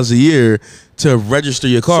 $50 a year to register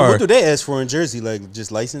your So car. what do they ask for in Jersey? Like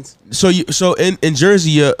just license? So in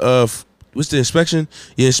Jersey, what's the inspection?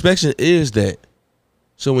 Your inspection is that.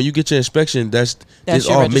 So when you get your inspection, that's it's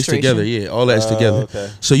your all mixed registration. together. Yeah, all that's together. Okay.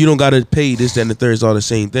 So you don't gotta pay this, that, and the third. It's all the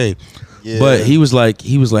same thing. Yeah. But he was like,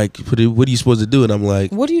 what are you supposed to do? And I'm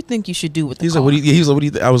like, What do you think you should do with the he's car? like, what do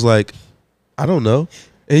you think? I was like, I don't know.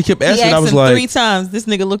 And he kept He asking. asked I was him like, 3 times. This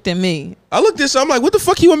nigga looked at me. I looked this. I'm like, what the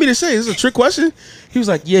fuck you want me to say? This is a trick question. He was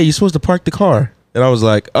like, yeah, you're supposed to park the car. And I was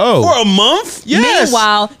like, oh, For a month? yes.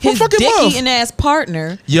 Meanwhile, For his fucking month. dick-eating ass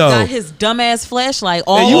partner Yo. got his dumb ass flashlight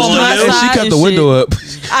all And you on still- my and side. she kept and the window shit.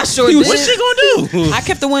 up. I sure He did. was- What's she gonna do? I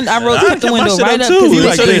kept the window. I kept kept the my window shit right up up too. because he Like,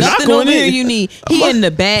 was like, they nothing knock on over here it. you need. He in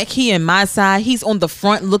the back. He in my side. He's on the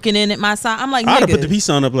front looking in at my side. I'm like, I'd have put the nigga, peace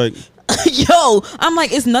on up like, yo. I'm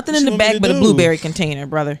like, it's nothing in you the want me back to but a do? blueberry container,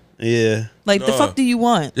 brother. yeah. Like, the fuck do you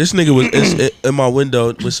want? This nigga was in my window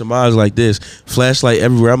with some eyes like this, flashlight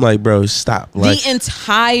everywhere. I'm like, bro, stop. Like The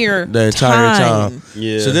entire time.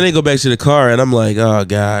 Yeah. So then they go back to the car, and I'm like, oh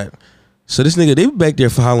god. So this nigga, they were back there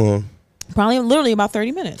for how long? Probably literally about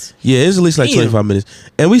 30 minutes. Yeah, it's at least like Damn. 25 minutes.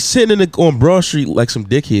 And we sitting on Broad Street like some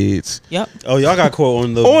dickheads. Yep. Oh, y'all got caught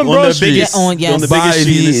on the On Broad the Street. biggest Yeah, on the By biggest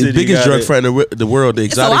street in the the city. biggest Got drug it. fight in the world, the So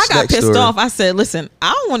exotic I got snack pissed store. off. I said, listen,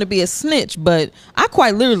 I don't want to be a snitch, but I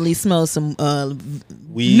quite literally smell some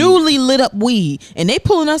Weed. newly lit up weed. And they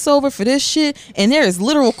pulling us over for this shit. And there is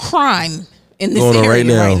literal crime in this Going on area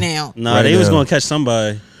right right now. now. Nah, Right they was now. gonna catch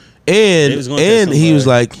somebody. And was gonna catch he was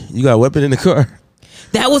somebody. like, "You got a weapon in the car?"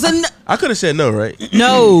 That was a I could have said no, right?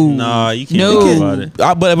 no. Nah, you can't No. do about it.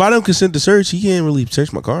 But if I don't consent to search, he can't really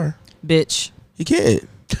search my car. Bitch. He can't.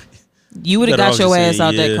 You would have better got your off just ass saying,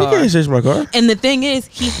 out that yeah. He car. can't search my car. And the thing is,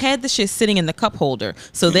 he had the shit sitting in the cup holder.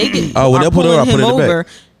 So they get Oh, when are they put it pulling over, I put him it in the over,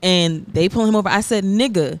 back. and they pull him over. I said,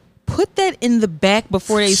 "Nigga, put that in the back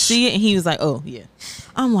before they see it." And he was like, "Oh yeah."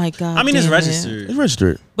 I'm like, God. I mean, it's damn it. registered. It's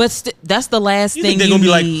registered. But that's the last You thing think they're you gonna be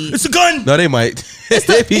like, need. it's a gun? No, they might.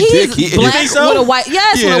 They be He's dicky. black think so? with a white,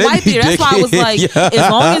 yes, Yeah, with a they white be beard. That's why I was dickhead. like, Yeah.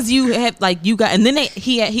 as long as you have, like, you got, and then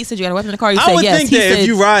he said you got a weapon in the car. You I said would yes. think He that said, if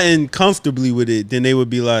you riding comfortably with it, then they would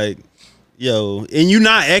be like, yo, and you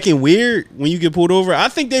not acting weird when you get pulled over. I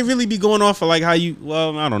think they really be going off of like how you.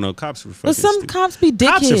 Well, I don't know. Cops are fucking. but some stupid. cops be dickheads.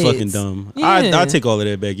 Cops are fucking dumb. Yeah. I take all of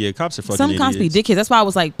that back. Yeah, cops are fucking. Some cops be idiots. dickheads. That's why I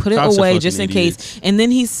was like, put it Cops are away fucking just in idiots. case. And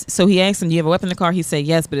then so he asked him, "Do you have a weapon in the car?" He said,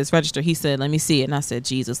 "Yes, but it's registered." He said, "Let me see it." And I said,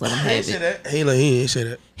 "Jesus, let him have it." that. He ain't say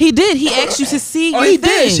that. He did. He asked you to see your Oh, he thing.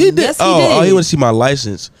 did. He did. Yes, he oh, did. oh, he wanted to see my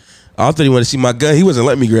license. I thought he wanted to see my gun. He wasn't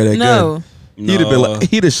letting me grab that gun. No. He'd have been like,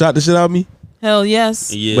 he'd have shot the shit out of me. Hell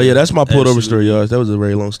yes. Yeah, But yeah, that's my pulled over absolutely. story, y'all. That was a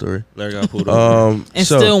very long story. Larry got pulled over. And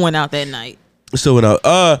so, still went out that night. still went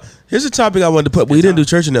out. Here's a topic I wanted to put. We didn't do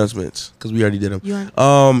church announcements because we already did them. You already-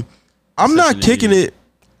 I'm Such not an kicking idiot. it.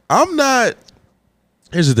 I'm not.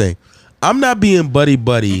 Here's the thing. I'm not being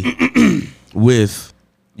buddy with,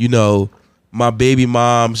 my baby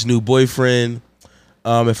mom's new boyfriend.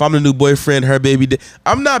 If I'm the new boyfriend, her baby.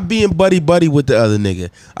 I'm not being buddy with the other nigga.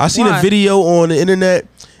 I seen Why? a video on the internet.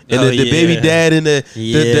 And Oh, the baby yeah. dad and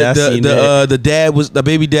Yeah, I seen that. the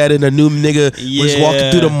baby dad and the new nigga was walking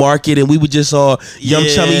Yeah. through the market and we were just all yum Yeah.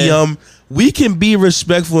 chummy yum. We can be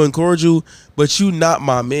respectful and cordial, but you not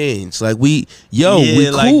my mans. Like we Yeah,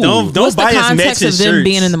 cool. like, don't What's the buy us context matching of them shirts.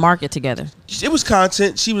 being in the market together? It was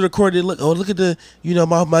content. She was recorded. Look at the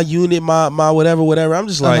my unit, my whatever. I'm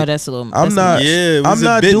just Oh, like no, that's a little. I'm that's not. A little- Yeah, it was I'm a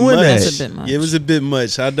not bit doing much. that. That's a bit much. Yeah, it was a bit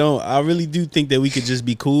much. I really do think that we could just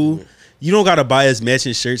be cool. You don't gotta buy us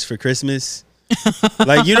matching shirts for Christmas.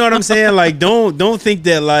 Like, you know what I'm saying? Like, don't think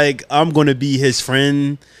that like I'm gonna be his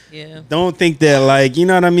friend. Yeah. Don't think that like, you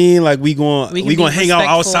know what I mean? Like we We can gonna be hang out respectful.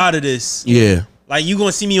 outside of this. Yeah. Like you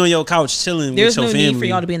gonna see me on your couch chilling There's with no your family. need for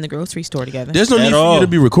y'all to be in the grocery store together. There's no At need for all. you to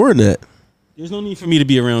be recording that. There's no need for me to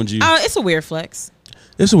be around you. It's a weird flex.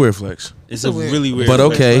 It's a weird flex. It's a really weird. But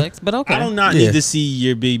flex. okay. Flex, but okay. I do not Yeah. need to see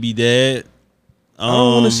your baby dad. I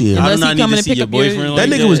don't wanna see him. I do Unless he not need come to and see pick your up your- boyfriend. That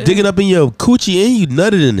like nigga was digging up in your coochie and you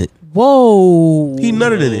nutted in it. Whoa. He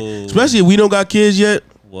nutted in Whoa. it. Especially if we don't got kids yet.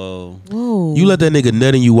 Whoa. Whoa. You let that nigga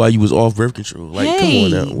nut in you while you was off birth control. Like, hey,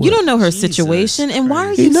 come on now. What? you don't know her Jesus situation, and why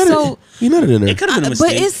are He you nutted. so? He nutted in It there. could have been a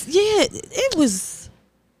But mistake. it was.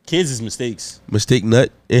 Kids is mistakes. Mistake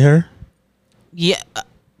nut in her. Yeah.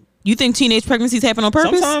 You think teenage pregnancies happen on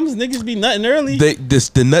purpose? Sometimes niggas be nutting early.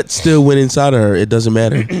 The nut still went inside of her. It doesn't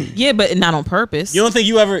matter. Yeah, but not on purpose. You don't think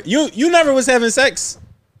you never was having sex?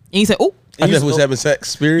 and you said, "Oh, I never was having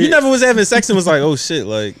sex. Period. You never was having sex and was like, oh shit,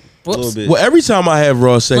 like a Whoops. little bit. Well, every time I have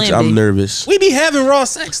raw sex, Plan B. I'm nervous. We be having raw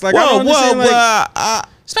sex, like I don't understand, like,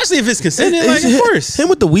 especially if it's consented. Like, of course, Him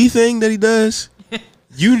with the wee thing that he does.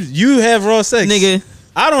 you have raw sex, nigga."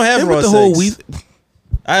 I don't have Him raw with the sex. whole wee.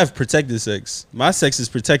 I have protected sex. My sex is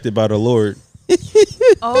protected by the Lord,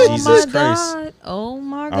 Oh Jesus my Christ. God! Oh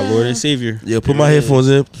my God! our Lord and Savior. Yeah, put my headphones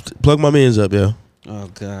in. Plug my mans up, yo. Oh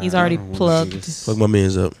God, He's already I don't wanna plugged. do this. Plug my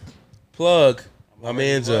mans up. Plug my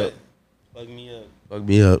mans up. Plug me up, Plug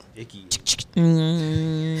me up. Dicky.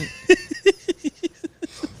 Mm,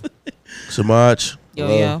 Samaj. yo,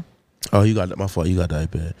 hello. yo, Oh, you got that. My fault. You got the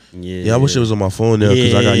iPad. Yeah, Yeah, I wish it was on my phone now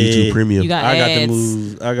because I got Yeah. YouTube Premium. you got I got the ads.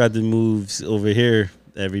 moves. I got the moves over here.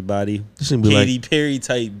 Everybody, This thing be Katy like, Perry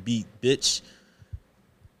type beat, bitch.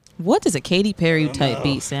 What does a Katy Perry type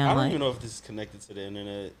beat I sound don't like? even know if this is connected to the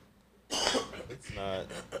internet. It's not.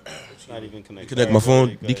 It's not even connected. connect my phone.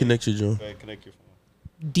 Go ahead. Deconnect your joint. Go ahead, connect your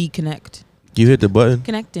phone. Deconnect. You hit the button.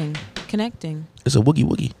 Connecting. Connecting. It's a woogie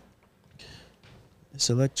woogie. It's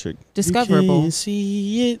electric. Discoverable. You can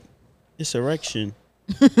see it. It's erection.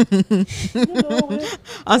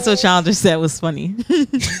 I'm so childish. That was funny.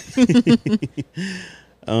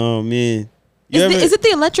 Oh man. Is it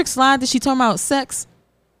the electric slide that she talking about sex?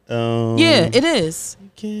 Yeah, Yeah, it is. You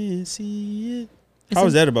can see it. How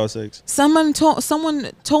is that about sex? Someone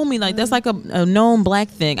told me like that's like a known black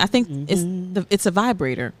thing. I think it's a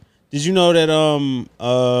vibrator. Did you know that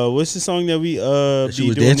what's the song that we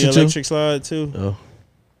be doing the electric slide to? Oh.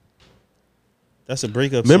 That's a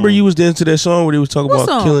breakup Remember song. you was dancing to that song where they was talking What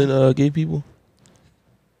about song? killing gay people?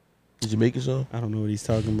 The Jamaican song? I don't know what he's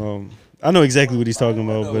talking about. I know exactly what he's talking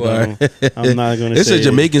about, but I'm not gonna It's say a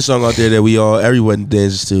Jamaican song out there that everyone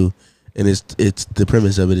dances to. And it's the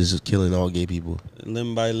premise of it is just killing all gay people.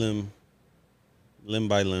 Limb by limb. Limb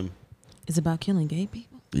by limb. It's about killing gay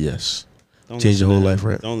people. Yes. Don't Change your whole listen to life, him.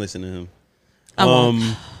 right? Don't listen to him. I won't.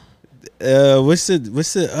 What's the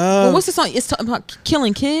what's the song? It's talking about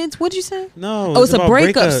killing kids. What'd you say? No. Oh, it's a about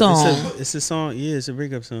breakup song. It's a song. Yeah, it's a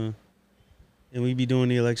breakup song. And we be doing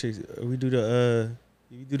the electric. We do the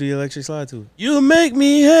electric slide too. You make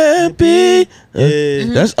me happy. Yeah.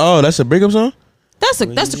 That's a breakup song? That's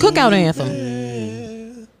the cookout anthem.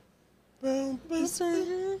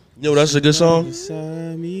 You know that's a good song?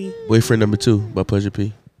 Beside me. Boyfriend Number 2 by Pusha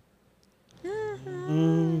P.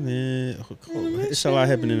 Man. It's a lot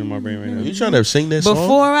happening in my brain right now. You trying to sing that song?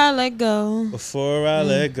 Before I let go. Before I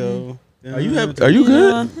let go. Are you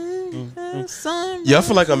good? Yeah, I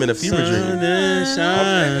feel like I'm in a fever Sun dream. that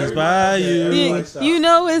shines by you. You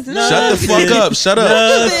know it's not. Shut the fuck up. Shut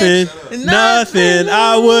up. Nothing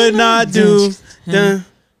I would not do. Dun,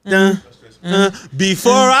 dun,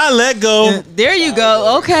 before I let go. There you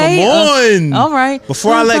go. Okay. Come on. All right.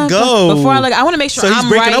 Before I let go. Before I let go. I want to make sure So he's I'm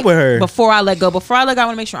breaking right. up with her. Before I let go. Before I let go, I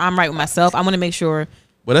want to make sure I'm right with myself. I want to make sure.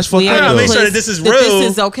 Well, that's fucked we up. are in a gotta make place sure that this is that real.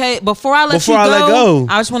 This is okay. Before I let Before you I go, let go.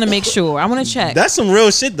 I just want to make sure. I want to check. That's some real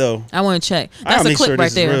shit though. I want to check. I That's gotta a make clip sure right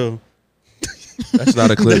this is there. real. That's not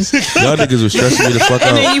a clip. Y'all niggas was stressing me the fuck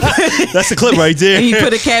And then out. you put, That's a clip right there. and you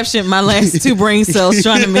put a caption. My last 2 brain cells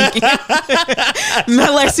trying to make it. My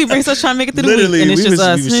last 2 brain cells trying to make it through Literally, the week, and it's we just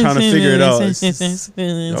was us. trying to figure it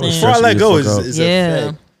out. Before I let go is a Yeah.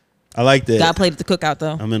 fact. I like that. God played at the cookout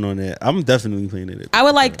though. I'm in on that. I'm definitely playing it. I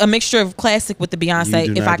would like a mixture of classic with the Beyonce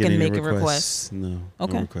You do if not I get can any make a request. requests. No.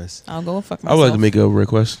 Okay. No requests. I'll go and fuck I myself. would like to make a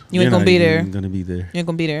request. You ain't You're gonna not be even there. Gonna be there. You ain't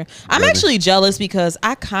gonna be there. I'm Brother. actually jealous because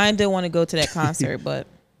I kind of want to go to that concert, but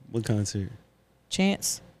What concert?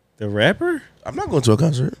 Chance. The rapper? I'm not going to a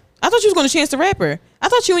concert. I thought you was going to Chance the Rapper. I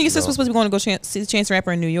thought you and your sister was supposed to be going to go see Chance the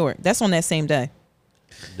Rapper in New York. That's on that same day.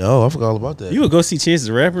 No, I forgot all about that. You would go see Chance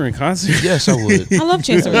the Rapper in concert? Yes, I would. I love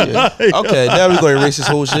Chance the Rapper. Yeah. Okay, now we're going to erase this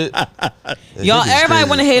whole shit. Y'all, everybody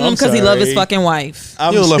want to hate him I'm because he love his sorry. fucking wife.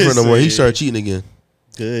 He don't love her no more. He started cheating again.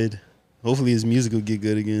 Good. Hopefully his music will get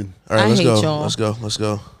good again. All right, I let's hate go. y'all. Let's go. Let's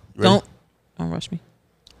go. You ready? Don't rush me.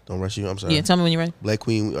 Don't rush you. I'm sorry. Yeah, tell me when you're ready. Black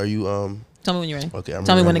Queen, are you Tell me when you're ready. Okay,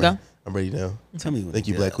 Tell me when to go. I'm ready now. Tell me when Thank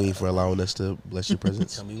you, Black Queen, for allowing us to bless your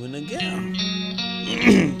presence. Tell me when to go.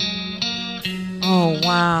 Oh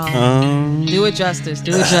wow. Do it justice.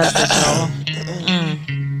 Do it justice, y'all.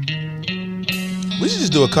 We should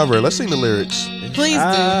just do a cover. Let's sing the lyrics. Please do.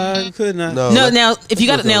 I could not. No, No, let- now if you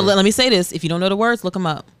got it, now cover. let me say this: if you don't know the words, look them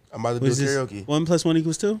up. I'm about to What do is this? karaoke. 1 + 1 = 2?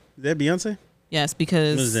 Is that Beyonce? Yes, What is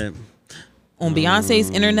because that? on Beyonce's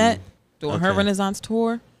internet during her Okay. Renaissance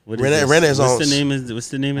tour, What Renaissance. What's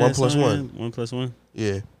the name of 1 that + song 1. again? 1 + 1.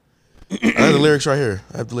 Yeah. I have the lyrics right here.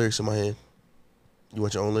 I have the lyrics in my hand. You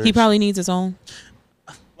want your own lyrics? he probably needs his own.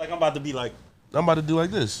 Like I'm about to be like, I'm about to do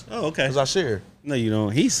like this. oh, okay. Because I share. No, you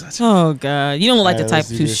don't. He's such a Oh God, you don't look like the Alright, type let's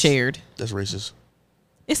do who's this. shared. That's racist.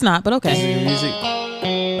 It's not, but okay. music.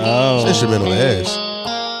 It's Oh. instrumental ass.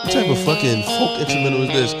 What type of fucking folk instrumental is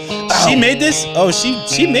this? She Ow. made this? Oh,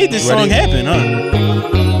 she made this Ready? song happen, huh?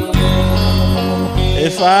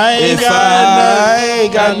 If I ain't If I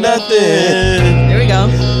ain't got nothing, There we go.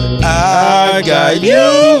 I got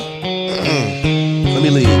you. Let me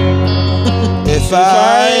leave. If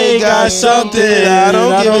I ain't got something, I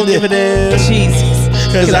don't give a damn. Jesus.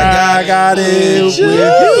 Cause I got it with you.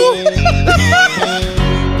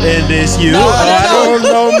 And it's you. I don't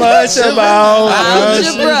know much about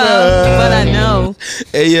Algebra, but I know.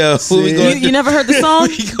 Hey yo, who we going You never heard the song?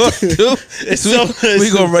 we gonna do? It's so- we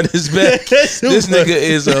gonna run this back. It's This super. nigga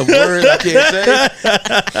is a word I can't say.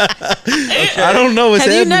 I don't know what's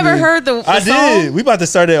Have you happening. never heard the I song? did. We about to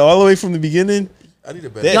start it all the way from the beginning. I need a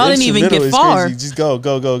That better. Y'all didn't even instrumental get is far. crazy. Just go.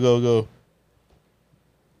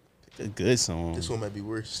 Pick a good song. This one might be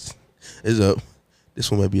worse. It's up. This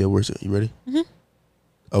one might be a worse. You ready? Mm-hmm.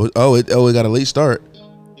 It got a late start.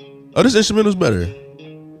 Oh, this instrumental's better.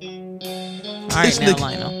 All right, now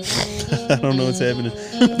Lionel. I don't know what's happening.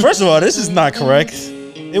 First of all, this is not correct.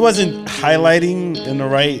 It wasn't highlighting in the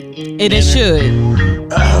right. It should.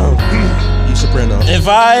 You soprano. If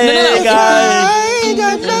I No. ain't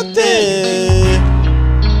got nothing,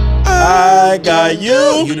 I got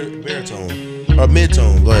you. You the baritone. Or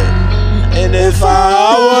mid-tone. Go ahead. And if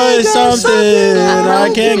I was something, I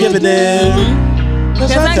can't give it in.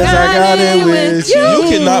 Cause I got it with you. You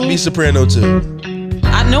cannot be soprano too.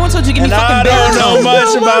 No one told you to give me fucking I don't know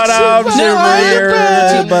much about option,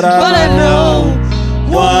 but I know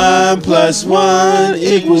 1 + 1 = 2.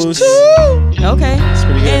 Okay. It's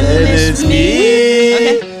pretty good. And it's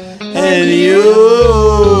me and you.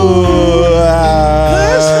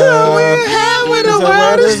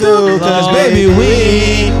 Cause baby,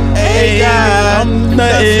 we ain't got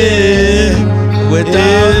nothing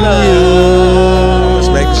without you. Let's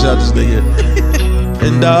make shout this nigga.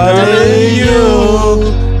 And darling,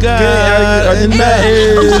 you got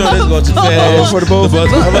nothing. So this go too fast for the both of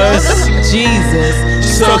us. Jesus.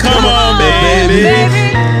 So come on, baby,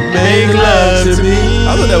 make love to me. I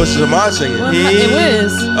thought that was Shamar singing. It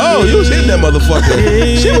was. Oh, you was hitting that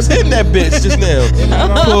motherfucker. She was hitting that bitch just now.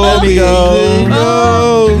 Pull me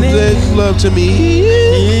go, make love to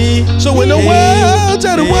me. So when the world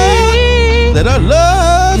tell the world that I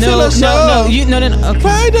love, No. Okay.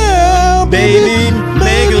 Right now, baby,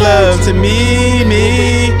 make love to me,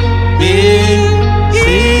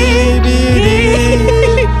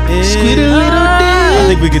 Sweet little I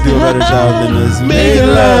think we could do a better job than this. Make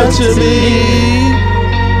love to me.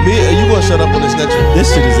 You gonna shut up on this next one?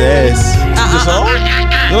 This shit is ass. This song?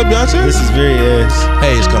 Little Beyonce? This is very ass.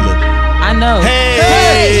 Hey, it's coming. I know.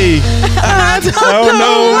 Hey, I don't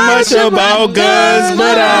know much about guns,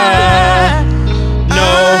 but I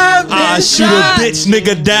know I shoot a bitch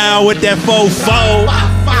nigga down with that 4-4.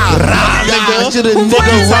 Nigga, to the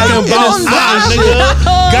nigga talking about fly, nigga.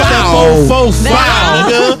 Got that 4-4 nigga.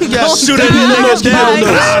 Shoot a nigga down,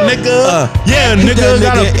 nigga. Yeah, nigga,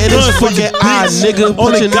 got a in his fucking eye, nigga.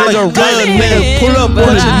 On Put the your nigga gun, run, nigga. Pull up on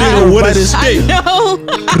Punch a nigga with a stick. No.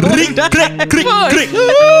 Crick, crick, crick, crick.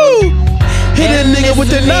 Hit that nigga with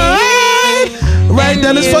the knife. Right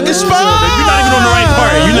down his fucking spine. You're not even on the right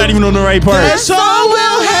part. You're not even on the right part. That's all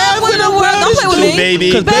we'll have when the world Don't play with me.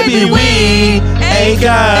 Baby. Cause baby, we ain't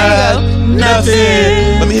got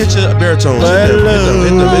nothing. Let me hit your baritone. Hit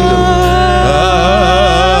them.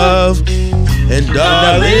 Love. And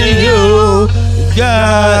darling, you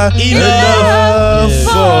got enough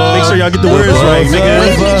for. Make sure y'all get the words right,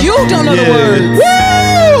 nigga. You don't know the words.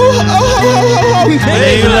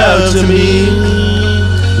 Make love to me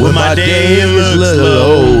when my day is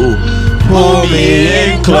low. Pull me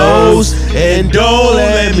in close and don't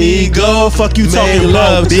let me go. Fuck you talking Make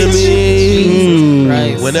love about, to bitch. me.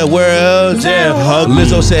 Christ. When that world jam hug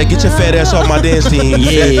Lizzo said, "Get your fat ass off my dance team."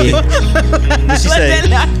 Yeah. What she said?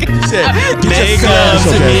 She said, make love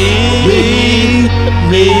to me.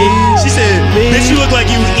 She said, bitch, you look like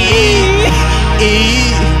you eat.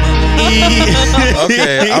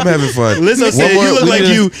 Okay, I'm having fun. Lizzo said, you look like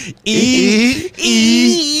you eat.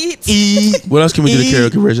 What else can we do the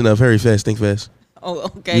karaoke version of? Hurry fast, think fast. Oh,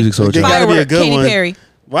 okay. Music Soldier. It gotta be a Firework, good Katy one. Perry.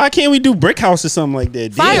 Why can't we do Brick House or something like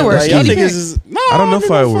that? Fireworks, Like, y'all Katy think Perry. this is no? I don't know fucking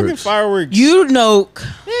fireworks. Fireworks. You know,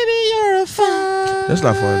 Baby, you're a fire. That's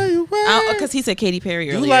not fun. because he said Katy Perry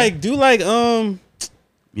Do earlier. like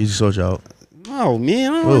Music Soldier out. oh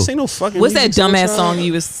man, I don't Whoa. want to say no fucking. What's that music dumbass sometime. song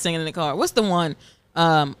you was singing in the car? What's the one?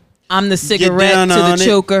 I'm the cigarette down to on the it.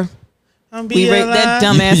 choker. I'm We being rate that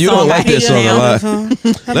alive. dumbass You song. don't like I hate that song a now. lot.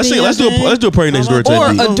 Let's do a party next door Or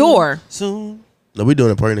type beat. Adore. Soon. No, we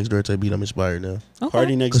doing a party next door type beat. I'm inspired now. Okay.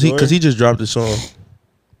 Party next door. Cause he just dropped the song.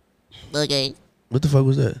 Okay. What the fuck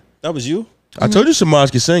was that? That was you. I told you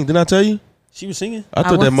Samaj could sing. Didn't I tell you? She was singing. I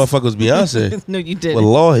thought that was. motherfucker was Beyonce. No, you didn't.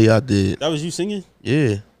 Wallahi, I did. That was you singing.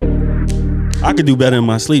 Yeah. I could do better in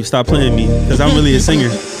my sleep. Stop playing me, because I'm really a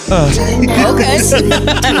singer. Okay. She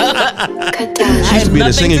used to be in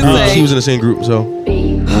a singing group. She was in the singing group. So,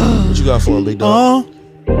 what you got for him, big dog?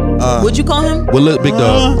 What'd you call him? What big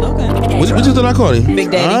dog? Okay. What you thought I called him?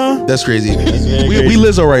 Big Daddy. That's crazy. very We crazy.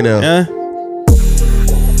 Lizzo right now. Yeah.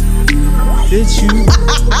 Bitch, you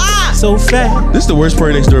so fat. This is the worst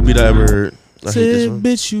party next door beat I ever heard. I hate this Said, one.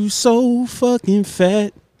 bitch, you so fucking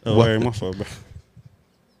fat. Oh, What? alright, my fault, bro.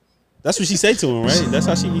 That's what she say to him, right? That's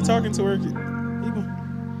how she be talking to her people.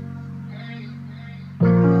 All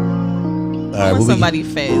right, Calling what somebody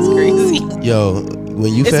fat is crazy. Yo,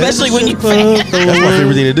 when you fat, Especially when you fat. that's my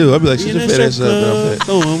favorite thing to do. I'll be like, she's In a the fat strip ass up, and I'm fat.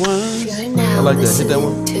 club, throwing ones. I like that. Hit that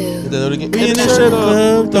one. Hit that note again. We in the strip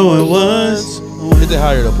club, throwing ones. Hit that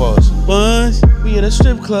higher to pause. Ones. We in a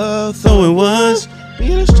strip club, Throwing ones.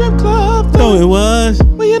 We in a strip club, Throwing ones.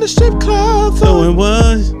 We in a strip club, Throwing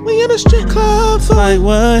ones. We in a strip club, Like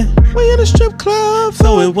what? We in a strip club,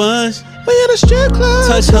 Throwing ones. We in a strip club.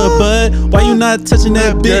 Touch her butt. Why you not touching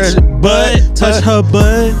that bitch butt? Touch her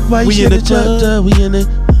butt. Why you We in the club. We in it.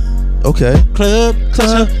 Okay. Club,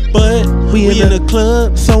 touch her butt. We in the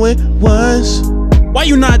club. So it was. Why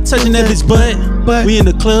you not touching that bitch butt? But We in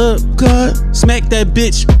the club. good. Smack that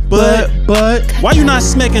bitch butt. But. Why you not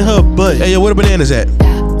smacking her butt? Hey, yo, where the bananas at?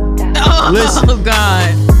 Oh, Listen.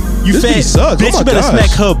 God. You This fat beat sucks. bitch. Oh my You better gosh. smack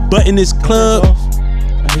her butt in this club.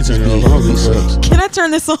 I hate this beat. This beat sucks. Can I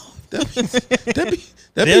turn this off?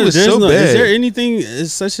 That beat was so bad. Is there anything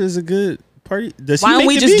as such as a good party? Does Why he don't make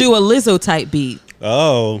we the just beat? do a Lizzo type beat?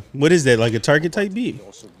 Oh, what is that? Like a Target type beat?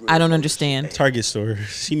 I don't understand. Target store.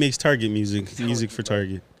 She makes Target music for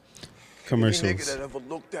Target commercials.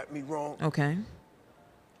 Okay.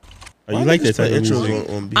 Oh, you like that type of intros music?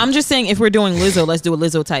 on beat? I'm just saying, if we're doing Lizzo, let's do a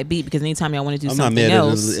Lizzo type beat, because anytime y'all want to do I'm not something mad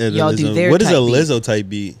else, at a y'all Lizzo. do their What is type a beat. Lizzo type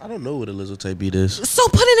beat? I don't know what a Lizzo type beat is. So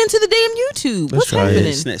put it into the damn YouTube. Let's What's try it.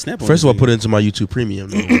 happening? Snap on First of all, it. put it into my YouTube Premium.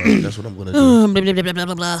 That's what I'm gonna do. Blah, blah, blah, blah,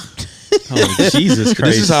 blah, blah. Oh, Jesus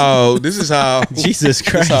Christ. This is how. Jesus This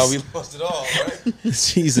Christ. is how we lost it all. Right?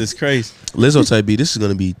 Jesus Christ. Lizzo type beat. This is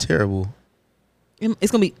gonna be terrible.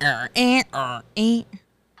 It's gonna be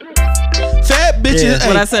Fat bitches. Yeah. Hey,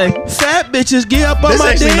 what I say. Fat bitches get up on This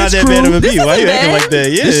my actually not dance that crew. bad of a This beat. Why you isn't acting bad. like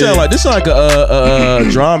that? Yeah. This sound like a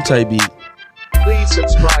drum type beat.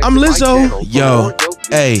 I'm Lizzo. Yo,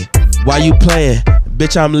 hey, why you playing?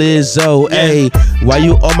 Bitch, I'm Lizzo. Hey, why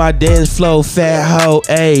you on my dance floor, fat hoe?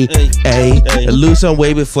 Hey, hey, Hey. lose some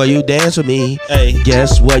weight before you dance with me. Hey.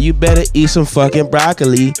 Guess what? You better eat some fucking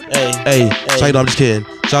broccoli. Hey. Hey, so you know, I'm just kidding.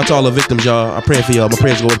 Shout out to all the victims, y'all. I'm praying for y'all. My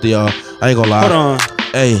prayers go up to y'all. I ain't gonna lie. Hold on.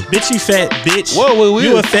 Hey, Bitch, you fat bitch. Whoa,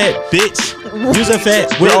 You a fat bitch. You's a fat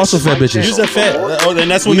bitch. we're also fat bitches. You's a fat. Oh, then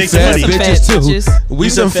that's what We makes it fat funny. Some bitches fat too. bitches. We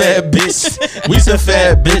some fat bitch. We some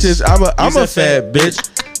fat bitches. I'm a fat bitch.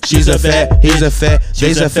 She's a fat. He's a fat.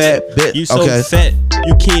 They's a fat bitch. You so Okay. fat.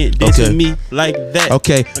 You can't dance Okay. with me like that.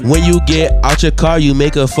 Okay. When you get out your car, you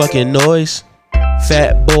make a fucking noise.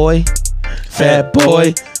 Fat boy. Fat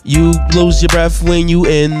boy. You lose your breath when you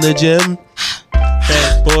in the gym.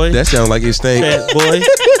 Fat boy. That sounds like it stink. Fat boy.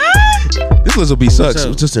 This Lizzo beat sucks.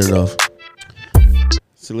 up? Just turn it off.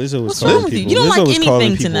 So Lizzo was What's calling wrong with you? people. You don't Lizzo like was calling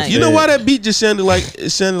anything people tonight. fat. You know why that beat just sounded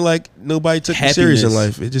like nobody took you serious in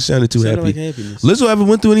Happiness. life. It just sounded too Sounded happy. like happiness. Lizzo ever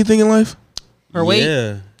went through anything in life? Her weight.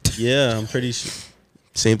 Yeah, I'm pretty sure.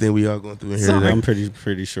 Same thing we all going through in here Sorry. today. I'm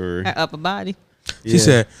pretty sure. Her upper body. She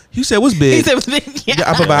said, "You said what's big? He said, yeah. Your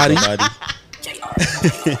upper body." Body.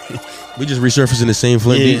 We just resurfacing the same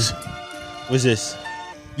Flint Yeah. beats. What's this?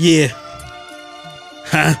 Yeah.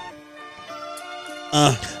 Huh?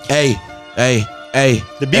 Hey, hey, hey.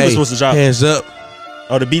 The beat was supposed to drop. Hands up.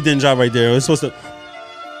 Oh, the beat didn't drop right there. It's supposed to.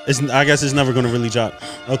 I guess it's never gonna really drop.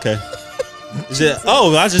 Okay. Is it?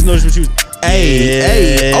 Oh, I just noticed what you.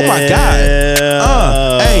 Hey, oh my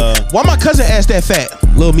God. Hey, why my cousin asked that fat?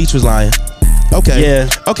 Lil Meech was lying. Okay. Yeah.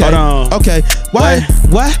 Okay. Hold on. Okay. Why?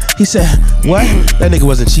 What? He said, what? That nigga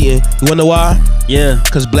wasn't cheating. You wanna know why? Yeah.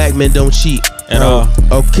 Cause black men don't cheat. At all.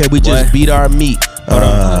 Okay, we just What? beat our meat.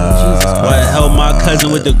 But help my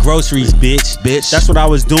cousin with the groceries, bitch. Bitch. That's what I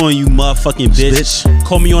was doing, you motherfucking bitch.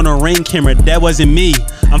 Call me on a ring camera. That wasn't me.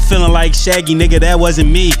 I'm feeling like Shaggy, nigga. That wasn't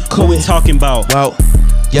me. Cool. What we talking about? Well,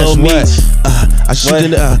 guess Lil what? Meech. I shoot What?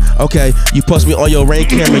 in the, okay, you post me on your rain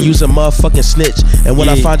camera, use a motherfucking snitch. And when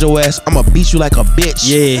I Yeah. find your ass, I'ma beat you like a bitch.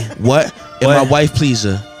 Yeah. What? And What? my wife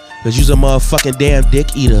pleaser. Cause you's a motherfucking damn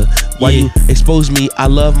dick eater. Why Yeah. you expose me? I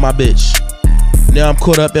love my bitch. Now I'm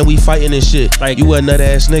caught up and we fighting and shit. Like- You a nut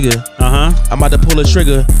ass nigga. Uh-huh. I'm about to pull a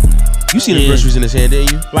trigger. You seen the Yeah. groceries in his hand,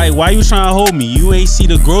 didn't you? Like, why you trying to hold me? You ain't see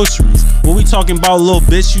the groceries. What we talking about, little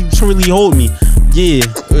bitch? You truly hold me. Yeah.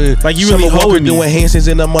 Like, you really Summer Walker holding me. doing handstands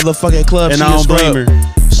in the motherfucking club. And She I a don't blame scrub. her.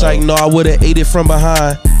 She's like, no, I would've ate it from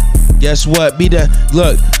behind. Guess what? Be that.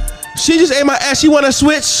 Look, she just ate my ass. She wanna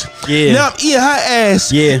switch. Yeah. Now I'm eating her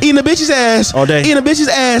ass. Yeah. Eating the bitch's ass. All day. Eating the bitch's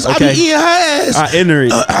ass. I Okay. be eating her ass. I enter it.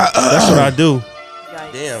 That's what I do.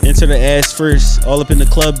 Damn. Enter the ass first. All up in the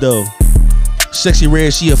club, though. Sexy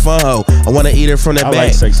red, she a fun hoe. I wanna eat her from the I back.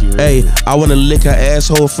 like Sexy Red. Hey, I wanna lick her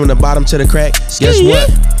asshole from the bottom to the crack. Guess Ski. what?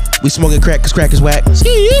 We smoking crack cause crack is whack.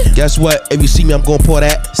 Guess what? If you see me, I'm gonna pour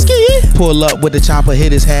that. Pull up with the chopper,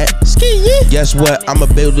 hit his hat. Guess what? I'ma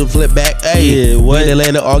build the flip back. Hey, Yeah, what? we in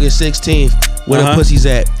Atlanta August 16th. Where the Uh-huh. pussies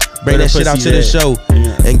at? Bring Where that the shit out to pussies the at? show.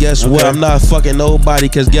 Yeah. And guess what? Okay. I'm not fucking nobody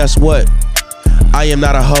cause guess what? I am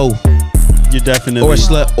not a hoe You're definitely or a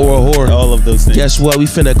slut or a whore. all of those things. Guess what? We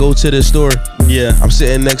finna go to the store. Yeah. I'm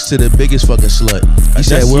sitting next to the biggest fucking slut. He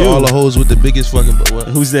said That's we're you. all the hoes with the biggest fucking. What?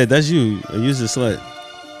 Who's that? That's you. You're a slut.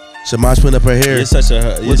 Shamaj putting up her hair. You're such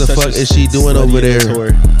a. What the fuck is she doing over slutty there? ass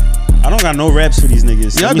whore. I don't got no raps for these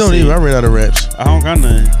niggas. Yeah, I Let me don't see. even. I ran out of raps. I don't got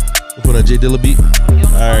none. We put on J Dilla beat. All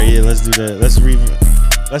right, yeah, let's do that. Let's read.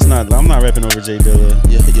 Let's not. I'm not rapping over Jay Dilla.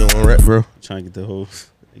 Yeah, you don't want to rap, bro. I'm trying to get the whole.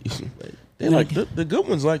 They like the good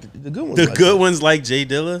ones. Like the good ones. The like good that. ones like Jay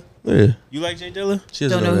Dilla. Yeah. You like Jay Dilla? She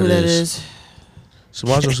Don't doesn't know who that is.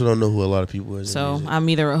 Samaj also don't know who a lot of people is. So I'm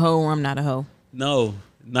either a hoe or I'm not a hoe. No,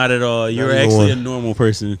 not at all. You're even actually one. a normal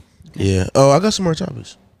person. Yeah. Oh, I got some more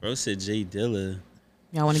topics. Bro said Jay Dilla.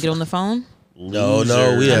 Y'all want to get on the phone? No,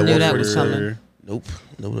 Loser. we I had knew one that for was sure. coming. Nope.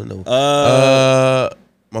 No.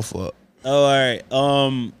 My fault. Oh, all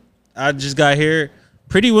right. I just got here.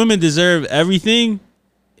 Pretty women deserve everything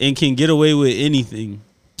and can get away with anything.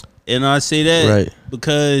 And I say that Right.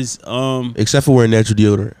 because Except for wearing natural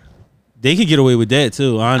deodorant. they could get away with that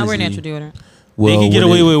too, honestly. I wear natural deodorant. They could get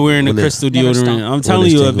away with wearing the when crystal Never deodorant. stop. I'm telling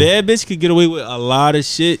it's you, a tingle. bad bitch could get away with a lot of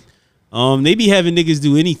shit. They be having niggas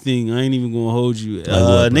do anything. I ain't even gonna hold you. what,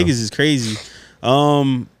 bro? Niggas is crazy.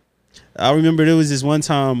 I remember there was this one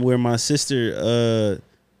time where my sister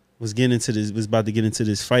was about to get into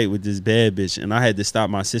this fight with this bad bitch, and I had to stop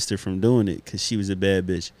my sister from doing it because she was a bad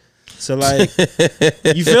bitch. So like,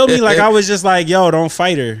 you feel me? Like I was just like, yo, don't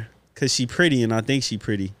fight her because she pretty, and I think she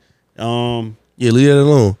pretty. Yeah, leave that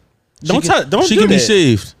alone. Don't She do can that. be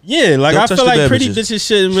saved. Yeah, like Don't I touch feel the like bad pretty bitches. bitches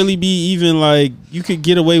shouldn't really be even like you could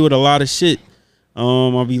get away with a lot of shit.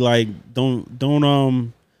 I'll be like,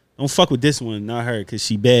 don't fuck with this one, not her, cause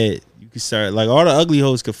she bad. You could start like all the ugly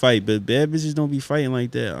hoes could fight, but bad bitches don't be fighting like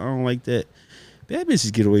that. I don't like that. Bad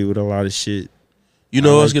bitches get away with a lot of shit. You know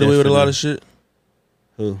I who else like get away that with a for lot them. of shit?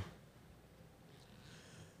 Who?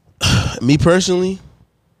 Me personally,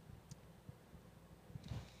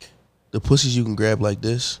 the pussies you can grab like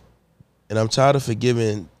this, and I'm tired of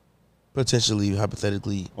forgiving, potentially,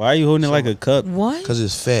 hypothetically, Why are you holding it like a cup? What? because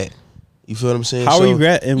it's fat. You feel what I'm saying? How So, are you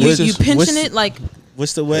grabbing? You pinching it like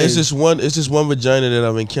What's the way? It's just one vagina that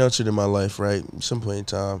I've encountered in my life, right? At some point in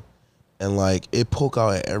time, and like it poke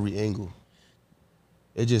out at every angle.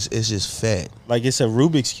 It's just fat. Like it's a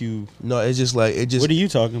Rubik's cube. No, it's just like What are you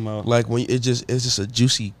talking about? like when it's just a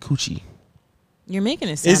juicy coochie. you're making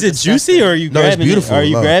it sound Is it disgusting. juicy or are you No, it's grabbing beautiful. it? Are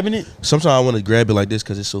you No. grabbing it? Sometimes I want to grab it like this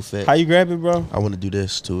because it's so fat. How you grab it, bro? I want to do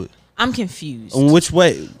this to it. I'm confused. On which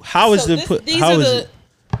way? How is So the put? these How are is the- it?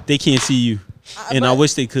 They can't see you, and I but-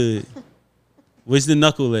 wish they could. Where's the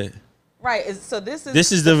knuckle at? Right. So this is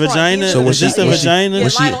This is the front. vagina. These So are when Is this she- the when she- vagina? Yeah, when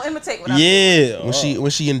she- Lionel, imitate what I'm doing. Yeah.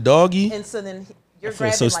 When she in doggy, And so then you're I feel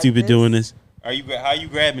grabbing so like stupid this. doing this. Are you? How you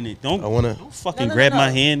grabbing it? I Don't wanna. fucking No, grab no. my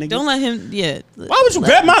hand, nigga. Don't let him. Yeah. Why would you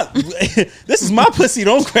grab my? This is my pussy.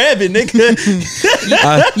 Don't grab it,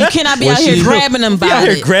 nigga. You cannot be When out here she- grabbing them Be by out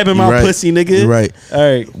here it. grabbing my You're right. pussy, nigga. You're right. All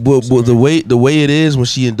right. But the way it is when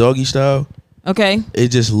she in doggy style, Okay. it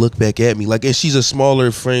just look back at me like, and she's a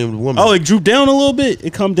smaller framed woman. Oh, it drooped down a little bit.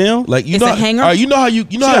 It come down. like you It's know, a hanger? all right, you know how you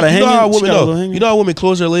know how, got a you know how hanger? She women got a little know. hanger? You know how women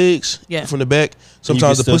close their legs Yeah. from the back.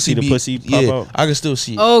 Sometimes the still pussy see the be, pussy pop yeah, out? I can still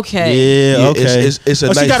see it. Okay. Yeah. Yeah, Okay. it's a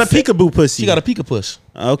oh, nice she got a fat- peekaboo pussy. She got a Pika puss.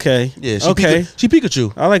 Okay. Yeah, she okay. she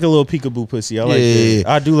Pikachu. I like a little peekaboo pussy. I like Yeah, that.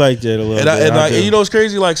 yeah. I do like that a little And, bit. I do. and you know it's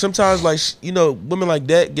crazy. Like sometimes, like women like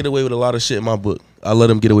that get away with a lot of shit in my book. I let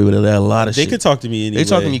them get away with a lot of they shit. could talk to me anyway. They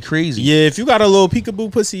talking to me crazy. Yeah, if you got a little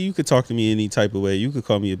peekaboo pussy, you could talk to me any type of way. You could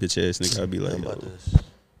call me a bitch ass nigga. I'd be like, How about yo, this?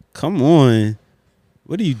 come on,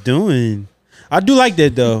 what are you doing? I do like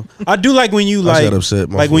that though. I do like when you I like, got upset,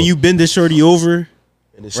 my like when fault. you bend the shorty over,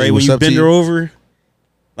 And then she, right? When "What's you up to bend her over,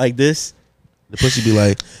 like this. the pussy be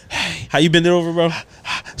like, How you bend it over, bro?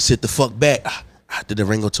 sit the fuck back. Did the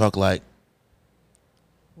Ringo talk like?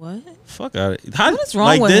 What? Fuck out of it. How, What is wrong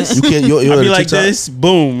like with this? him? You can't. You I on be the like TikTok? this,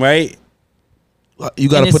 boom, right? You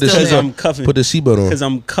gotta And put the it's still Because there. I'm cuffing. put the seatbelt on. Because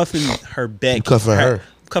I'm cuffing her back. You cuffing her.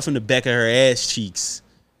 Cuffing the back of her ass cheeks.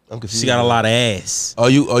 I'm confused. She got a lot of ass. Are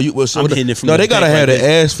you? Well, so I'm the- hitting it from no, the they gotta back have like the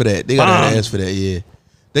ass for that. They gotta have Bang. the ass for that. Yeah,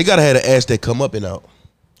 they gotta have the ass that come up and out.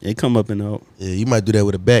 They come up and out. Yeah, you might do that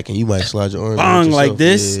with a back, and you might slide your arm. Bang, with like yourself.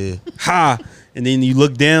 this. Yeah. Ha. And then you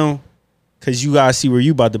look down. Cause you gotta see where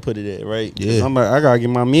you about to put it at, right? 'Cause Yeah. I'm like, I gotta get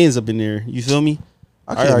my mans up in there. You feel me?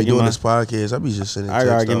 I I can't gotta be get doing my- this podcast. I be just sitting. I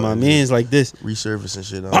gotta get my mans like this. resurfacing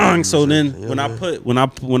shit. Bang. So then when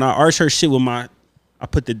I arch her shit with my, I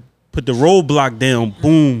put the roadblock down.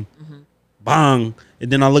 Boom. Bang.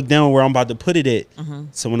 And then I look down where I'm about to put it at.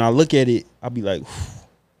 So when I look at it, I'll be like,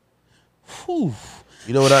 whew.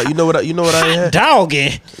 you know what I ain't had.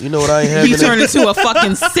 Doggy. You know what I ain't had. You turn into a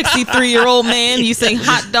fucking 63-year-old man. You say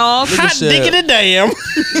hot dog, Look at Hot diggity damn.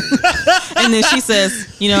 and then she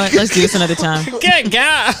says, "You know what? Let's do this another time." Good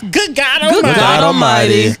God. Good God Good Almighty. God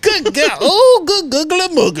Almighty. Good God. Oh, good googly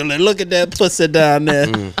moogly. Look at that pussy down there.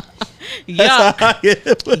 Yuck,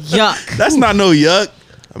 yuck. That's not no yuck.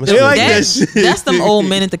 I'm They like That- that shit. That's them old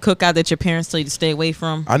men at the cookout that your parents tell you to stay away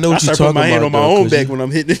from. I know I what you start putting talking my hand about. on my though, own 'cause back you- when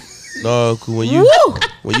I'm hitting it. No,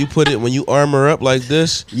 when you armor up like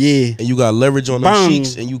this, Yeah. and you got leverage on the Bang.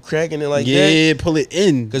 cheeks, and you cracking it like that. Yeah, pull it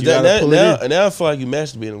in. Because now I feel like you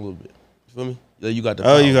masturbating a little bit. You feel me? Like you got the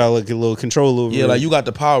Oh, power. you got like a little control over it. Yeah, like you got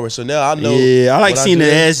the power. So now I know. Yeah, I like when seeing do the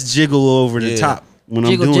that- ass jiggle over the Yeah. top when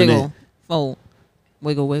Jiggle, I'm doing jiggle, it. fold,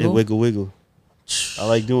 wiggle, And wiggle. wiggle. I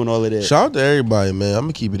like doing all of that. Shout out to everybody, man. I'm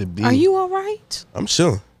gonna keep it a beat. Are you all right? I'm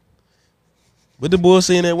chilling. What the boy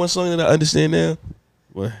saying that one song that I understand now?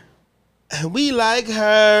 What? And we like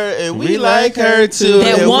her, and we like her too.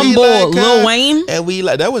 That and one we boy, like Lil her, Wayne. and we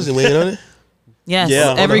like that wasn't Wayne on it. Yes.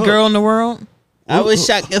 Yeah. Every On the girl in the world. I wish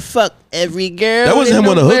I could fuck every girl. That wasn't in him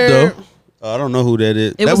on the hook world. though. Oh, I don't know who that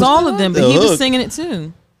is. It That was was all of them, but the he was hook. singing it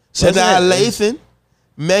too. Sanaa that? Lathan,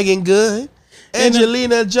 Megan Good,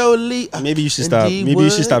 Angelina Jolie. Maybe you should and stop. G Maybe you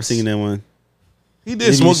should stop Woods. singing that one. He Maybe did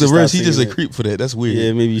you smoke the should verse. stop He just a singing that. creep for that. That's weird.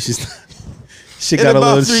 Yeah, maybe you should stop. Shit In got a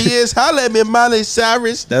about little. 3 years, holla at me, Miley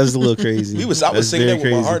Cyrus. That was a little crazy. I was That's singing that very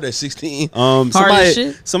with my crazy. heart at 16. as Somebody,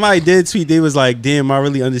 shit. somebody did tweet. They was like, "Damn, I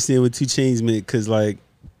really understand what 2 Chainz meant because like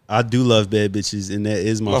I do love bad bitches, and that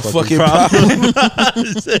is my, My fucking, fucking problem."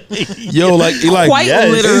 Yo, like, Quite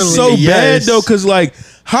literally. it's so Yes. bad though, cause like,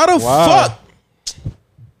 how the Wow. fuck?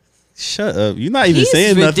 Shut up! You're not even He's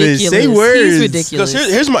saying nothing. ridiculous. Say He's words. ridiculous.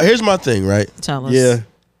 Because here's my thing, right? Tell us. Yeah,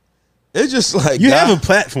 It's just like you God, have a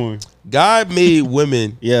platform. God made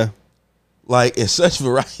women Yeah, like in such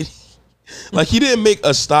variety. Like he didn't make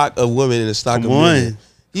a stock of women and a stock Come of men. on.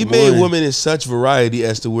 He Come made on. women in such variety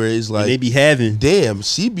as to where it's and they like, be having. damn,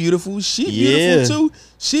 she beautiful. She Yeah. beautiful too.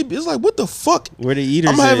 It's like, what the fuck? Where the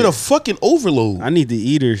eaters? I'm having at? a fucking overload. I need the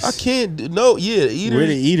eaters. I can't do no. Yeah, the eaters. Where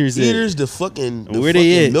the eaters at? Eaters, the fucking Where they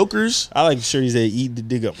fucking at? milkers. I like shorties that eat the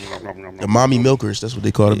dig up. The mommy milkers. That's what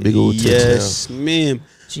they call the big old tits. Yes, man.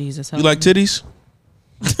 Jesus. Now. You like titties?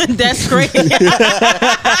 That's great.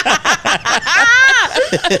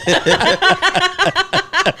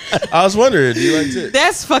 I was wondering. Do you like tits?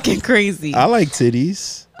 That's fucking crazy. I like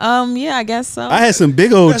titties. Yeah, I guess so. I had some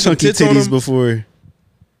big old Got some chunky tits on titties them? before.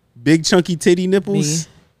 Big chunky titty nipples.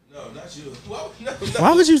 No, not you.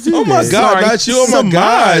 Why would you do Oh that? my god, Sorry. not you. Oh my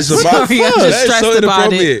god. Somebody. Somebody- Sorry, I'm That just is so stressed about it.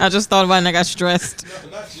 inappropriate. I just thought about it and I got stressed. No,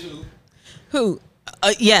 not you. Who?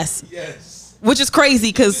 Yes. Yes. Which is crazy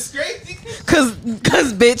because Crazy.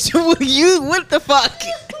 bitch, you what the fuck?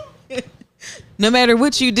 No matter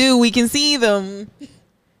what you do, we can see them.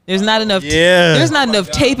 There's not enough. Yeah. There's not enough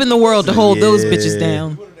tape in the world to hold those Yeah. bitches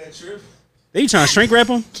down. Put on that trip. They trying to shrink wrap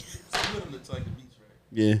them? Put on the like the beach, right?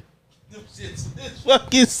 Yeah. Them shits is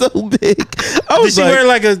fucking so big. I Did was she like, wear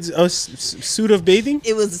like a suit of bathing?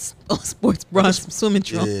 It was a sports bra, some swimming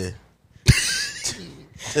trunks. yeah.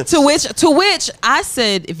 To which I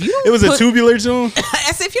said, if you don't It was put, a tubular tune?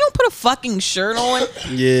 I said, if you don't put a fucking shirt on,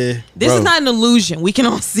 Yeah. this Bro. is not an illusion. We can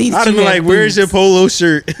all see. I'd have you been have like, where's your boobs. polo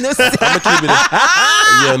shirt? I'm gonna keep it.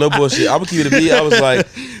 Yeah, no bullshit. I'm gonna keep it a beat. I was like,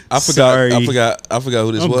 I Sorry. forgot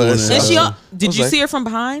who this I'm was. going And she, I did was you like- see her from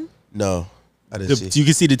behind? No, I didn't see. You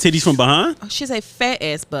can see the titties from behind? Oh, she has a fat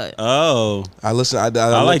ass butt. Oh. I listened. I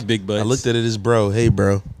I like looked- big butts. I looked at it as bro. Hey,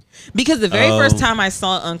 bro. Because the very Oh. first time I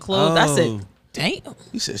saw it unclothed, I Oh. said, damn.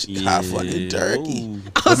 He said she hot fucking turkey. Ooh.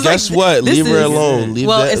 I But was guess like, what? this Leave her is- alone. Leave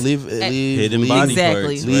Well, that. it's- Leave. Hidden Leave. body Exactly.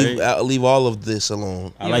 parts. Leave. Right? Leave all of this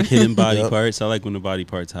alone. I like hidden body Yep. parts. I like when the body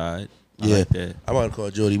parts hide. I Yeah, like that. I'm about to call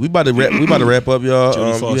Jody. We about to wrap up, y'all.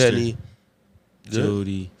 Jodie You Foster. had any? Good?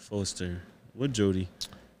 Jodie Foster. What Jodie?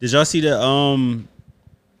 Did y'all see the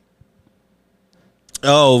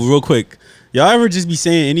Oh, real quick. Y'all ever just be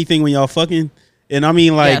saying anything when y'all fucking? And I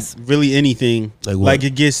mean like Yes. really anything. Like what? Like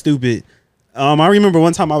it gets stupid. I remember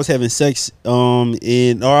one time I was having sex,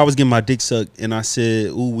 and or I was getting my dick sucked, and I said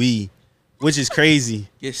 "ooh wee," which is crazy.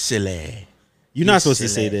 Get silly. You're not You supposed to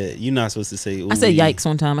say silly. that. You're not supposed to say. Ooh I said wee. yikes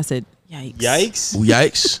one time. I said yikes. Yikes. Ooh,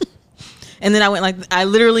 yikes. And then I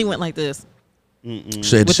literally went like this. She had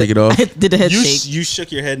to With shake the- it off. I did the head You shake. you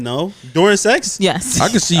shook your head no during sex. Yes. I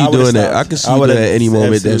can see I you would've doing that. stopped. I can see I you doing would've that at any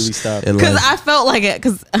moment. absolutely That's stopped. in Because life. I felt like it,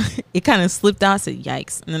 because it kind of slipped out. I said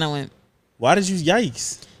yikes. And then I went, Why did you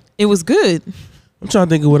yikes? it was good. I'm trying to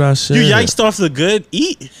think of what I said. You yiked off the good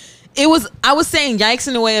eat. I was saying yikes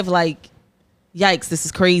in a way of like, yikes, this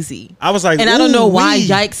is crazy. I was like, And I don't know why ooh-wee.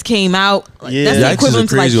 yikes came out. Like, Yeah. that's Yikes the is a equivalent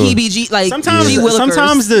to like crazy one. PBG. Like Sometimes, G.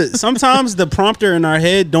 Willikers. sometimes the prompter in our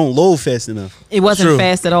head don't load fast enough. It wasn't True.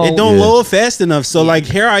 fast at all. It don't Yeah. load fast enough. So like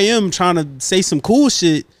here I am trying to say some cool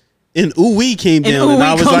shit, and ooh wee came And down, and ooh-wee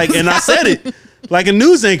I was comes like, and I said it like a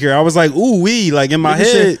news anchor. I was like, ooh wee, like in my Nigga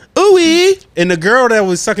head. said, ooh wee. And the girl that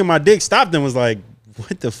was sucking my dick stopped and was like,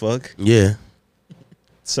 what the fuck? Yeah.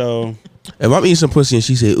 So If I'm eating some pussy and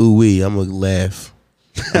she say ooh wee, I'm gonna laugh.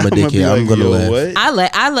 I'm a dickhead. I'm gonna laugh.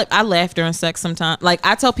 What? I laugh during sex sometimes. Like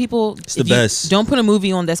I tell people, It's the best. Don't put a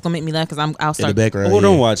movie on that's gonna make me laugh because I'll In start. the background. Oh,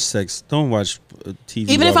 don't watch sex. Don't watch TV.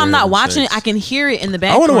 Even if while I'm we're not having watching sex. it, I can hear it in the I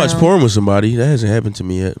background. want to watch porn with somebody. That hasn't happened to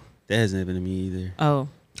me yet. That hasn't happened to me either. Oh,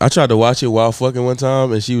 I tried to watch it while fucking one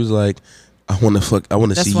time, and she was like, "I want to fuck. I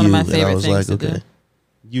want to That's see one you." of my And I favorite was things like, to "Okay." do.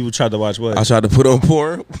 You tried to watch what? I tried to put on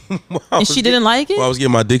porn, and she didn't like it. Well, I was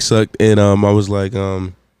getting my dick sucked, and I was like,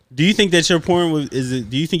 Do you think that your porn was?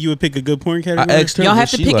 Do you think you would pick a good porn category? I asked her. Y'all what have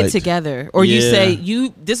to she pick liked. it together, or you Yeah. say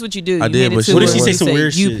you. This is what you do. I You did, made it but to what her if she and say you some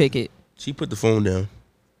weird You shit? pick it. She put the phone down.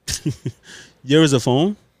 There was a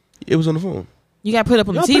phone. It was on the phone. You got to put it up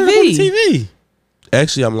on the Y'all TV. put it up on the TV.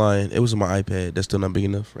 Actually, I'm lying. It was on my iPad. That's still not big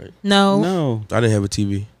enough, right? No. No. I didn't have a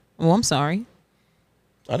TV. Well, I'm sorry.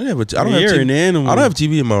 I didn't have a. I don't have. You're TV. an animal. I don't have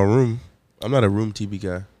TV in my room. I'm not a room TV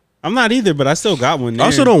guy. I'm not either, but I still got one there. I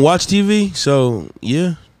also don't watch TV, so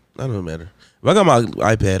yeah, that don't matter. If I got my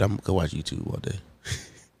iPad, I'm gonna watch YouTube all day.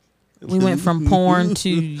 We went from porn to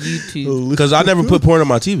YouTube. Because I never put porn on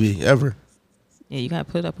my TV ever. Yeah, you got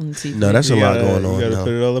to put it up on the TV. No, that's a lot going on. You gotta now.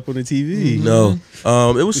 put it all up on the TV. No,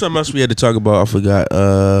 it was something else we had to talk about. I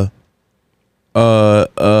forgot.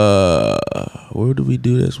 Where did we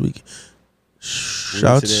do this week?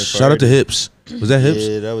 Shout out to Hips. Was that Hips?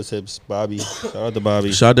 Yeah, that was Hips. Bobby. Shout out to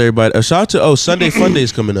Bobby. Shout out to everybody. Shout out to Sunday Fun Day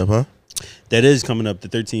is coming up, huh? That is coming up the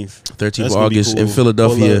 13th. 13th That's of gonna be August cool. in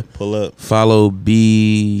Philadelphia. Pull up. Follow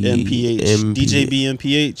B MPH. DJ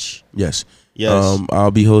BMPH. Yes. Yes.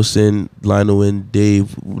 I'll be hosting. Lionel and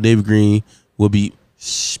Dave Green will be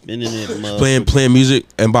Spinning it. playing music,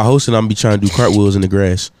 and by hosting, I'm gonna be trying to do cartwheels in the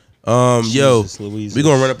grass. Yo, we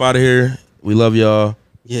gonna run up out of here. We love y'all.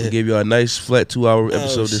 Yeah. We gave y'all a nice flat 2-hour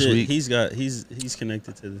episode this week. He's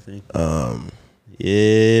connected to the thing.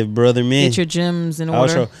 Yeah, brother, man. Get your gyms in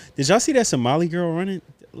order. Did y'all see that Somali girl running?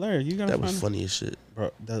 Larry, you gotta That was find funny as shit.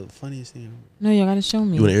 Bro, the funniest thing. No, you got to show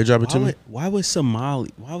me. You want to airdrop it to me? Why would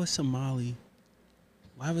Somali? Why would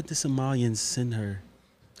the Somalians send her?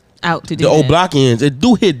 Out to do The old that. block ends, it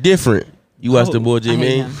do hit different. You watch the boy I J hate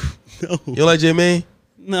Main? him. No, You don't like J Main?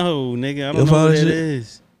 no, nigga, I You don't know follow who that that shit?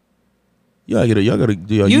 is. Y'all gotta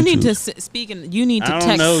do your You YouTube. need to you need to I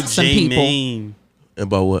don't know text some J people. Main.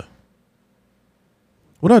 About what?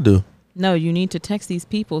 What I do? No, you need to text these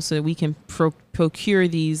people so we can procure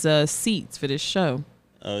these seats for this show,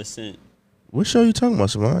 Oh, it's sent. What show you talking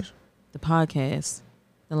about, Samaj? the podcast,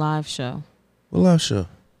 the live show. What live show?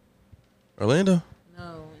 Orlando?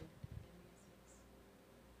 No.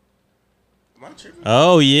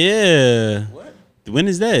 Oh yeah. What? When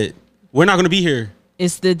is that? We're not gonna be here.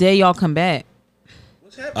 It's the day y'all come back.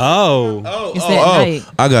 Oh, It's that night.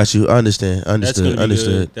 I got you. I understand. that's gonna be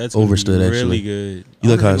Understood. good. That's gonna Overstood, be actually. really good. You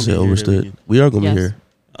like Oh, how I we're said gonna be here overstood? every- We are going to Yes. be here.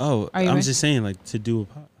 Oh, Are you I'm ready? just saying, like to do a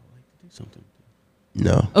pod. I like to do something.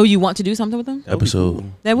 No. Oh, you want to do something with them? That would be Episode. cool.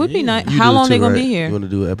 That would be Yeah. nice. You How do it long too, they gonna right? be here? You want to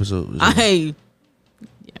do an episode? I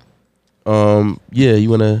Yeah, you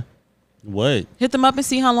want to? What? hit them up and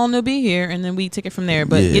see how long they'll be here, and then we take it from there.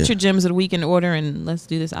 But Yeah. get your gyms of the week in order, and let's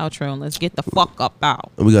do this outro, and let's get the fuck up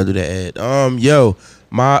out. We gotta do that ad. Yo,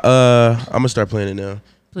 my I'm gonna start playing it now.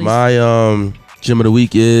 Please. My gym of the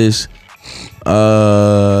week is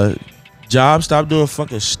Job. Stop doing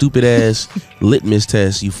fucking stupid ass litmus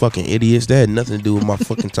tests, you fucking idiots. That had nothing to do with my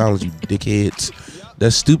fucking talents, you dickheads.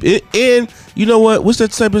 That's stupid. And you know what? What's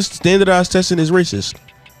that type of standardized testing is racist?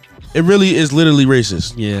 It really is literally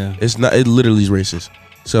racist. Yeah. It's not. It literally is racist.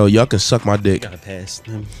 So y'all can suck my dick. Gotta pass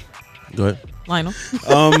them. Go ahead. Lionel.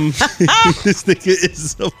 This nigga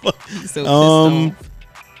is so funny. He's so pissed I'm off.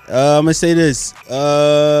 gonna say this.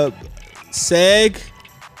 SAG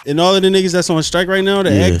and all of the niggas that's on strike right now,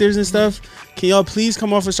 the Yeah. actors and stuff. Can y'all please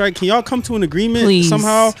come off a strike? Can y'all come to an agreement Please.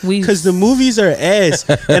 somehow? We- Because the movies are ass,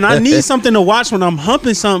 and I need something to watch when I'm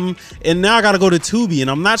humping something. And now I gotta go to Tubi, and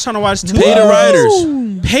I'm not trying to watch Tubi. Pay the writers.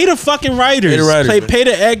 Pay the fucking writers. Pay the writers, man. Pay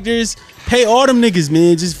the actors. Pay all them niggas,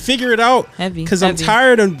 man. Just figure it out. Heavy, Because I'm heavy.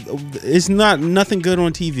 tired of. It's nothing good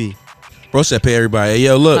on TV. Bro said pay everybody. Hey,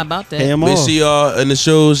 yo, look. How about that? Pay 'em We all. see y'all in the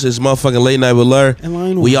shows. It's motherfucking late night with Lur. And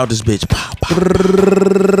Lionel. We out this bitch. Pow, pow.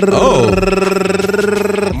 Oh,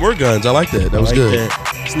 more guns. I like that. That was Like good.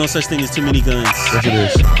 that. There's no such thing as too many guns. Yes, it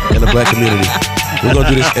is. In the black community. We're gonna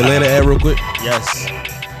do this Atlanta ad real quick. Yes.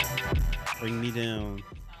 Bring me down.